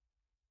scenarios.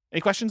 Any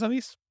questions on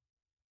these?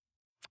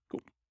 Cool.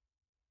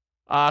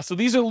 So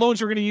these are the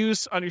loans we're going to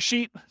use on your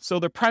sheet. So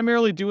they're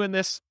primarily doing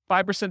this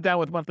 5% down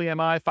with monthly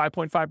MI,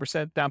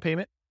 5.5% down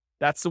payment.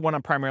 That's the one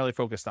I'm primarily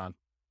focused on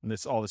in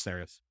all the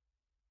scenarios.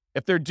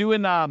 If they're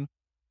doing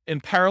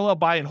in parallel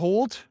buy and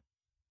hold,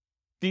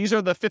 these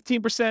are the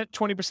 15%, 20%,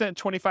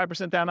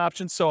 25% down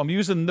options. So I'm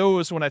using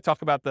those when I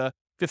talk about the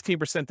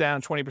 15%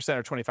 down, 20%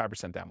 or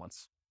 25% down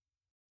ones.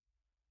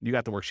 You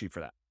got the worksheet for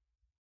that.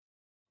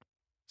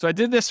 So I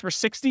did this for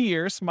 60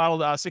 years,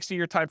 modeled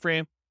 60-year time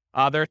frame.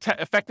 Their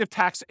effective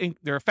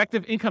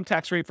income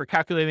tax rate for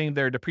calculating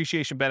their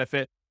depreciation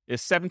benefit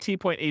is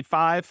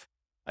 17.85.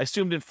 I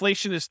assumed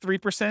inflation is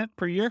 3%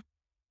 per year.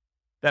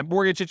 That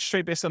mortgage interest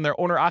rate based on their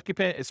owner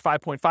occupant is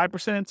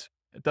 5.5%.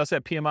 It does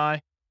have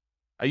PMI.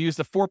 I used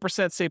the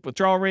 4% safe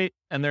withdrawal rate,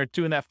 and they're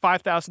doing that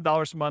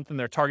 $5,000 a month in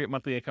their target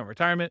monthly income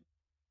retirement.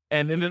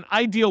 And in an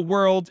ideal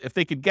world, if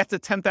they could get to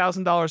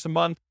 $10,000 a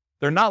month,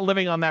 they're not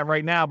living on that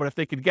right now, but if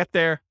they could get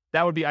there,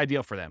 that would be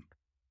ideal for them.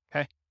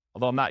 Okay.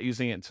 Although I'm not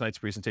using it in tonight's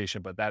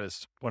presentation, but that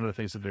is one of the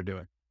things that they're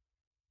doing.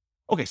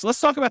 Okay. So let's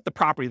talk about the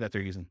property that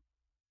they're using.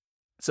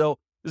 So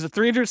this is a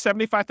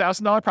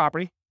 $375,000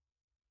 property.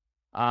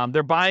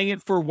 They're buying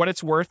it for what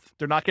it's worth.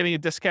 They're not getting a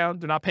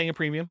discount. They're not paying a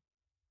premium.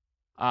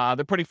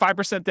 They're putting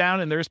 5% down,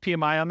 and there's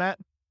PMI on that.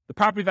 The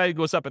property value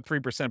goes up at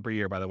 3% per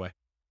year, by the way.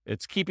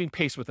 It's keeping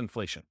pace with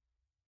inflation.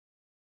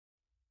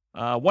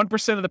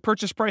 1% of the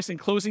purchase price and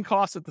closing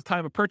costs at the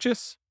time of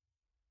purchase.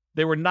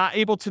 They were not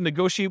able to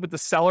negotiate with the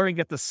seller and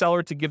get the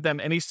seller to give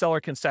them any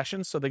seller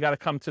concessions, so they got to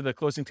come to the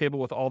closing table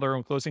with all their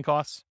own closing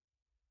costs.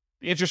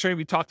 The interest rate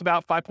we talked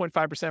about,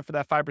 5.5% for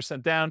that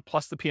 5% down,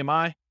 plus the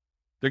PMI.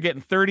 They're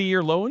getting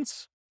 30-year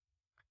loans.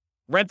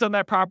 Rent on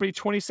that property,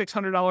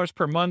 $2,600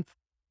 per month,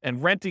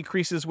 and rent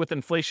increases with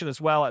inflation as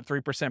well at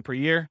 3% per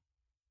year.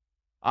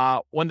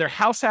 When they're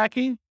house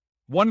hacking,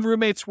 one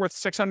roommate's worth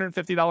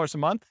 $650 a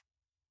month.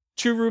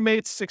 Two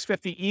roommates,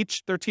 $650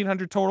 each,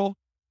 $1,300 total.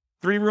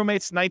 Three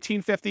roommates,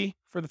 $1,950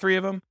 for the three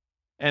of them.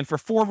 And for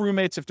four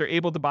roommates, if they're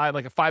able to buy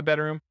like a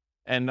 5-bedroom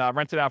and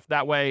rent it out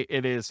that way,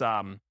 it is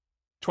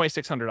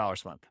 $2,600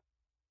 a month.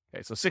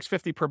 Okay, so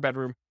 $650 per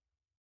bedroom.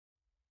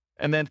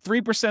 And then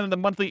 3% of the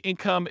monthly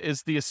income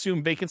is the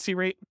assumed vacancy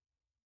rate.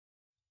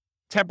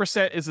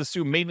 10% is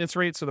assumed maintenance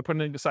rate, so they're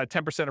putting aside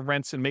 10% of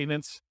rents and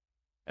maintenance.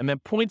 And then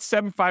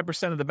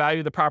 0.75% of the value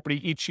of the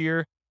property each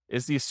year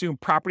is the assumed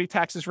property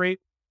taxes rate.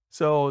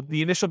 So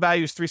the initial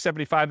value is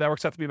 $375. That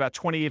works out to be about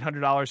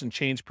 $2,800 and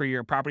change per year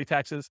in property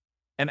taxes.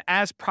 And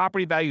as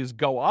property values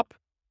go up,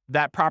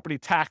 that property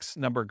tax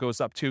number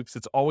goes up too, because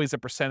it's always a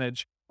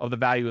percentage of the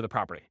value of the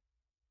property.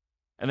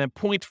 And then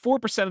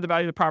 0.4% of the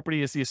value of the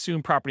property is the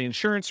assumed property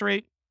insurance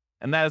rate.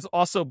 And that is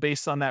also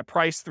based on that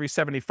price,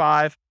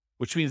 $375,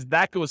 which means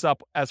that goes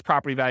up as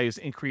property values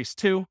increase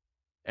too.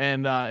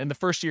 And in the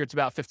first year, it's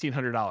about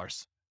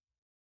 $1,500.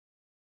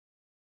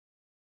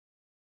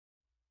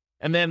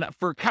 And then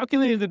for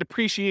calculating the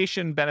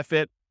depreciation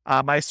benefit,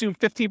 I assume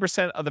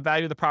 15% of the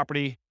value of the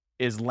property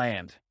is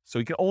land. So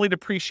you can only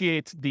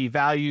depreciate the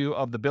value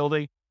of the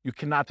building. You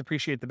cannot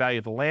depreciate the value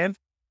of the land.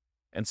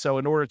 And so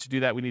in order to do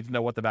that, we need to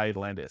know what the value of the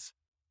land is.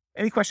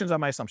 Any questions on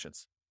my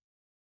assumptions?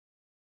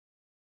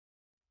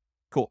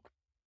 Cool.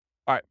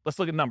 All right, let's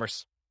look at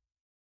numbers.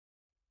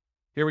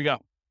 Here we go.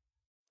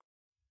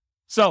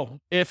 So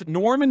if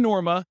Norm and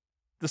Norma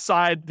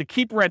decide to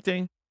keep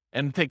renting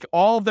and take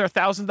all of their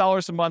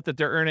 $1,000 a month that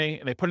they're earning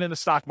and they put it in the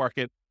stock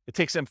market, it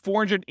takes them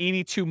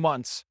 482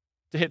 months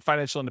to hit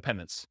financial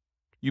independence.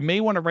 You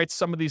may want to write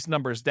some of these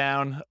numbers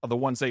down, of the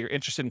ones that you're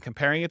interested in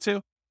comparing it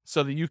to,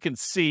 so that you can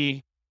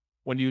see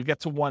when you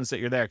get to ones that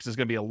you're there, because there's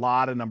going to be a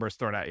lot of numbers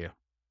thrown at you.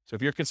 So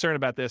if you're concerned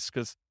about this,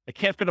 because I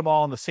can't fit them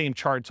all on the same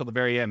chart until the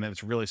very end, and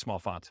it's really small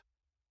font.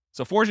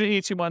 So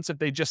 482 months if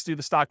they just do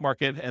the stock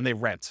market and they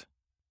rent.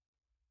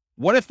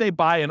 What if they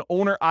buy an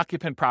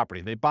owner-occupant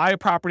property? They buy a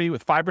property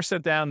with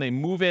 5% down, they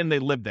move in, they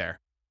live there.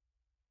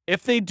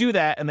 If they do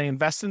that and they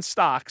invest in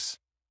stocks,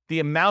 the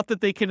amount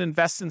that they can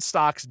invest in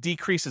stocks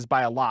decreases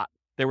by a lot.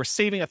 They were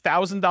saving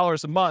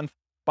 $1,000 a month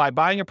by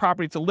buying a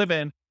property to live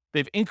in.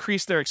 They've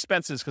increased their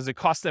expenses because it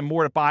costs them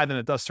more to buy than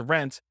it does to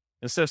rent.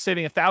 Instead of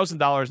saving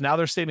 $1,000, now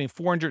they're saving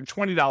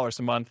 $420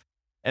 a month.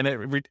 And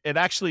it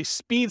actually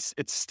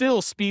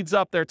still speeds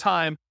up their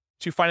time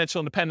to financial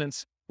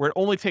independence, where it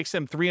only takes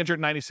them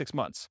 396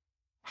 months.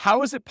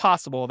 How is it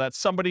possible that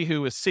somebody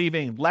who is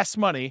saving less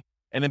money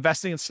and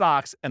investing in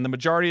stocks, and the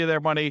majority of their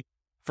money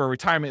for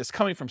retirement is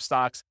coming from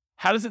stocks,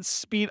 how does it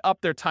speed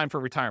up their time for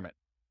retirement?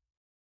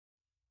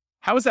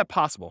 How is that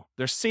possible?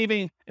 They're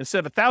saving,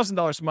 instead of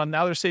 $1,000 a month,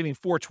 now they're saving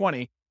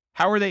 $420.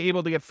 How are they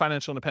able to get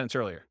financial independence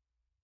earlier?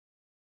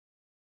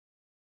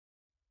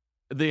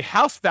 The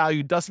house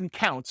value doesn't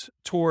count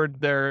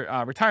toward their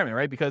retirement,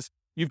 right? Because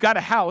you've got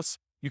a house,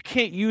 you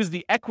can't use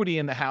the equity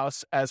in the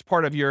house as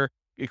part of your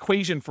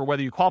equation for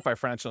whether you qualify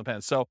for financial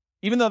independence. So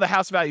even though the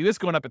house value is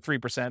going up at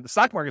 3%, the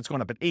stock market's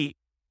going up at 8%,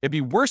 it'd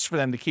be worse for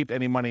them to keep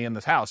any money in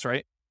this house,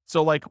 right?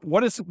 So like,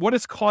 what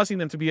is causing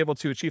them to be able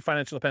to achieve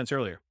financial independence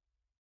earlier?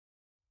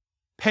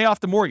 Pay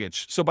off the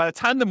mortgage. So by the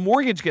time the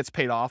mortgage gets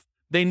paid off,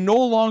 they no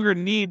longer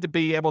need to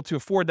be able to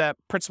afford that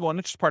principal and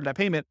interest part of that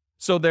payment.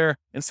 So they're,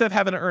 instead of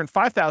having to earn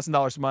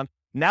 $5,000 a month,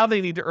 now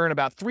they need to earn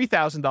about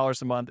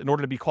 $3,000 a month in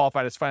order to be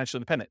qualified as financially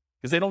independent,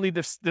 because they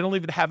don't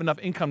even have enough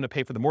income to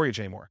pay for the mortgage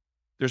anymore.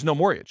 There's no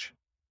mortgage,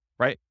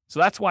 right?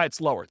 So that's why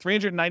it's lower.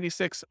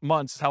 396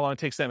 months is how long it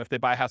takes them if they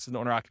buy a house as an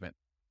owner occupant.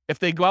 If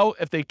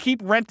they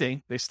keep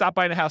renting, they stop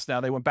buying a house now,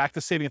 they went back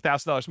to saving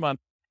 $1,000 a month,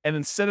 and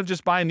instead of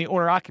just buying the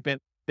owner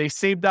occupant, they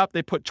saved up,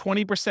 they put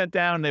 20%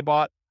 down, they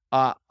bought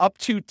up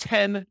to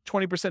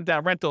 20%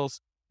 down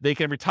rentals, they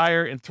can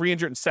retire in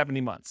 370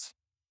 months.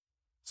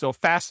 So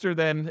faster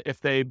than if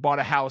they bought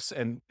a house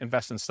and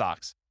invest in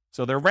stocks.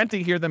 So they're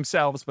renting here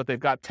themselves, but they've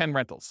got 10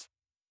 rentals,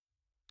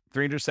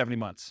 370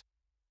 months.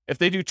 If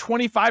they do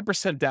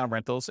 25% down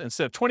rentals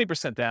instead of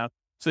 20% down,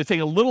 so they take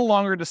a little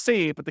longer to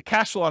save, but the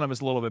cash flow on them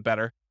is a little bit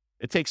better,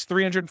 it takes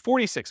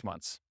 346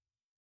 months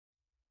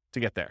to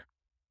get there.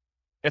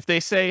 If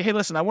they say, hey,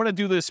 listen, I want to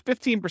do this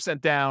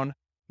 15% down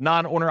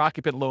non-owner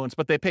occupant loans,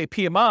 but they pay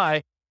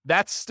PMI,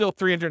 that's still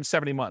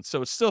 370 months.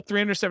 So it's still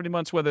 370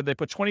 months whether they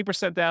put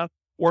 20% down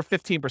or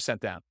 15%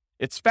 down.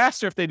 It's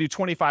faster if they do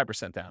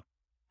 25% down.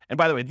 And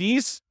by the way,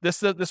 this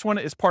one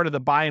is part of the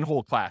buy and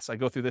hold class. I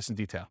go through this in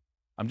detail.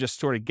 I'm just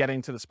sort of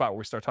getting to the spot where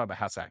we start talking about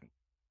house hacking.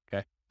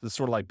 Okay. This is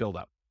sort of like build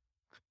up.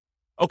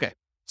 Okay.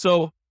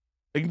 So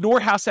ignore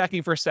house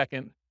hacking for a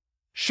second.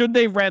 Should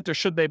they rent or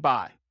should they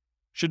buy?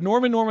 Should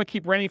Norm and Norma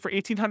keep renting for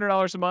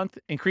 $1,800 a month,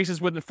 increases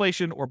with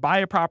inflation, or buy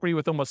a property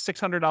with almost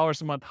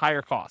 $600 a month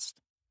higher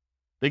cost?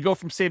 They go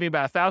from saving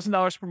about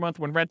 $1,000 per month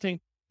when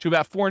renting to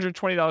about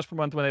 $420 per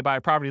month when they buy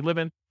a property to live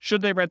in.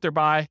 Should they rent or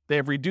buy? They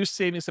have reduced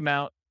savings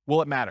amount.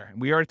 Will it matter? And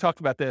we already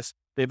talked about this.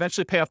 They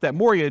eventually pay off that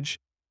mortgage.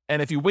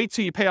 And if you wait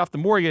till you pay off the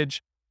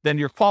mortgage, then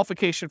your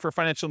qualification for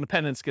financial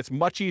independence gets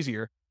much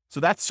easier. So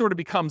that sort of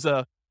becomes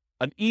an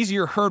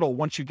easier hurdle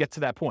once you get to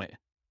that point.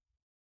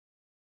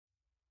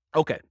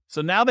 Okay,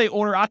 so now they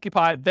owner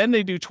occupy, then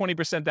they do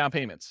 20% down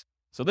payments.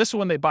 So this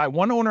one, they buy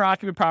one owner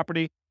occupant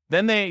property,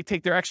 then they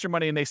take their extra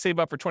money and they save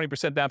up for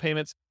 20% down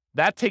payments.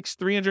 That takes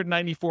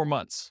 394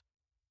 months.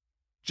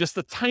 Just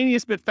the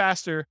tiniest bit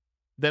faster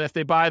than if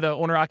they buy the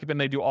owner occupant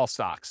and they do all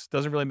stocks.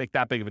 Doesn't really make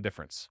that big of a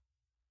difference.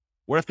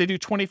 What if they do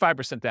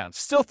 25% down?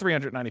 Still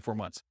 394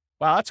 months.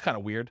 Wow, that's kind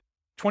of weird.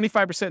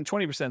 25% and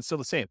 20% is still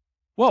the same.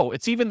 Whoa,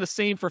 it's even the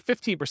same for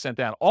 15%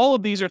 down. All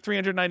of these are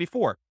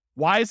 394.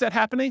 Why is that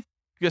happening?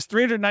 Because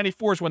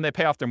 394 is when they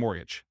pay off their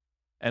mortgage.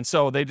 And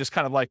so they just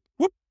kind of like,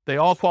 whoop, they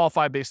all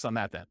qualify based on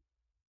that then.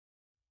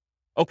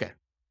 Okay,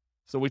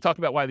 so we talked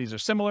about why these are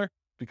similar,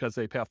 because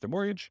they pay off their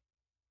mortgage.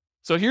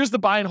 So here's the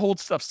buy and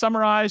hold stuff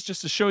summarized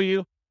just to show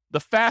you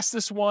the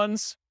fastest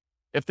ones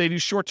if they do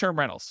short-term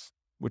rentals,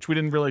 which we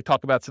didn't really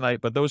talk about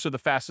tonight, but those are the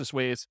fastest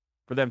ways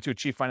for them to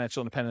achieve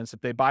financial independence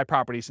if they buy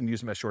properties and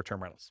use them as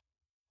short-term rentals.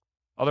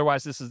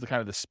 Otherwise, this is the kind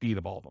of the speed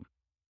of all of them.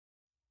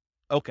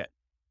 Okay,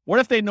 what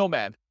if they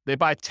nomad? They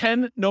buy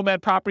 10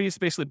 nomad properties,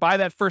 basically buy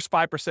that first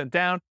 5%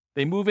 down.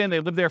 They move in, they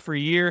live there for a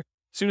year.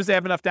 As soon as they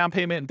have enough down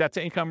payment and debt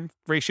to income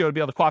ratio to be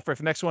able to qualify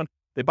for the next one,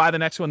 they buy the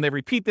next one. They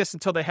repeat this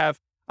until they have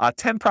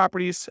 10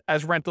 properties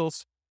as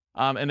rentals.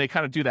 And they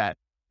kind of do that.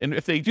 And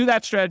if they do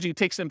that strategy, it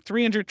takes them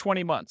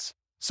 320 months.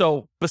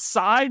 So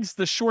besides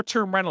the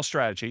short-term rental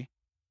strategy,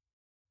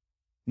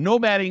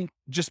 nomading,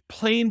 just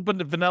plain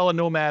vanilla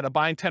nomad of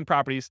buying 10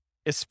 properties,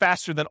 is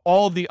faster than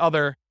all the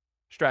other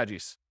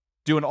strategies.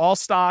 Doing all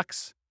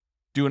stocks,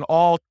 doing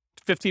all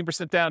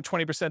 15% down,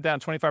 20% down,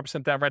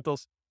 25% down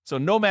rentals. So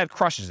nomad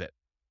crushes it.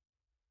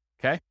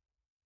 Okay?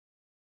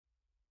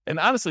 And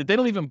honestly, they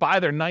don't even buy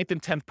their 9th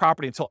and 10th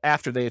property until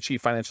after they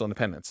achieve financial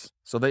independence.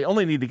 So they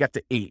only need to get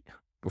to 8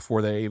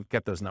 before they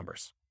get those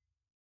numbers.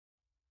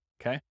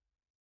 Okay?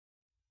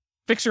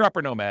 Fixer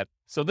Upper Nomad.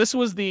 So this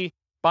was the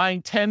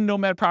buying 10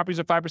 nomad properties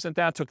at 5%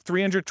 down, took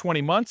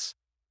 320 months.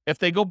 If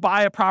they go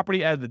buy a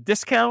property at the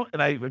discount,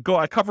 and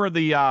I cover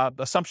the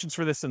assumptions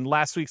for this in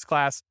last week's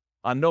class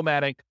on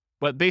nomading,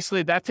 but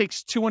basically that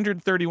takes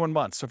 231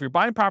 months. So if you're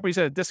buying properties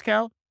at a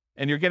discount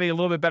and you're getting a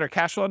little bit better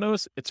cash flow on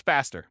those, it's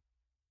faster.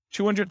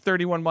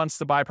 231 months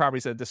to buy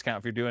properties at a discount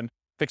if you're doing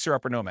Fixer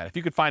Upper Nomad, if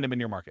you could find them in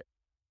your market.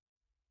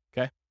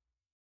 Okay.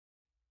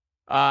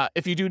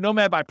 If you do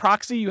nomad by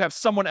proxy, you have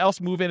someone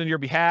else move in on your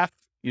behalf,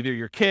 either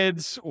your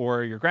kids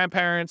or your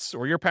grandparents,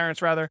 or your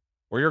parents rather,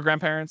 or your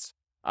grandparents.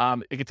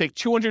 It could take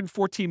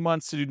 214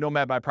 months to do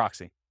nomad by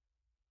proxy.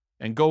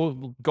 And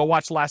go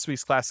watch last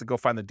week's class and go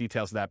find the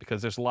details of that,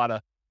 because there's a lot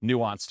of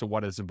nuance to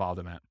what is involved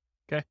in that.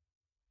 Okay.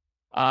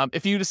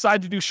 If you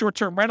decide to do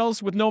short-term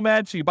rentals with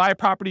nomad, so you buy a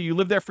property, you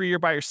live there for a year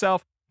by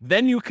yourself,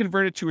 then you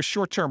convert it to a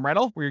short-term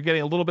rental where you're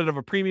getting a little bit of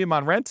a premium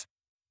on rent.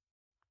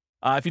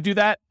 If you do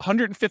that,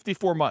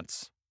 154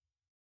 months.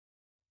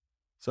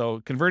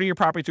 So converting your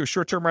property to a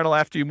short-term rental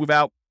after you move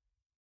out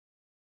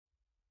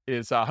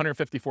is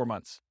 154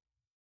 months.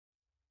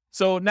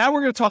 So now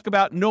we're going to talk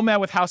about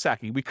nomad with house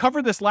hacking. We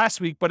covered this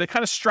last week, but it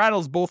kind of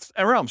straddles both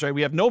realms, right?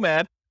 We have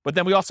nomad, but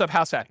then we also have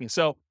house hacking.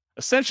 So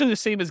essentially the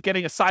same as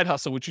getting a side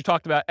hustle, which you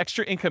talked about,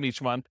 extra income each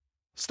month.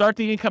 Start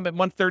the income at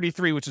month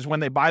 33, which is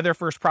when they buy their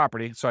first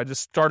property. So I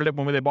just started it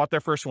when they bought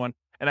their first one,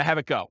 and I have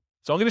it go.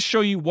 So I'm going to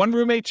show you 1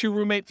 roommate, 2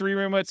 roommate, 3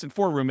 roommates, and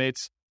 4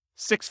 roommates,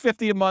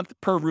 $650 a month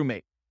per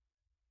roommate.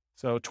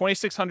 So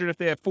 $2,600 if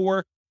they have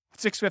 4,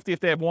 $650 if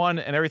they have 1,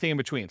 and everything in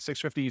between,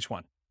 $650 each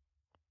one.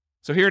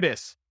 So here it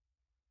is.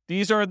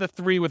 These are the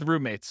 3 with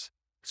roommates.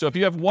 So if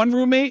you have 1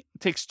 roommate,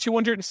 it takes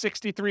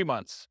 263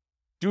 months.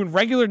 Doing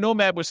regular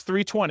nomad was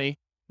 320.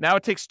 Now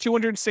it takes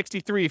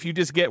 263 if you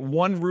just get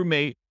 1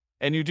 roommate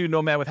and you do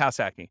nomad with house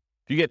hacking.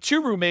 If you get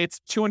 2 roommates,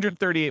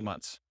 238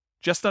 months,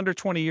 just under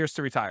 20 years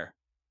to retire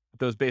with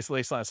those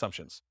baseline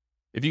assumptions.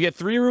 If you get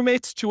 3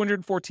 roommates,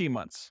 214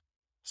 months.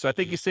 So I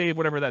think you save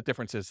whatever that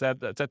difference is.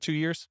 That's 2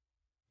 years?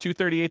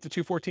 238 to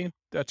 214,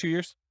 2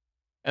 years.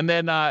 And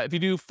then if you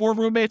do 4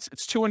 roommates,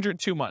 it's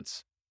 202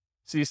 months.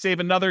 So you save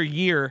another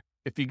year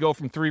if you go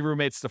from 3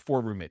 roommates to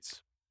 4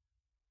 roommates.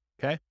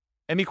 Okay?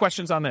 Any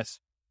questions on this?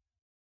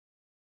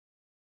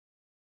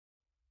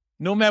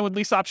 Nomad with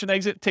lease option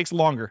exit takes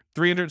longer,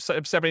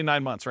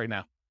 379 months right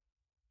now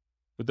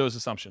with those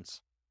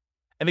assumptions.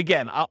 And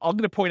again, I'm going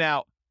to point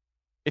out,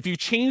 if you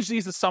change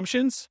these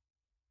assumptions,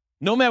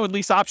 nomad with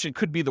lease option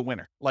could be the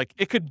winner. Like,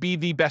 it could be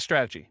the best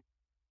strategy.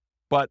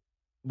 But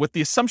with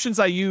the assumptions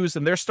I use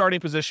and their starting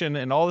position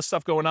and all this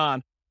stuff going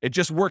on, it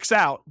just works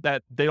out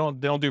that they don't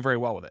do very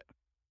well with it.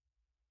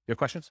 You have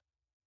questions?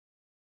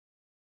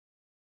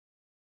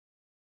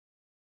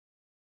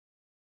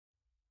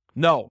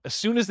 No. As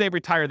soon as they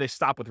retire, they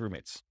stop with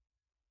roommates.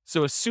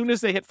 So as soon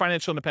as they hit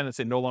financial independence,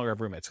 they no longer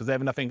have roommates because they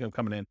have enough income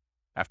coming in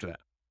after that.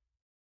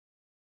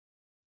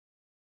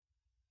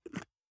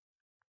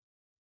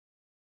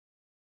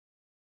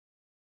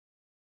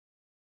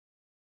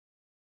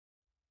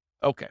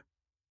 Okay.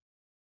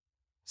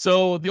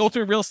 So the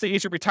ultimate real estate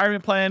agent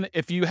retirement plan,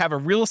 if you have a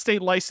real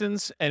estate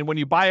license and when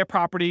you buy a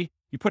property,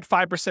 you put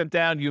 5%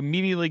 down, you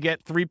immediately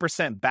get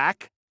 3%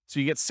 back. So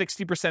you get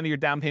 60% of your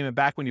down payment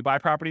back when you buy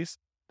properties.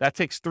 That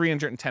takes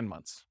 310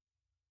 months.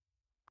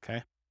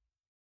 Okay.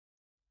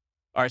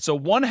 All right. So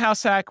 1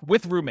 house hack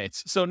with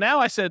roommates. So now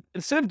I said,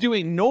 instead of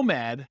doing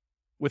nomad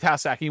with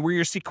house hacking, where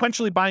you're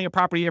sequentially buying a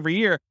property every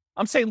year,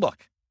 I'm saying,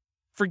 look,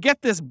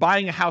 forget this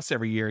buying a house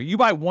every year. You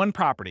buy 1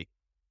 property.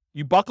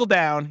 You buckle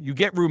down, you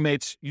get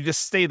roommates, you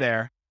just stay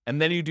there,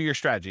 and then you do your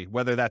strategy,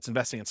 whether that's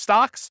investing in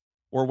stocks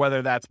or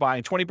whether that's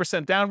buying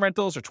 20% down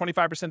rentals or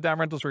 25% down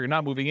rentals where you're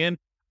not moving in,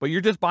 but you're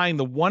just buying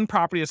the 1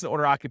 property as an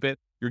owner occupant,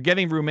 you're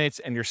getting roommates,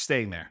 and you're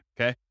staying there,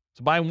 okay?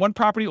 So buying 1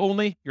 property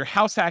only, you're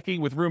house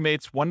hacking with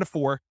roommates, 1 to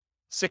 4,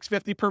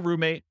 $650 per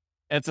roommate,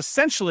 and it's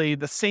essentially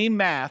the same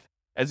math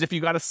as if you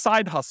got a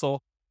side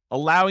hustle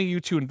allowing you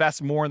to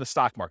invest more in the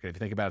stock market, if you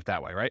think about it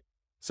that way, right?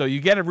 So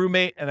you get a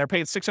roommate, and they're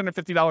paying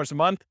 $650 a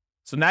month,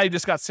 so now you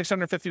just got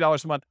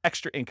 $650 a month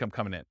extra income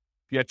coming in.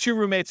 If you had 2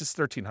 roommates, it's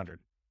 $1,300.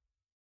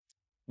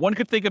 One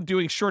could think of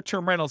doing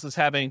short-term rentals as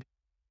having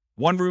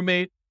 1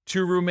 roommate,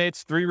 2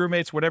 roommates, 3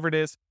 roommates, whatever it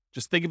is.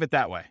 Just think of it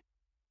that way.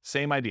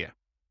 Same idea.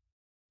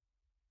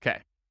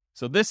 Okay.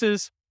 So this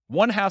is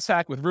 1 house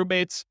hack with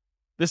roommates.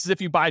 This is if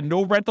you buy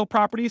no rental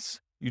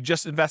properties, you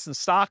just invest in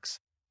stocks,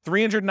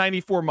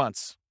 394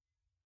 months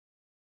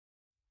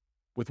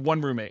with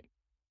 1 roommate.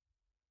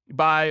 You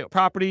buy a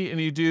property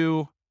and you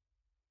do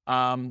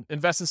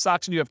Invest in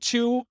stocks and you have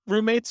 2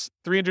 roommates,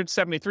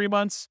 373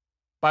 months.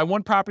 Buy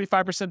 1 property,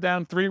 5%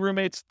 down, 3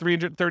 roommates,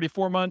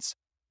 334 months.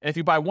 And if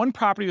you buy 1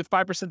 property with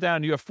 5%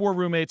 down, you have 4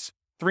 roommates,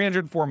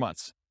 304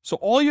 months. So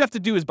all you have to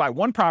do is buy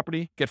 1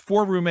 property, get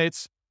 4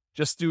 roommates,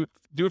 just do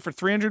it for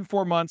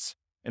 304 months,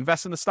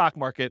 invest in the stock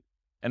market,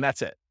 and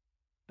that's it.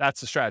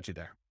 That's the strategy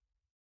there.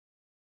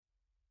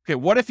 Okay,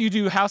 what if you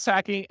do house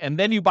hacking and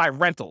then you buy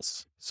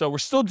rentals? So we're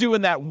still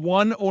doing that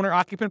 1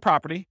 owner-occupant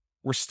property.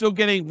 We're still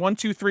getting 1,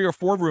 2, 3, or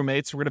 4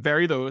 roommates. We're going to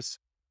vary those.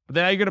 But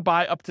then you're going to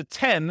buy up to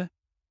 10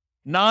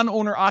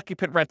 non-owner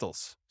occupant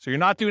rentals. So you're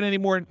not doing any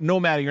more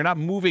nomading. You're not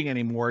moving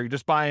anymore. You're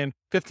just buying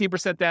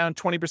 15% down,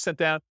 20%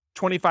 down,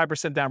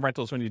 25% down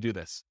rentals when you do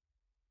this.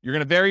 You're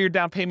going to vary your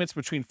down payments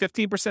between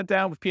 15%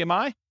 down with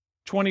PMI,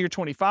 20 or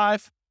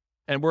 25.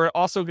 And we're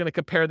also going to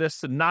compare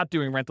this to not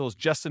doing rentals,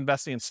 just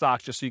investing in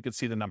stocks, just so you can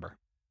see the number.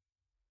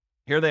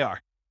 Here they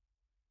are.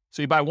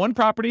 So you buy 1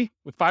 property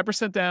with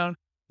 5% down,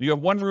 you have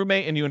 1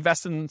 roommate, and you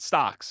invest in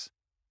stocks,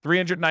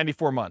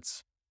 394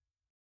 months.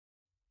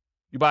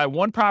 You buy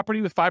 1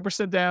 property with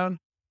 5% down,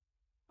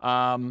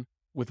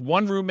 with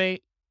 1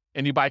 roommate,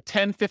 and you buy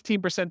 10,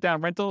 15%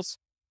 down rentals,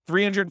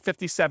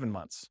 357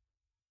 months.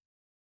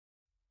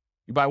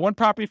 You buy 1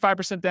 property,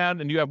 5%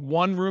 down, and you have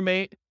 1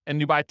 roommate, and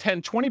you buy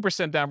 10,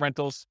 20% down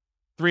rentals,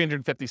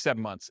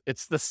 357 months.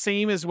 It's the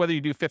same as whether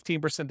you do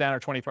 15% down or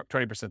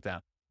 20%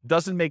 down.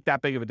 Doesn't make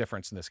that big of a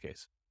difference in this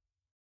case.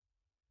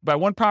 Buy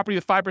 1 property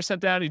with 5%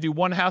 down, you do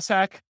 1 house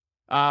hack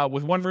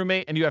with 1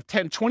 roommate, and you have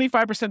 10,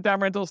 25% down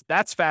rentals.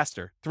 That's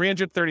faster,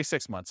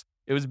 336 months.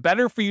 It was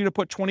better for you to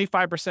put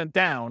 25%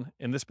 down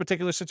in this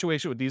particular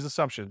situation with these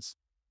assumptions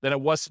than it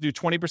was to do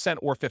 20%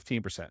 or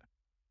 15%.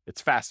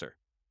 It's faster.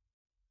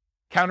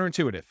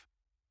 Counterintuitive.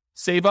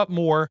 Save up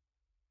more,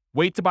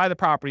 wait to buy the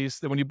properties,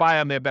 then when you buy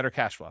them, they have better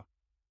cash flow.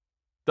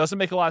 Doesn't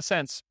make a lot of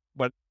sense,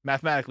 but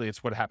mathematically,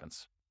 it's what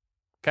happens.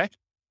 Okay?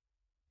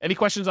 Any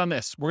questions on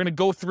this? We're going to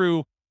go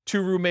through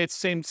 2 roommates,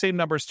 same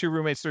numbers, 2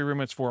 roommates, 3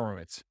 roommates, 4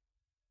 roommates.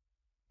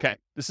 Okay,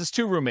 this is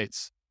 2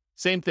 roommates.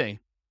 Same thing.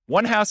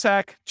 1 house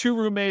hack, 2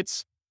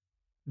 roommates,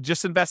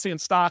 just investing in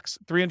stocks,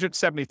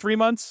 373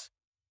 months.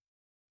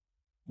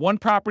 1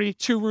 property,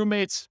 2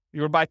 roommates,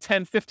 you would buy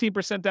 10,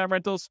 15% down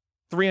rentals,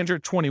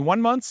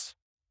 321 months.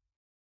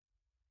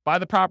 Buy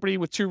the property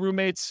with 2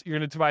 roommates, you're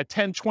going to buy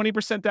 10,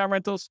 20% down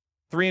rentals,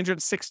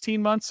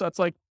 316 months. So that's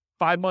like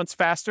 5 months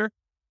faster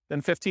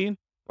than 15.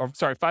 Or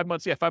sorry, 5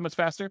 months. Yeah, 5 months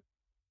faster.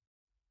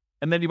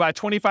 And then you buy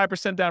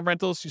 25% down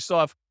rentals. You still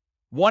have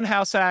 1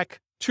 house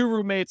hack, 2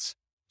 roommates,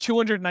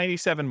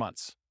 297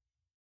 months.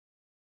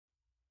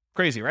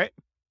 Crazy, right?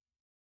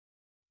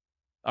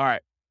 All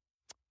right.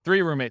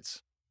 3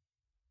 roommates.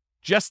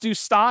 Just do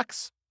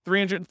stocks,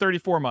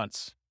 334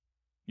 months.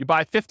 You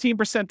buy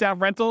 15% down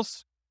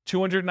rentals,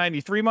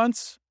 293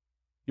 months.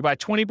 You buy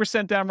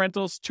 20% down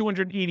rentals,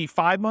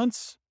 285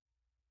 months.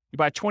 You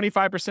buy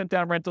 25%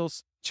 down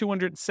rentals,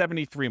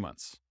 273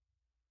 months.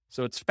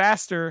 So it's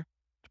faster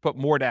to put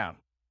more down.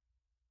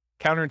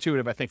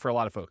 Counterintuitive, I think, for a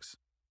lot of folks.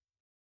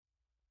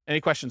 Any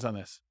questions on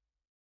this?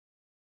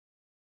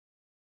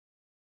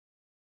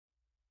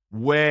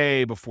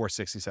 Way before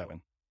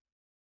 67.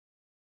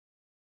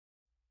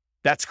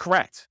 That's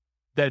correct.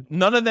 That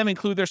none of them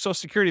include their Social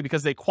Security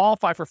because they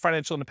qualify for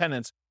financial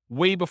independence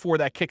way before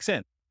that kicks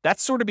in. That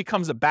sort of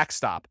becomes a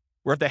backstop,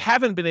 where if they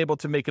haven't been able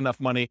to make enough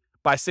money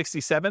by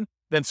 67,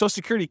 then Social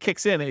Security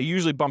kicks in and it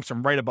usually bumps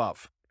them right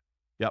above.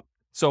 Yep.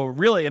 So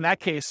really, in that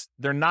case,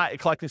 they're not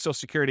collecting Social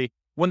Security.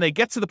 When they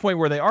get to the point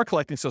where they are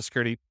collecting Social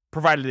Security,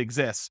 provided it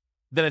exists,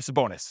 then it's a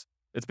bonus.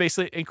 It's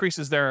basically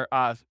increases their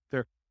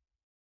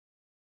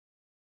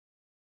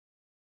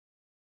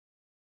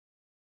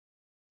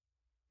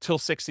till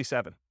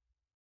 67.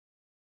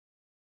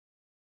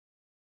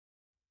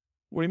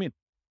 What do you mean?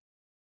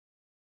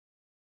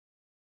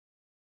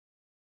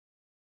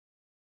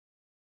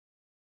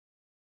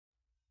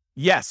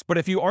 Yes, but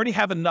if you already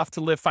have enough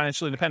to live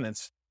financial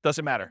independence,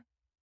 doesn't matter.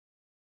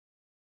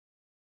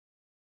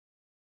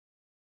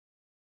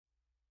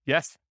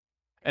 Yes.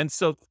 And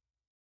so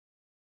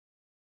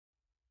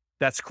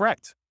that's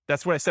correct.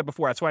 That's what I said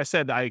before. That's why I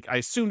said I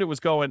assumed it was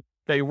going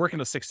that you're working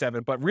to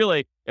 6-7, but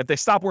really, if they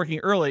stop working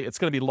early, it's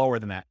going to be lower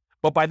than that.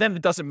 But by then,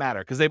 it doesn't matter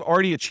because they've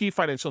already achieved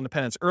financial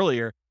independence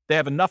earlier. They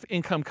have enough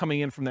income coming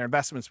in from their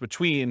investments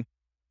between,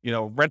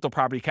 rental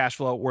property cash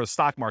flow or the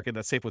stock market,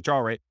 that safe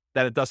withdrawal rate,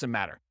 that it doesn't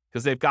matter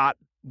because they've got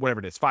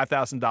whatever it is,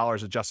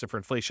 $5,000 adjusted for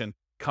inflation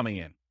coming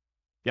in.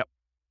 Yep.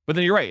 But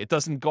then you're right. It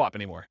doesn't go up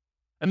anymore.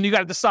 And then you got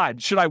to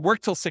decide, should I work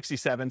till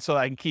 67 so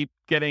that I can keep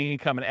getting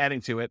income and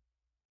adding to it?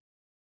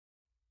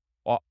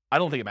 Well, I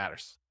don't think it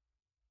matters.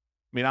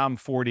 I mean, I'm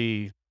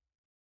 47.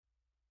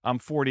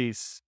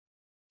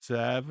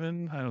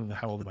 I don't know.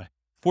 How old am I?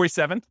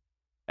 47.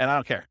 And I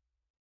don't care.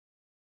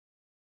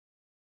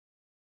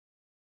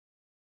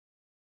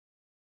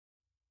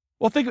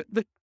 Well,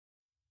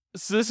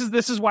 so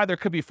this is why there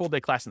could be a full day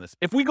class in this.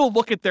 If we go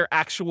look at their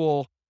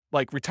actual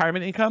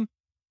retirement income,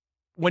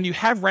 when you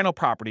have rental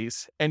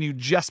properties and you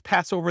just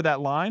pass over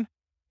that line,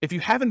 if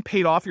you haven't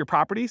paid off your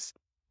properties,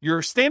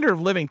 your standard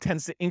of living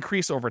tends to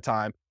increase over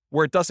time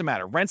where it doesn't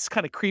matter. Rents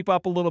kind of creep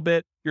up a little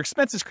bit. Your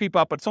expenses creep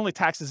up, but it's only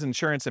taxes,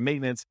 insurance, and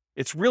maintenance.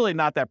 It's really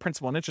not that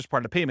principal and interest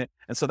part of the payment.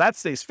 And so that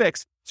stays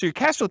fixed. So your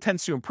cash flow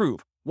tends to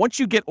improve. Once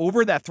you get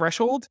over that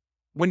threshold,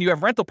 when you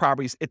have rental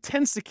properties, it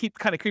tends to keep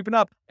kind of creeping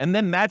up. And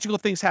then magical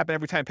things happen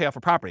every time you pay off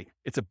a property.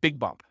 It's a big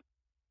bump,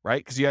 right?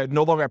 Because you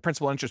no longer have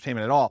principal and interest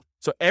payment at all.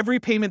 So every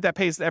payment that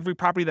pays, every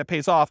property that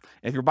pays off,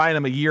 if you're buying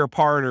them a year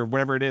apart or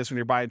whatever it is, when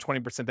you're buying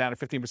 20% down or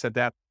 15%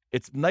 down,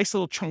 it's nice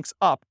little chunks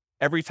up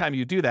every time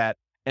you do that.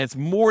 And it's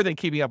more than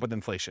keeping up with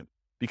inflation,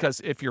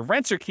 because if your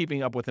rents are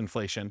keeping up with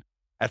inflation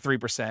at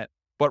 3%,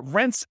 but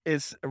rent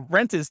is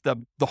the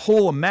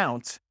whole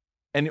amount,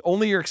 and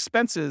only your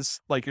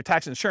expenses like your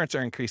tax and insurance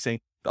are increasing,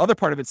 the other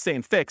part of it's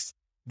staying fixed,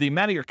 the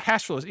amount of your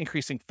cash flow is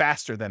increasing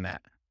faster than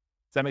that.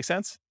 Does that make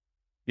sense?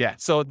 Yeah.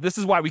 So this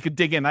is why we could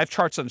dig in. I have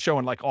charts on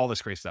showing like all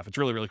this great stuff. It's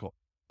really, really cool.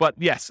 But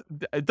yes,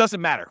 it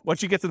doesn't matter.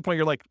 Once you get to the point,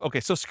 you're like,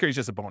 okay, Social Security is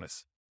just a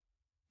bonus.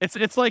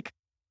 It's like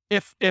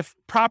if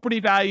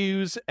property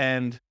values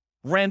and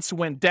rents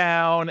went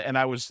down and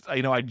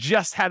I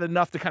just had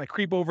enough to kind of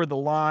creep over the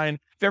line.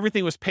 If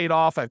everything was paid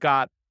off, I've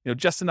got,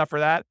 just enough for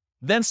that.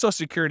 Then Social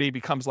Security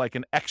becomes like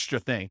an extra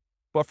thing.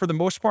 But for the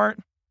most part,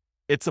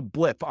 it's a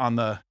blip on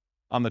the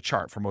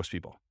chart for most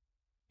people.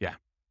 Yeah.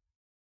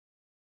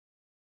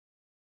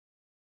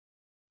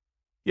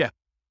 Yeah.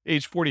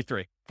 Age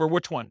 43. For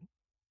which one?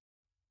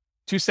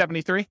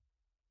 273?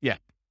 Yeah.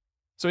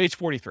 So age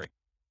 43.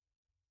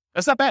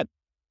 That's not bad.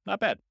 Not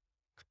bad.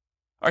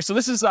 All right, so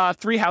this is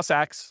 3 house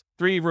hacks,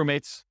 3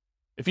 roommates.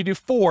 If you do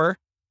 4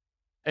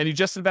 and you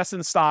just invest in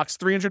the stocks,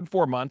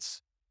 304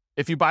 months.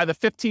 If you buy the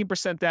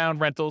 15% down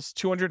rentals,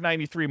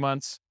 293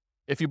 months.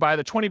 If you buy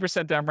the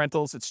 20% down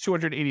rentals, it's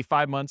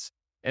 285 months.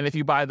 And if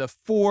you buy the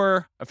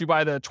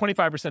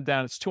 25%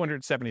 down, it's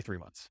 273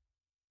 months.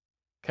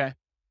 Okay.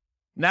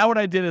 Now what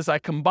I did is I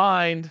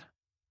combined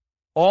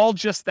all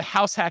just the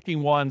house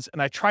hacking ones,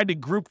 and I tried to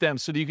group them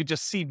so that you could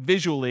just see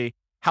visually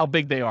how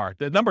big they are.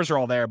 The numbers are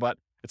all there, but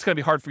it's going to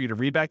be hard for you to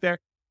read back there.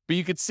 But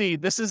you could see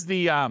this is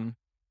the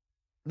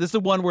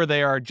one where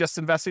they are just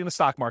investing in the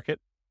stock market.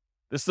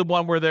 This is the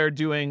one where they're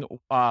doing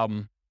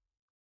one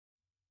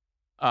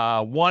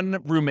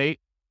roommate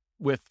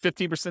with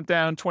 15%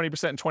 down,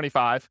 20% and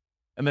 25.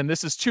 And then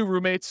this is 2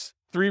 roommates,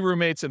 3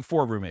 roommates, and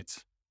 4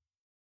 roommates.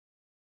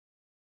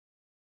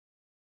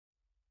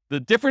 The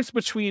difference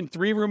between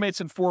 3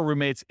 roommates and 4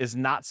 roommates is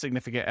not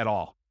significant at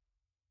all.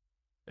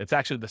 It's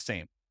actually the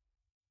same.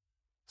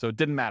 So it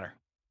didn't matter.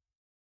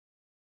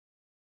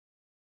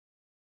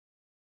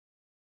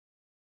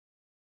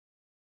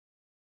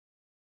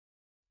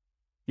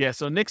 Yeah,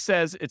 so Nick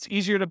says it's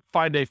easier to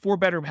find a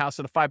 4-bedroom house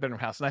than a 5-bedroom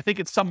house. And I think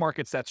in some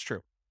markets that's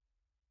true.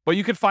 But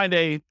you could find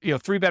a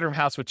 3-bedroom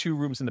house with 2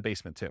 rooms in the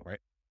basement too, right?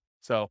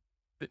 So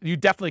you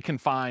definitely can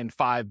find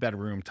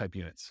 5-bedroom type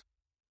units.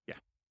 Yeah.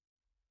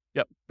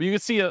 Yep. But you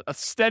can see a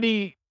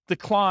steady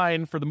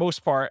decline for the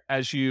most part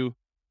as you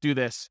do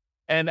this.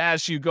 And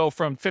as you go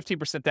from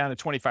 15% down to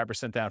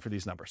 25% down for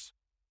these numbers.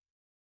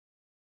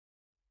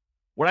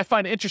 What I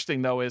find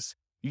interesting though is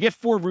you get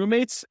 4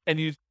 roommates and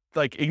you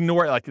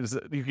ignore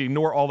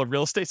all the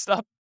real estate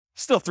stuff,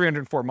 still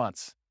 304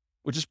 months,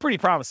 which is pretty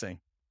promising,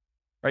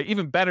 right?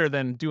 Even better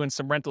than doing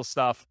some rental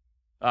stuff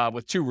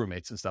with 2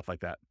 roommates and stuff like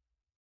that.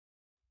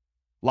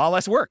 A lot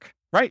less work,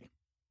 right?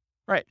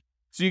 Right.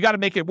 So you got to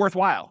make it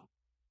worthwhile.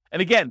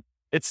 And again,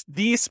 it's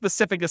these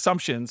specific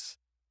assumptions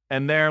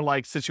and their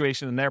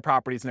situation and their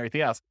properties and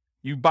everything else.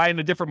 You buy in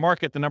a different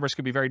market, the numbers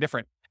could be very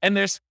different. And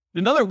there's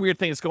another weird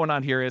thing that's going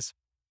on here is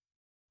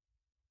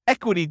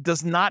equity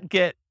does not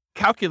get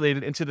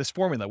calculated into this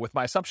formula with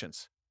my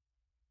assumptions.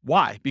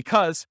 Why?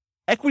 Because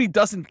equity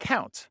doesn't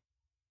count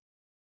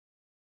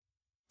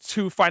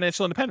to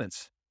financial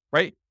independence,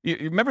 right? You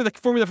remember the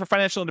formula for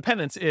financial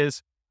independence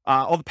is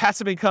all the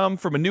passive income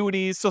from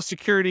annuities, Social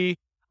Security,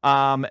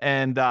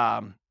 and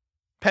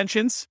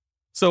pensions.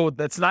 So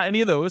that's not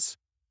any of those.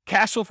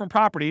 Cash flow from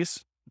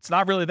properties, it's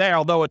not really there,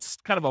 although it's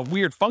kind of a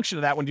weird function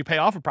of that when you pay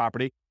off a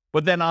property.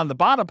 But then on the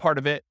bottom part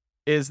of it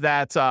is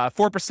that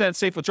 4%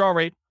 safe withdrawal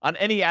rate on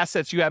any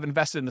assets you have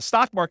invested in the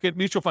stock market,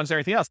 mutual funds, and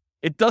everything else.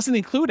 It doesn't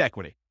include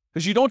equity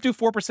because you don't do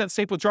 4%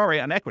 safe withdrawal rate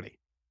on equity.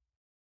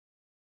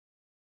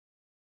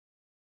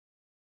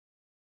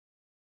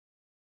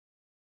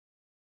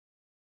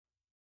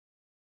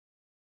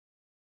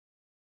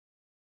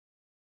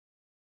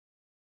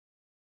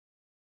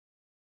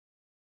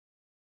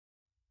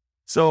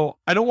 So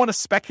I don't want to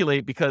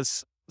speculate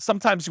because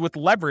sometimes with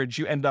leverage,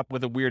 you end up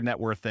with a weird net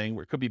worth thing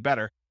where it could be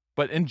better.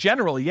 But in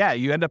general, yeah,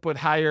 you end up with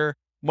higher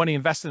money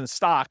invested in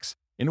stocks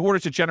in order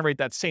to generate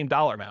that same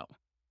dollar amount.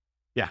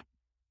 Yeah.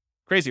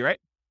 Crazy, right?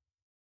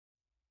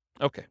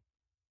 Okay.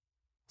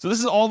 So this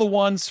is all the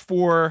ones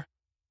for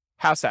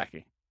house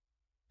hacking.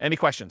 Any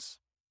questions?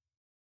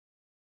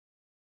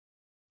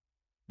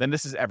 Then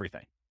this is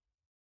everything.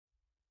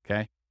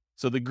 Okay.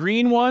 So the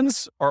green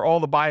ones are all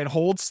the buy and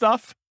hold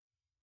stuff.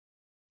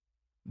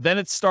 Then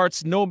it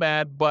starts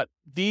Nomad, but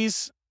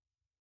these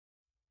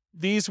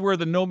were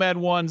the Nomad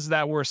ones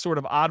that were sort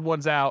of odd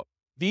ones out.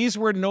 These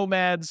were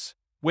Nomads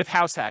with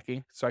house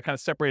hacking. So I kind of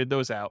separated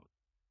those out.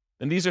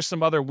 And these are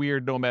some other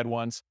weird Nomad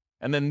ones.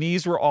 And then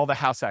these were all the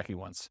house hacking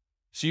ones.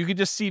 So you could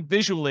just see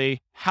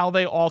visually how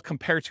they all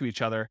compare to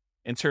each other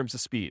in terms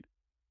of speed.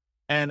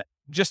 And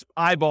just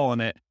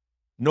eyeballing it,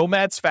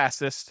 Nomad's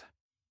fastest,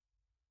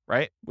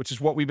 right? Which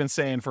is what we've been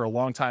saying for a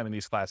long time in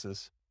these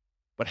classes.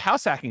 But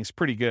house hacking is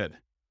pretty good,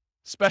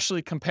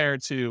 especially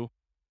compared to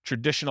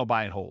traditional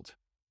buy and hold,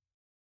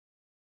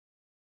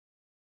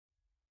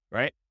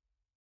 right?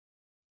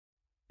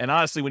 And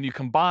honestly, when you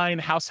combine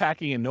house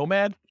hacking and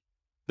Nomad,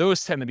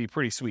 those tend to be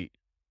pretty sweet.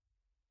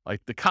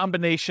 Like the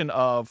combination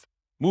of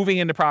moving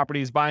into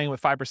properties, buying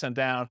with 5%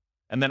 down,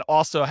 and then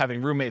also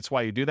having roommates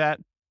while you do that,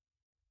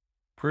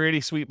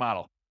 pretty sweet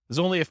model. There's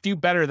only a few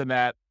better than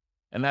that,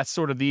 and that's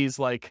sort of these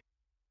like,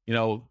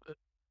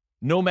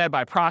 Nomad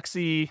by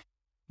proxy,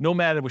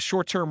 Nomad with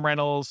short-term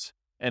rentals,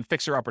 and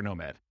fixer-upper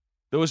Nomad.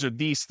 Those are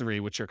these three,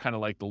 which are kind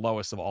of like the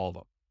lowest of all of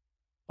them.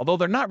 Although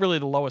they're not really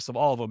the lowest of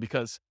all of them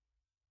because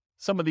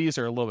some of these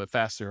are a little bit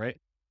faster, right?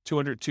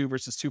 202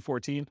 versus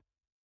 214.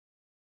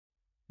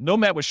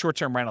 Nomad with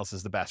short-term rentals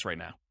is the best right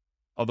now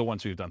of the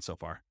ones we've done so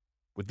far.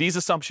 With these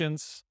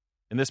assumptions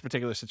in this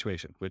particular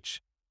situation,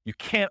 which you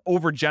can't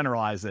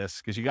overgeneralize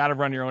this because you got to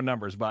run your own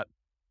numbers. But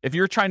if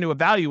you're trying to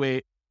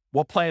evaluate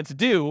what plan to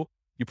do,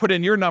 you put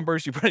in your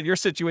numbers, you put in your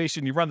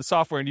situation, you run the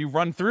software, and you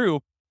run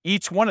through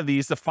each one of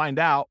these to find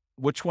out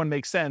which one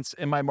makes sense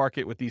in my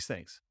market with these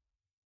things.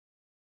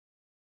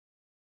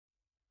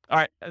 All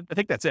right, I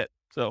think that's it.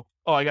 So,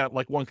 I got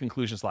like one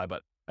conclusion slide,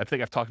 but I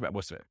think I've talked about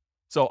most of it.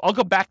 So I'll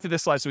go back to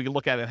this slide so we can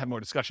look at it and have more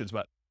discussions.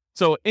 But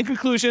so in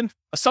conclusion,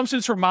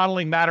 assumptions for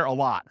modeling matter a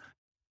lot.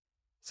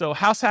 So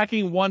house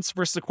hacking once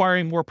versus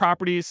acquiring more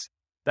properties,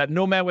 that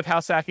Nomad with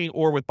house hacking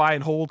or with buy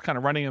and hold kind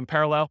of running in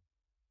parallel.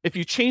 If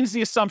you change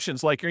the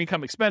assumptions like your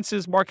income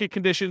expenses, market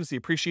conditions, the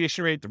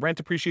appreciation rate, the rent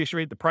appreciation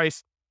rate, the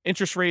price,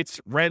 interest rates,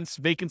 rents,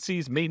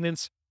 vacancies,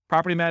 maintenance,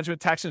 property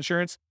management, tax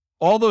insurance,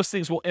 all those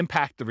things will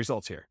impact the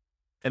results here.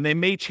 And they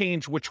may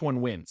change which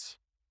one wins,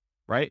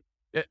 right?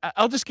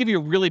 I'll just give you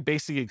a really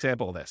basic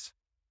example of this.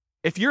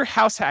 If you're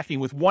house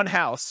hacking with one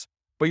house,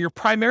 but you're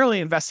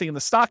primarily investing in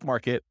the stock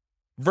market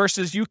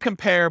versus you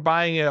compare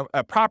buying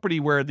a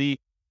property where the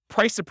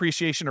price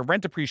appreciation or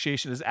rent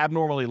appreciation is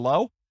abnormally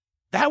low,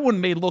 that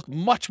one may look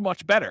much,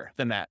 much better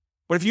than that.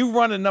 But if you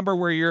run a number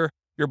where you're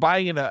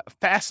buying in a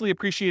fastly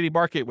appreciating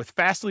market with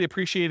fastly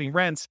appreciating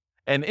rents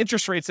and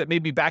interest rates that may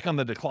be back on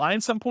the decline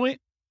at some point,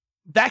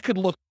 that could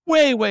look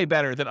way, way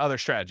better than other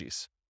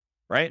strategies,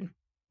 right?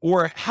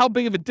 Or how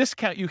big of a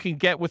discount you can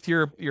get with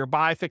your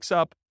buy, fix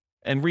up,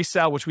 and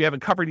resell, which we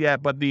haven't covered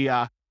yet, but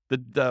the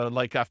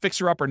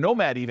fixer up or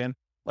Nomad even,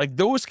 like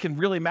those can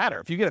really matter.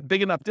 If you get a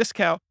big enough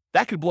discount,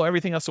 that could blow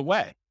everything else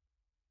away.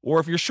 Or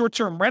if your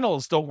short-term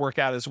rentals don't work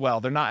out as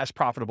well, they're not as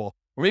profitable,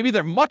 or maybe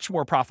they're much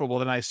more profitable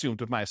than I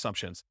assumed with my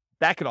assumptions.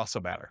 That could also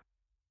matter.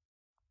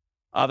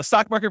 The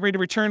stock market rate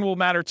of return will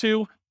matter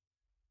too.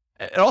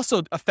 It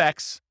also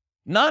affects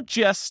not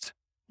just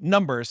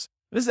numbers.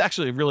 This is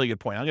actually a really good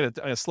point. I'm going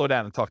to slow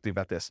down and talk to you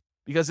about this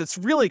because it's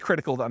really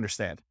critical to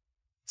understand.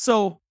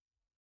 So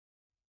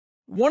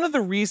one of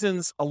the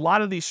reasons a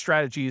lot of these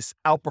strategies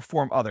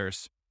outperform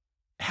others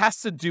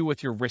has to do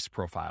with your risk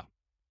profile.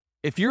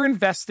 If you're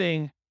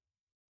investing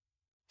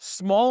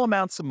small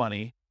amounts of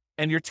money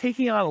and you're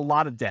taking on a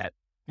lot of debt,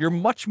 you're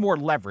much more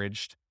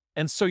leveraged.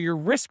 And so your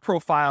risk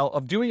profile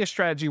of doing a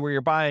strategy where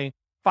you're buying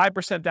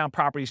 5% down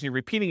properties and you're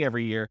repeating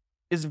every year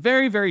is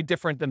very, very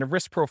different than the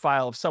risk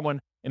profile of someone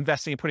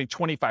investing and putting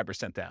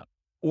 25% down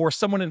or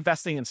someone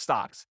investing in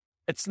stocks.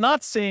 It's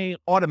not saying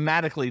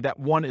automatically that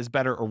one is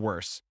better or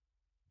worse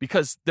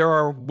because there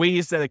are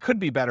ways that it could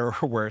be better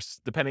or worse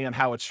depending on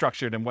how it's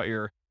structured and what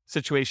your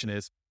situation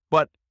is,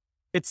 but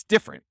it's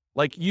different.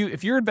 Like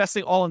if you're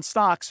investing all in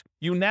stocks,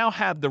 you now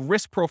have the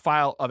risk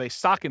profile of a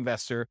stock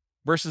investor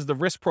versus the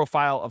risk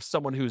profile of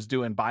someone who's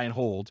doing buy and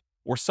hold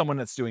or someone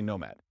that's doing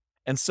Nomad.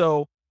 And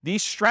so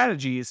these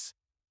strategies,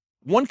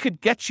 one could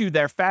get you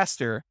there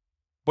faster,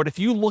 but if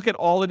you look at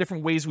all the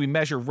different ways we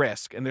measure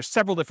risk, and there's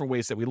several different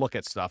ways that we look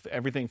at stuff,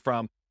 everything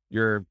from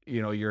your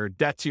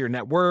debt to your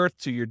net worth,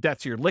 to your debt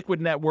to your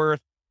liquid net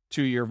worth,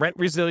 to your rent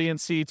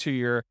resiliency, to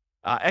your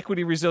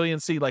equity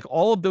resiliency, like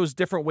all of those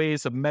different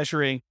ways of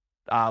measuring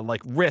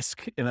like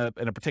risk in a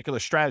particular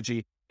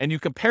strategy, and you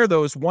compare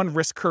those one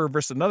risk curve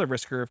versus another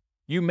risk curve,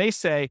 you may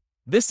say,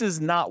 this is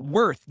not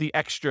worth the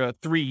extra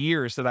 3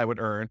 years that I would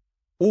earn.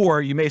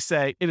 Or you may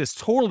say, it is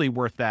totally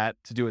worth that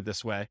to do it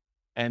this way.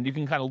 And you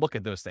can kind of look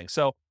at those things.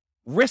 So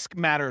risk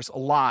matters a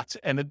lot.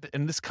 And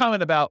this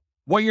comment about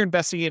what you're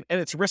investing in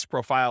and its risk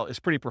profile is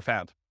pretty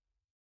profound.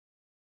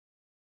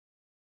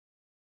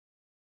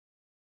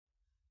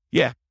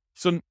 Yeah.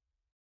 So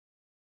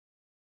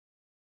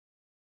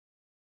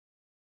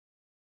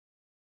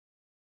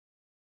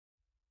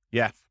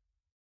yeah.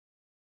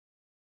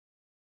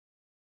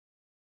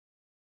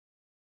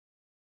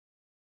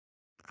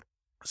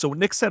 So what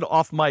Nick said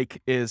off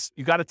mic is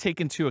you got to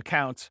take into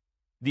account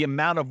the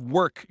amount of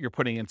work you're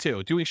putting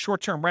into. Doing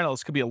short-term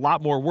rentals could be a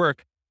lot more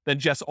work than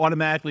just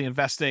automatically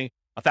investing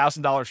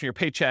 $1,000 from your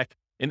paycheck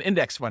in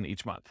index fund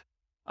each month.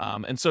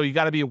 And so you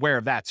got to be aware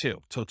of that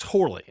too. So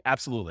totally,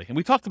 absolutely. And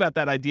we talked about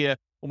that idea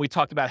when we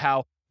talked about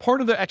how part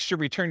of the extra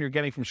return you're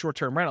getting from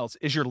short-term rentals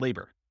is your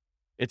labor.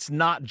 It's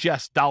not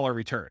just dollar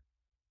return.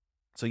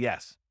 So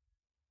yes,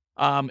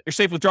 your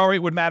safe withdrawal rate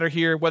would matter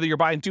here. Whether you're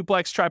buying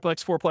duplex,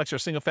 triplex, fourplex, or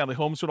single-family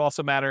homes would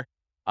also matter.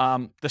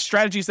 The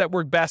strategies that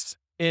work best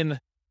in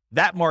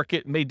that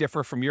market may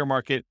differ from your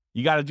market.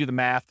 You got to do the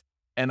math.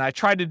 And I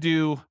tried to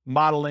do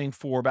modeling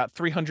for about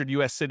 300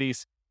 U.S.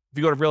 cities. If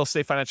you go to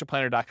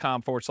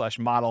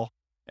realestatefinancialplanner.com/model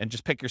and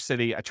just pick your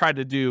city, I tried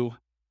to do,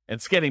 and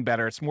it's getting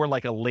better. It's more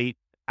like a late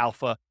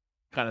alpha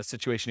kind of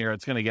situation here.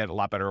 It's going to get a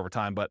lot better over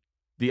time. But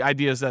the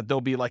idea is that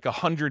there'll be like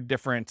 100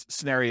 different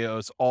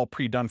scenarios all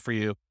pre-done for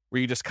you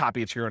where you just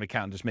copy it to your own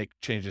account and just make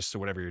changes to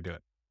whatever you're doing.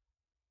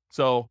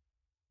 So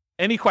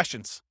any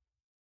questions?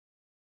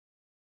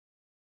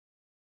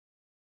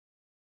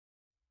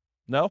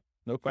 No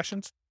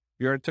questions?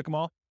 You already took them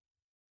all?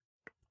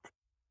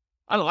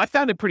 I don't know. I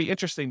found it pretty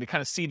interesting to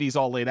kind of see these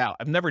all laid out.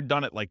 I've never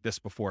done it like this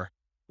before,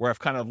 where I've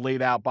kind of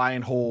laid out buy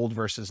and hold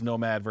versus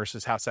nomad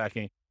versus house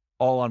hacking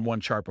all on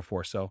one chart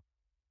before. So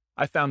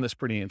I found this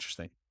pretty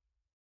interesting.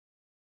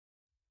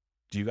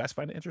 Do you guys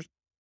find it interesting?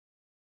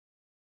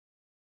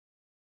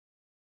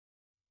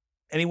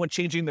 Anyone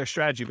changing their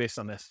strategy based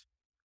on this?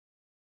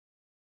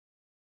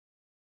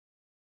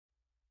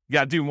 You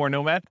got to do more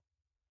nomad?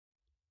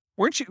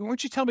 Weren't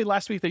you telling me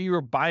last week that you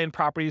were buying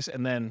properties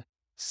and then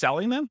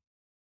selling them?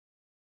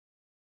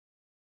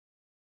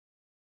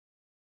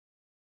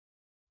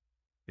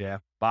 Yeah.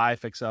 Buy,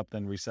 fix up,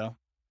 then resell.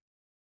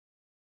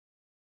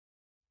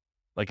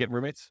 Like get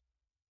roommates?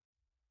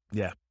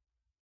 Yeah.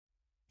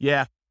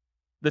 Yeah.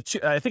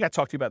 I think I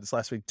talked to you about this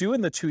last week.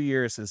 Doing the 2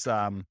 years is,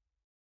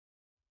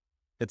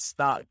 it's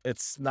not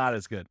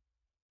as good,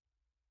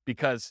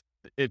 because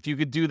if you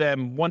could do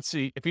them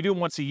if you do them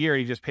once a year,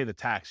 you just pay the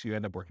tax, you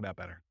end up working out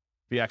better.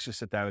 If you actually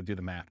sit down and do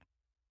the math.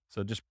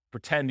 So just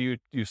pretend you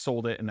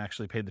sold it and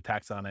actually paid the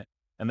tax on it.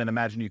 And then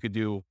imagine you could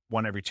do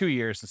one every 2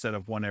 years instead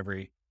of one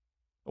every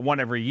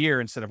year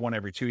instead of one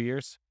every 2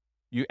 years.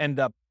 You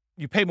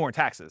pay more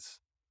taxes,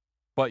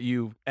 but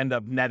you end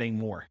up netting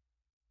more.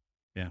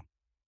 Yeah.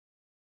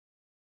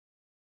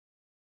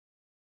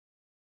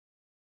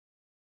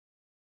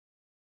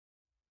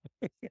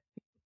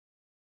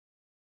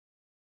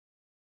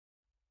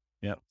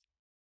 Yep.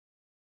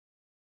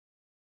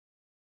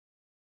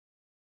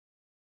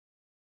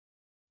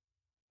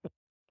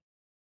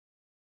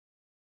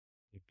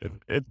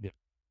 It'd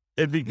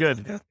be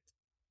good.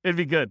 It'd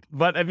be good.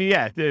 But I mean,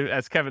 yeah,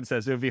 as Kevin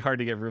says, it would be hard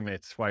to get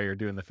roommates while you're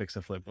doing the fix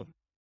and flip.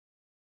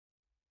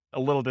 A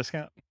little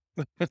discount.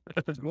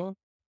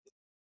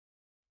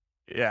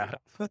 Yeah.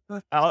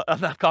 I'll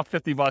knock off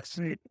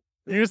 $50.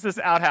 Use this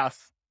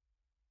outhouse.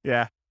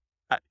 Yeah.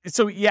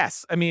 So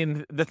yes, I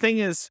mean, the thing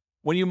is,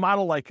 when you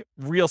model like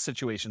real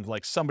situations,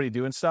 like somebody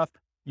doing stuff,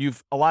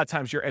 a lot of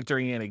times you're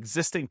entering in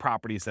existing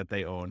properties that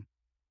they own.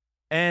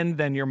 And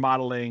then you're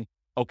modeling,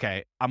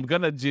 okay,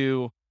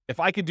 if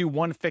I could do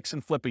one fix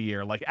and flip a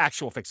year, like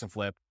actual fix and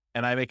flip,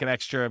 and I make an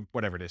extra,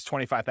 whatever it is,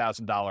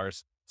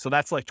 $25,000. So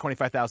that's like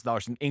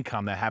 $25,000 in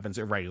income that happens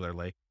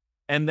irregularly.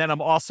 And then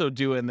I'm also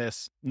doing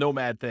this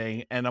nomad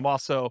thing, and I'm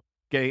also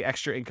getting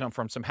extra income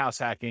from some house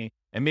hacking,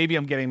 and maybe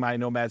I'm getting my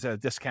nomads at a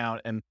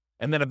discount. And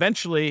then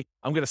eventually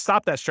I'm going to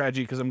stop that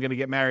strategy because I'm going to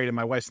get married and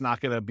my wife's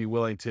not going to be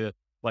willing to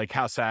like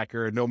house hack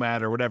or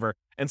nomad or whatever.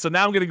 And so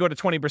now I'm going to go to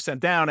 20%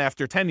 down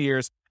after 10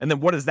 years. And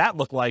then what does that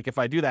look like if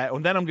I do that?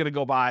 And then I'm going to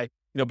go buy,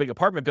 big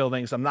apartment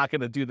buildings. I'm not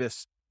going to do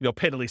this,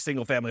 piddly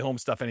single family home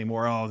stuff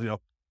anymore.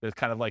 It's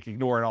kind of like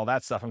ignoring all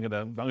that stuff. I'm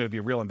going to be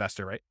a real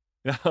investor, right?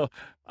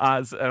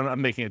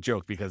 I'm making a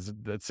joke because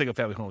the single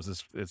family homes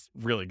is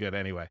really good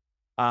anyway.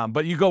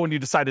 But you go and you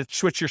decide to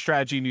switch your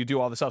strategy and you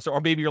do all this stuff. Or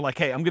maybe you're like,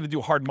 hey, I'm going to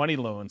do hard money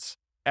loans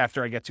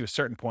after I get to a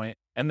certain point.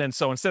 And then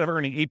so instead of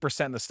earning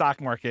 8% in the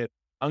stock market,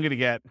 I'm going to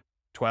get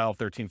 12,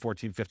 13,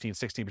 14, 15,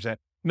 16%.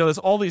 There's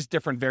all these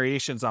different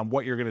variations on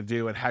what you're going to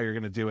do and how you're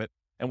going to do it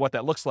and what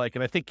that looks like.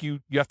 And I think you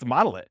have to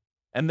model it.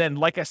 And then,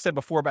 like I said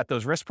before about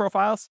those risk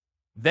profiles,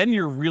 then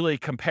you're really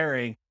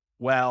comparing,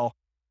 well,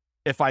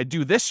 if I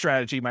do this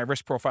strategy, my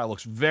risk profile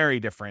looks very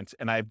different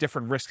and I have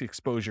different risk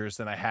exposures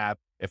than I have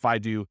if I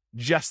do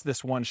just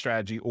this one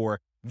strategy or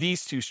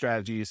these two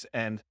strategies,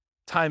 and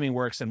timing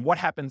works. And what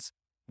happens,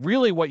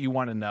 really what you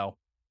want to know,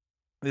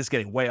 this is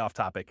getting way off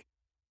topic.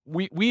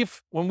 When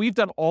we've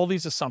done all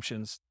these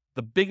assumptions,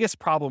 the biggest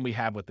problem we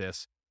have with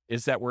this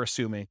is that we're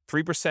assuming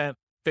 3%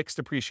 fixed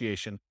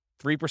appreciation,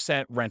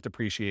 3% rent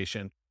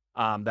appreciation,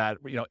 that,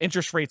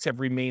 interest rates have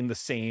remained the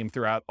same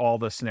throughout all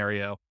the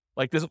scenario.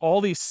 Like there's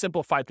all these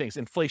simplified things.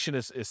 Inflation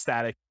is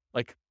static,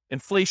 like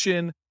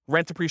inflation,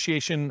 rent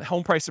appreciation,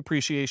 home price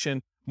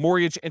appreciation,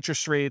 mortgage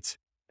interest rates,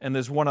 and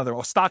there's one other,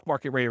 stock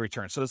market rate of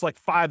return. So there's like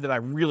 5 that I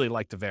really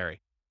like to vary.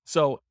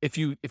 So if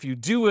you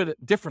do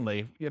it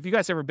differently, have you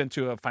guys ever been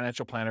to a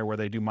financial planner where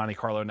they do Monte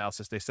Carlo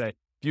analysis? They say, if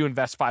you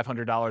invest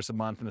 $500 a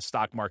month in the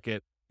stock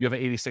market, you have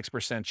an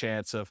 86%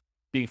 chance of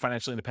being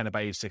financially independent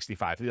by age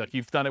 65. Like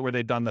you've done it where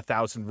they've done the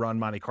 1,000 run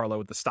Monte Carlo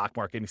with the stock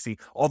market, and you see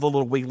all the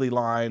little wiggly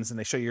lines, and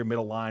they show you your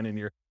middle line and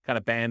your kind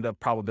of band of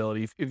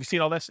probability. Have you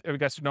seen all this? Have you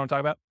guys know what I'm talking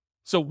about?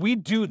 So we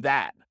do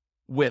that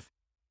with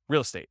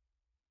real estate.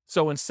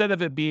 So instead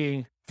of it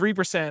being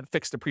 3%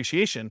 fixed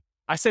appreciation,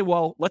 I say,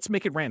 well, let's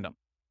make it random.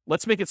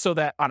 Let's make it so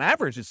that on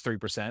average it's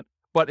 3%,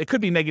 but it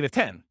could be negative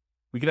 10.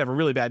 We could have a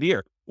really bad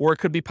year, or it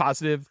could be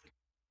positive.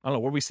 I don't know,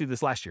 where we see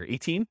this last year,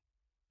 18.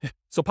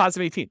 So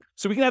positive 18.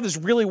 So we can have this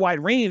really wide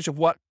range of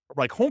what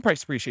like home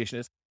price appreciation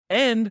is,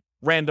 and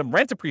random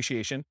rent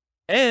appreciation,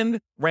 and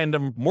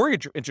random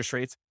mortgage interest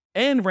rates,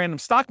 and random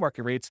stock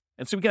market rates.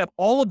 And so we can have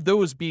all of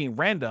those being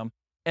random.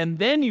 And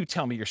then you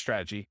tell me your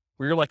strategy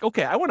where you're like,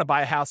 okay, I want to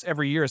buy a house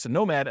every year as a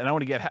nomad, and I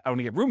want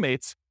to get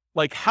roommates.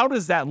 Like, how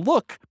does that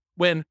look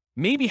when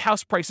maybe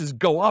house prices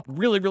go up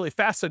really, really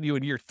fast on you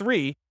in year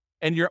 3,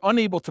 and you're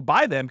unable to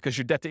buy them because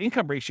your debt to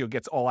income ratio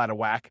gets all out of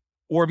whack?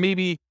 Or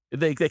maybe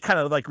they kind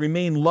of like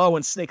remain low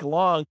and snake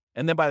along,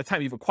 and then by the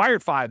time you've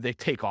acquired 5, they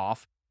take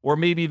off. Or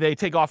maybe they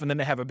take off and then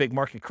they have a big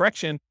market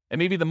correction, and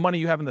maybe the money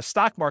you have in the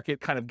stock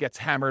market kind of gets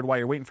hammered while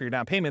you're waiting for your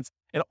down payments.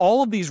 And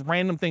all of these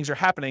random things are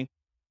happening,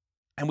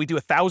 and we do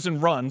 1,000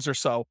 runs or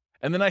so,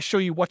 and then I show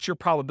you what's your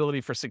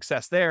probability for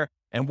success there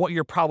and what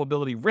your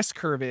probability risk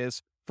curve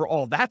is for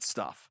all that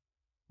stuff.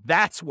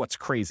 That's what's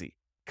crazy,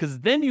 because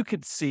then you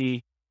could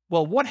see,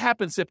 well, what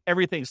happens if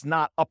everything's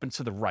not up and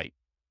to the right?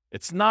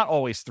 It's not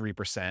always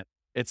 3%.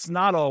 It's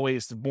not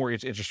always the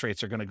mortgage interest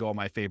rates are going to go in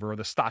my favor, or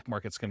the stock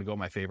market's going to go in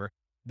my favor.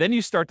 Then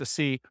you start to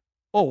see,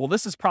 oh, well,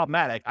 this is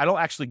problematic. I don't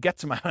actually get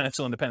to my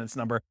financial independence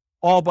number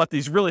all but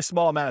these really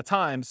small amount of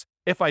times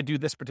if I do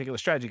this particular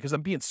strategy, because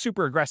I'm being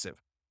super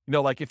aggressive. You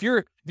know, like if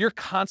you're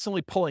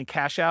constantly pulling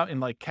cash out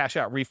and like cash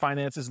out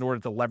refinances in order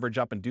to leverage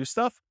up and do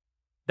stuff,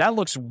 that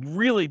looks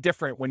really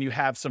different when you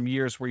have some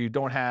years where you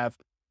don't have,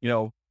 you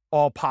know,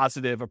 all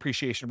positive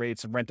appreciation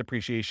rates and rent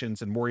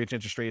appreciations and mortgage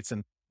interest rates.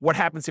 And what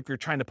happens if you're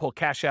trying to pull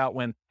cash out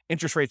when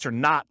interest rates are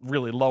not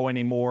really low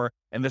anymore,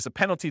 and there's a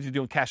penalty to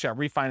doing cash out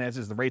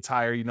refinances, the rate's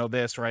higher, you know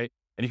this, right?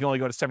 And you can only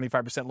go to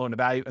 75% loan to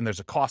value, and there's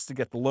a cost to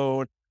get the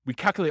loan. We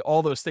calculate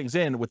all those things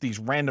in with these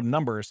random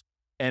numbers,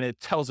 and it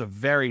tells a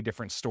very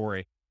different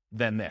story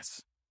than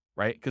this,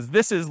 right? Because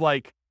this is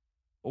like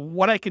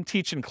what I can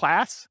teach in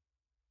class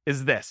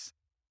is this.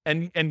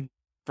 And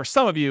for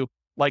some of you,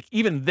 like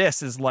even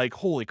this is like,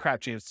 holy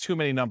crap, James, too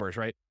many numbers,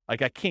 right?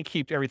 Like I can't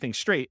keep everything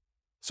straight.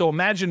 So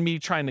imagine me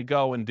trying to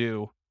go and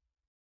do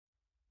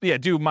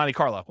Monte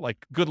Carlo, like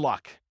good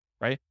luck,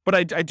 right? But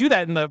I do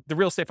that in the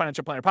Real Estate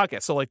Financial Planner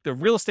podcast. So like the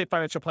Real Estate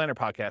Financial Planner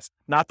podcast,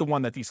 not the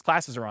one that these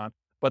classes are on,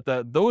 but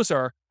those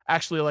are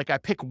actually like I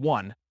pick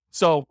one.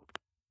 So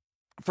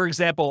for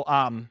example,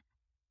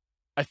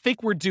 I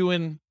think we're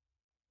doing,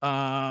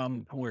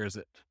 where is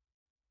it?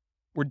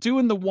 We're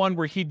doing the one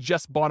where he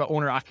just bought an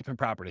owner occupant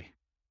property.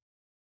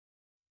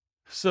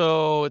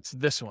 So it's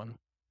this one.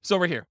 So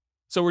over here.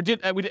 So we did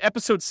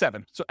episode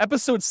 7. So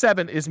episode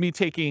 7 is me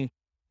taking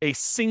a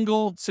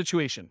single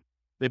situation.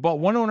 They bought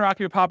one owner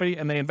occupant property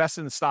and they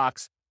invested in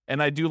stocks.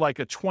 And I do like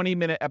a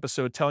 20-minute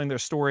episode telling their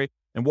story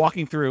and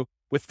walking through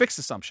with fixed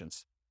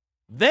assumptions.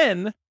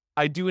 Then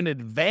I do an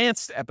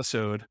advanced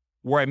episode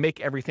where I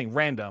make everything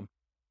random.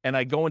 And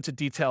I go into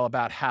detail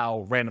about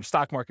how random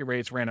stock market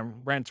rates,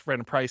 random rent,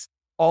 random price,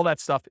 all that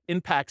stuff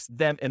impacts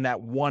them in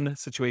that one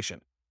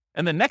situation.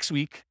 And then next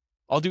week,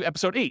 I'll do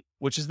episode 8,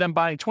 which is them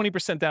buying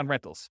 20% down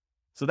rentals.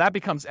 So that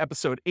becomes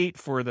episode 8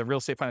 for the Real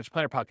Estate Financial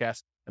Planner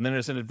podcast. And then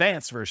there's an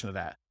advanced version of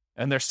that.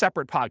 And they're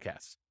separate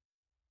podcasts.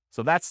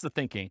 So that's the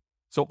thinking.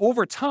 So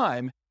over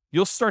time,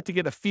 you'll start to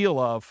get a feel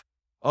of,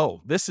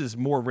 oh, this is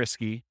more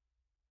risky,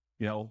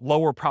 you know,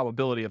 lower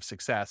probability of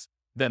success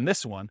than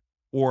this one.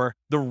 Or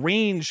the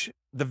range,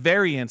 the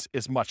variance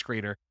is much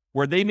greater,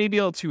 where they may be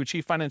able to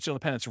achieve financial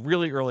independence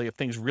really early if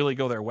things really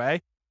go their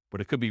way, but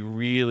it could be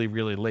really,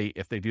 really late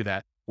if they do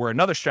that. Where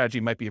another strategy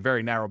might be a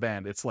very narrow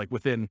band. It's like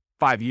within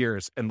 5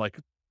 years, and like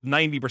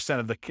 90%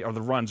 of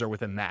the runs are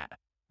within that,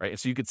 right? And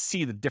so you could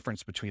see the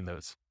difference between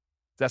those.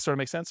 Does that sort of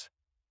make sense?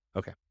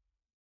 Okay.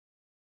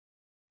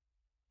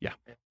 Yeah.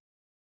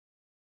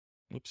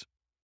 Oops.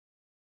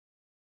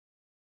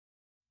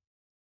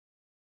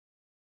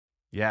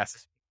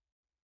 Yes.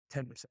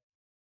 10%.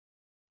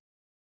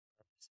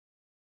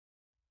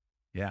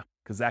 Yeah,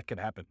 because that could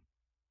happen.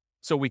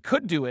 So we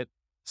could do it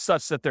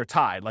such that they're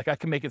tied. Like I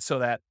can make it so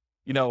that,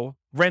 you know,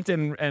 rent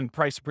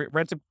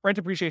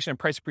appreciation and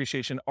price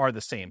appreciation are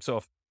the same. So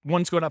if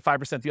one's going up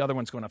 5%, the other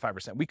one's going up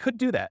 5%. We could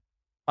do that.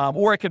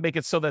 Or I could make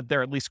it so that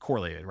they're at least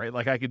correlated, right?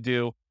 Like I could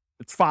do,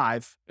 it's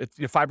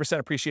 5%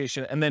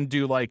 appreciation, and then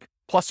do like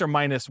plus or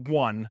minus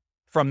 1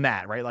 from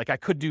that, right? Like I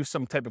could do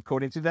some type of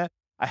coding to that.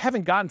 I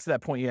haven't gotten to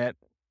that point yet,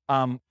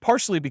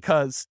 partially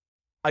because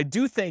I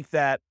do think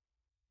that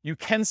you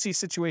can see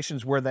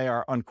situations where they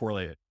are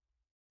uncorrelated.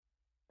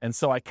 And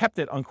so I kept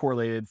it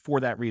uncorrelated for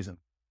that reason.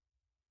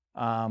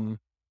 What's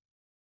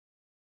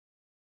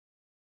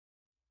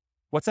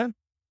that?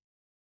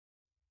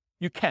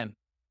 You can.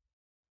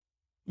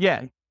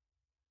 Yeah.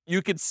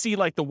 You could see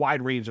like the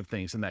wide range of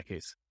things in that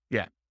case.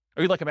 Yeah.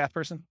 Are you like a math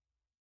person?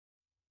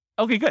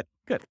 Okay, good.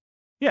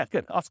 Yeah,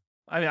 good. Awesome.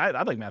 I mean,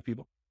 I like math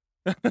people.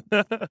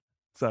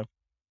 So,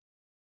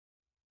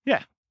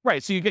 yeah,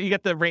 right. So you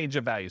get the range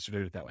of values to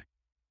do it that way.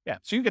 Yeah.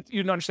 So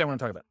you understand what I'm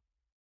talking about.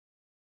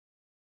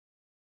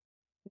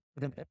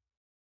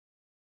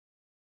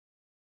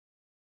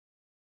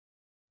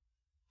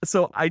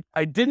 So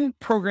I didn't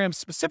program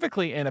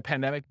specifically in a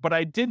pandemic, but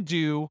I did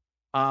do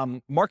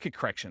market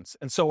corrections.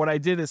 And so what I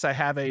did is I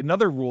have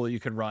another rule you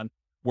can run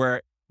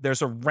where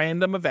there's a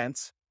random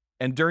event.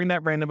 And during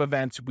that random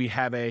event, we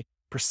have a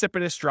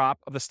precipitous drop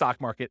of the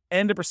stock market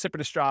and a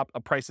precipitous drop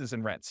of prices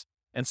and rents.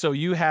 And so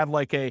you have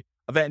like a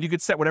event, you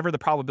could set whatever the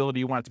probability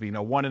you want it to be,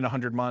 1 in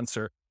 100 months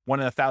or 1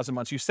 in 1,000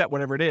 months, you set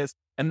whatever it is.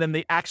 And then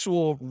the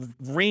actual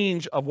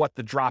range of what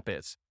the drop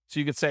is. So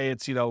you could say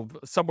it's,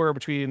 somewhere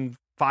between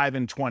 5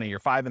 and 20 or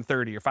 5 and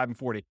 30 or 5 and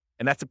 40,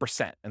 and that's a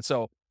percent. And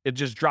so it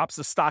just drops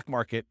the stock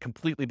market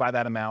completely by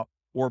that amount,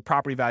 or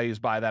property values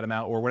by that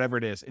amount, or whatever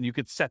it is. And you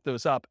could set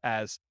those up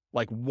as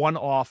like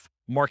one-off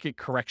market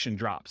correction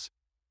drops.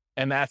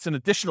 And that's an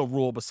additional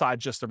rule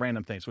besides just the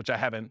random things, which I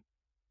haven't,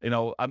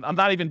 I'm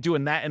not even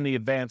doing that in the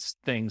advanced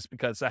things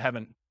because I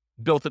haven't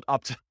built it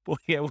up to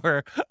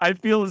where I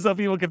feel as though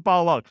people can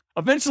follow along.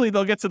 Eventually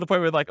they'll get to the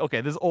point where like,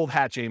 okay, this is old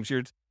hat, James,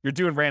 you're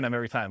doing random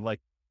every time. Like,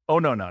 oh,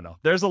 no.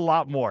 There's a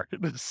lot more.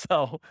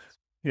 So,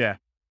 yeah.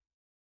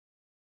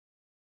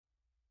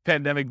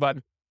 Pandemic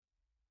button.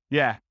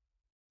 Yeah.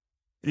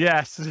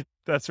 Yes,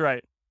 that's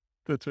right.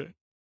 That's right.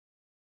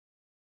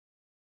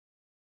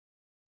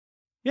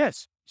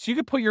 Yes. So you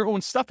could put your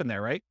own stuff in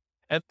there, right?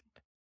 And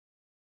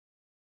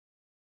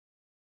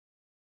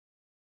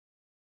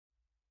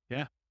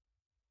yeah.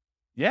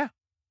 Yeah.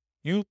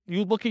 You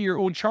look at your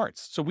own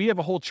charts. So we have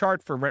a whole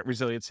chart for rent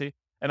resiliency,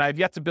 and I've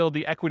yet to build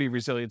the equity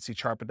resiliency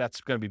chart, but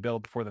that's going to be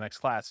built before the next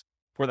class,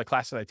 for the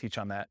class that I teach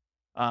on that.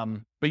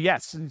 But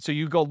yes, so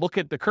you go look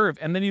at the curve,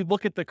 and then you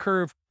look at the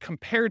curve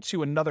compared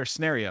to another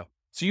scenario.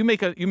 So you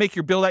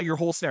build out your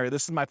whole scenario.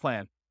 This is my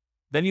plan.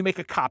 Then you make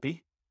a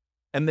copy,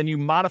 and then you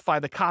modify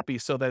the copy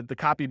so that the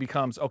copy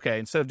becomes, okay,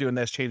 instead of doing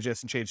this, change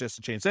this and change this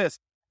and change this.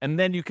 And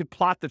then you could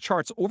plot the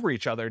charts over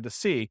each other to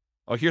see,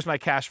 oh, here's my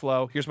cash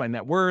flow, here's my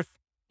net worth,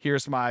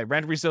 here's my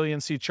rent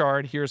resiliency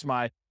chart, here's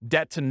my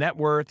debt to net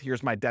worth,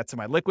 here's my debt to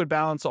my liquid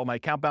balance, all my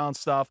account balance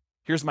stuff,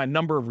 here's my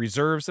number of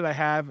reserves that I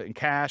have in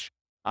cash.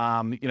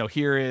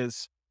 Here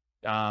is,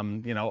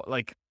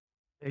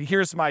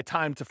 here's my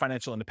time to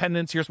financial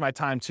independence, here's my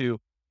time to,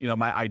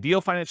 my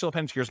ideal financial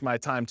independence, here's my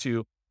time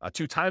to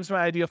 2 times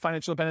my ideal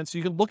financial independence. So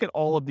you can look at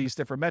all of these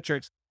different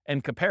metrics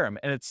and compare them.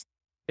 And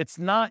it's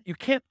not, you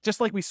can't, just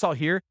like we saw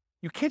here,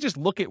 you can't just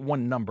look at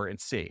one number and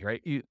see,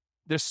 right?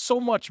 There's so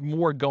much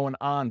more going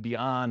on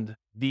beyond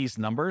these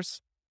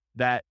numbers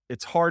that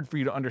it's hard for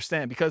you to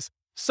understand, because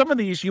some of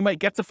these you might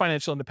get to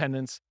financial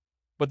independence,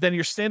 but then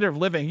your standard of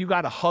living, you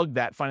got to hug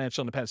that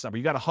financial independence number.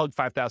 You got to hug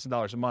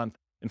 $5,000 a month,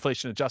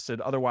 inflation adjusted.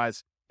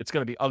 Otherwise it's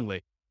going to be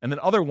ugly. And then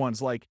other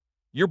ones, like,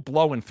 you're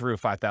blowing through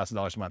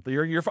 $5,000 a month.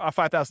 You're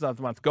 $5,000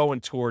 a month going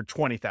toward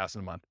 $20,000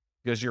 a month,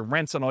 because your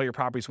rents on all your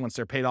properties once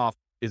they're paid off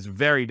is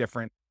very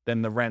different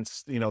than the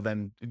rents,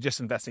 than just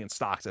investing in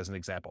stocks as an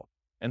example.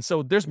 And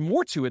so there's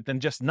more to it than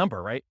just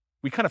number, right?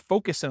 We kind of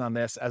focus in on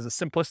this as a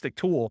simplistic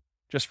tool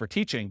just for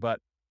teaching, but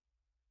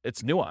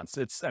it's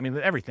nuanced.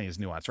 Everything is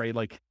nuanced, right?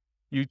 Like,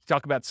 you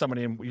talk about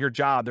somebody in your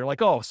job, they're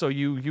like, oh, so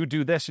you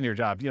do this in your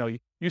job.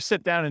 You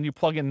sit down and you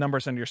plug in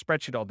numbers into your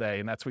spreadsheet all day,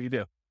 and that's what you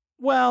do.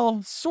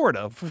 Well, sort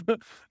of.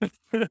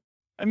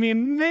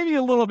 Maybe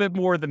a little bit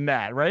more than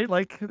that, right?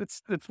 Like,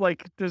 it's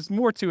like there's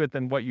more to it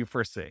than what you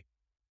first see.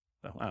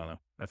 So I don't know.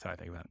 That's how I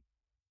think about it.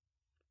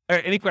 All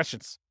right. Any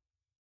questions?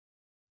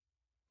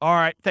 All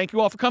right. Thank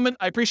you all for coming.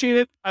 I appreciate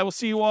it. I will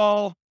see you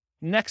all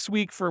next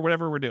week for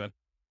whatever we're doing.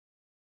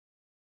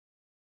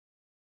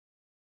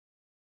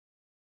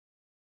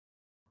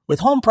 With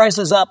home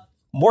prices up,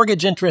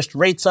 mortgage interest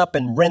rates up,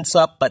 and rents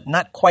up, but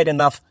not quite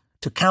enough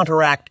to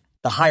counteract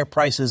the higher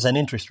prices and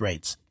interest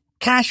rates,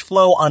 cash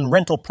flow on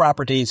rental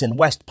properties in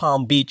West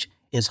Palm Beach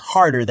is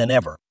harder than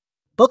ever.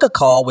 Book a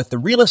call with the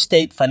Real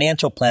Estate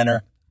Financial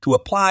Planner to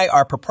apply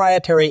our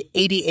proprietary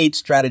 88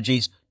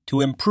 strategies to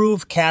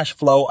improve cash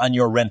flow on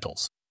your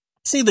rentals.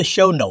 See the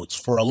show notes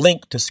for a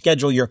link to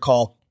schedule your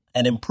call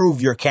and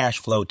improve your cash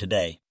flow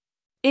today.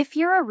 If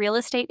you're a real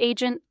estate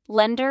agent,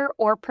 lender,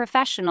 or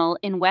professional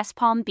in West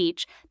Palm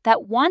Beach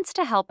that wants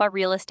to help our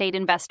real estate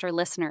investor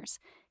listeners,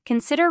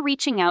 consider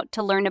reaching out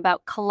to learn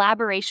about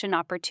collaboration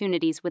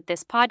opportunities with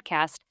this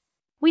podcast.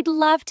 We'd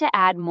love to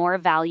add more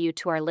value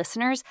to our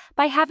listeners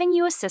by having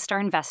you assist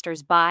our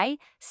investors buy,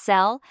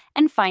 sell,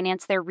 and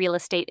finance their real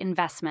estate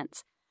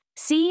investments.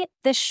 See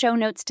the show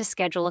notes to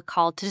schedule a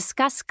call to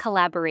discuss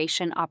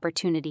collaboration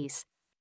opportunities.